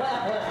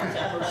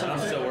 I'm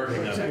still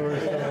working on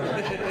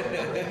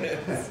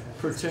it.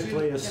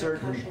 particularly a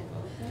certain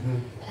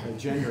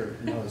gender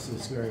knows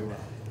this very well.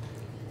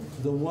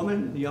 The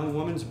young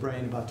woman's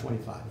brain, about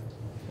 25.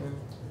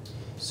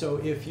 So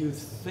if you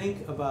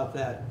think about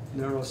that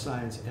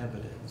neuroscience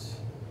evidence,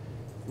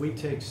 we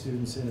take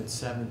students in at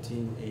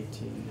 17,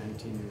 18,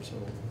 19 years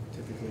old.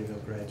 Typically they'll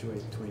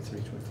graduate 23,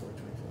 24,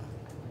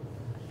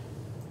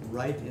 25.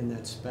 Right in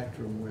that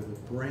spectrum where the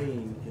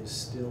brain is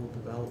still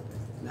developing.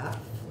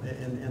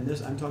 And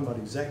this, I'm talking about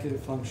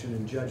executive function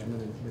and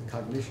judgment and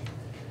cognition.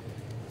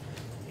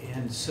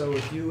 And so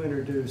if you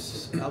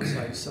introduce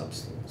outside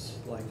substance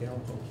like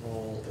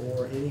alcohol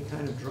or any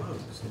kind of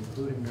drugs,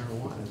 including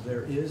marijuana,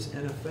 there is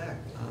an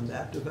effect on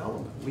that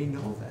development. We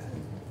know that.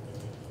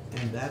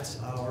 And that's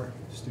our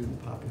student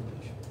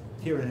population,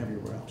 here and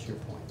everywhere else, your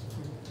point.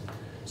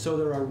 So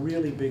there are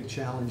really big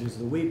challenges.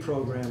 The WE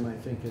program, I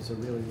think, is a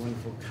really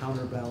wonderful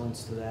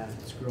counterbalance to that.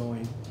 It's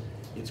growing.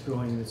 It's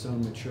growing in its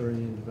own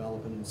maturity and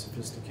development and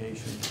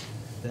sophistication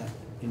that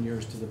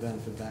inures to the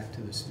benefit back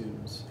to the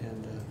students.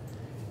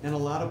 And a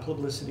lot of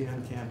publicity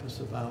on campus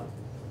about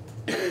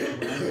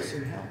wellness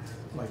and health,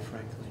 quite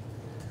frankly.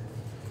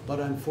 But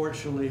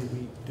unfortunately,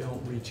 we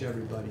don't reach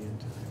everybody in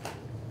time.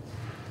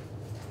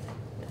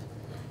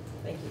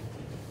 Thank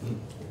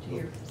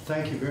you.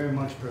 Thank you very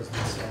much,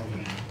 President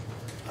Sullivan.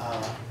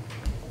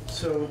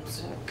 So,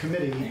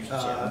 committee,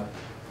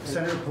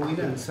 Senator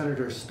Polina and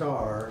Senator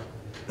Starr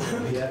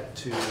have yet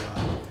to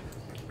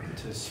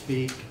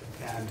speak,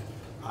 and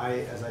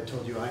as I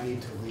told you, I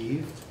need to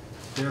leave.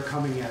 They're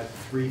coming at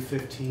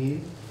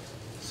 3:15.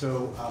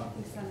 So,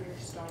 Senator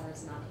Starr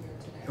is not here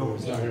today. oh,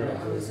 it's not here.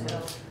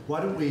 Why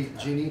don't we,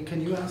 Jeannie,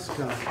 can you ask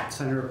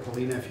Senator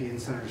Polina if he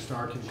and Senator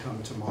Starr can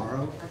come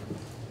tomorrow?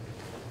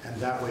 And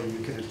that way you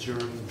can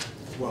adjourn,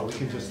 well, we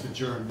can just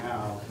adjourn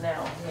now.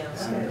 Now, yeah.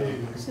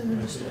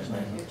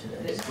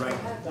 Right.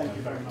 Thank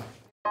you very much.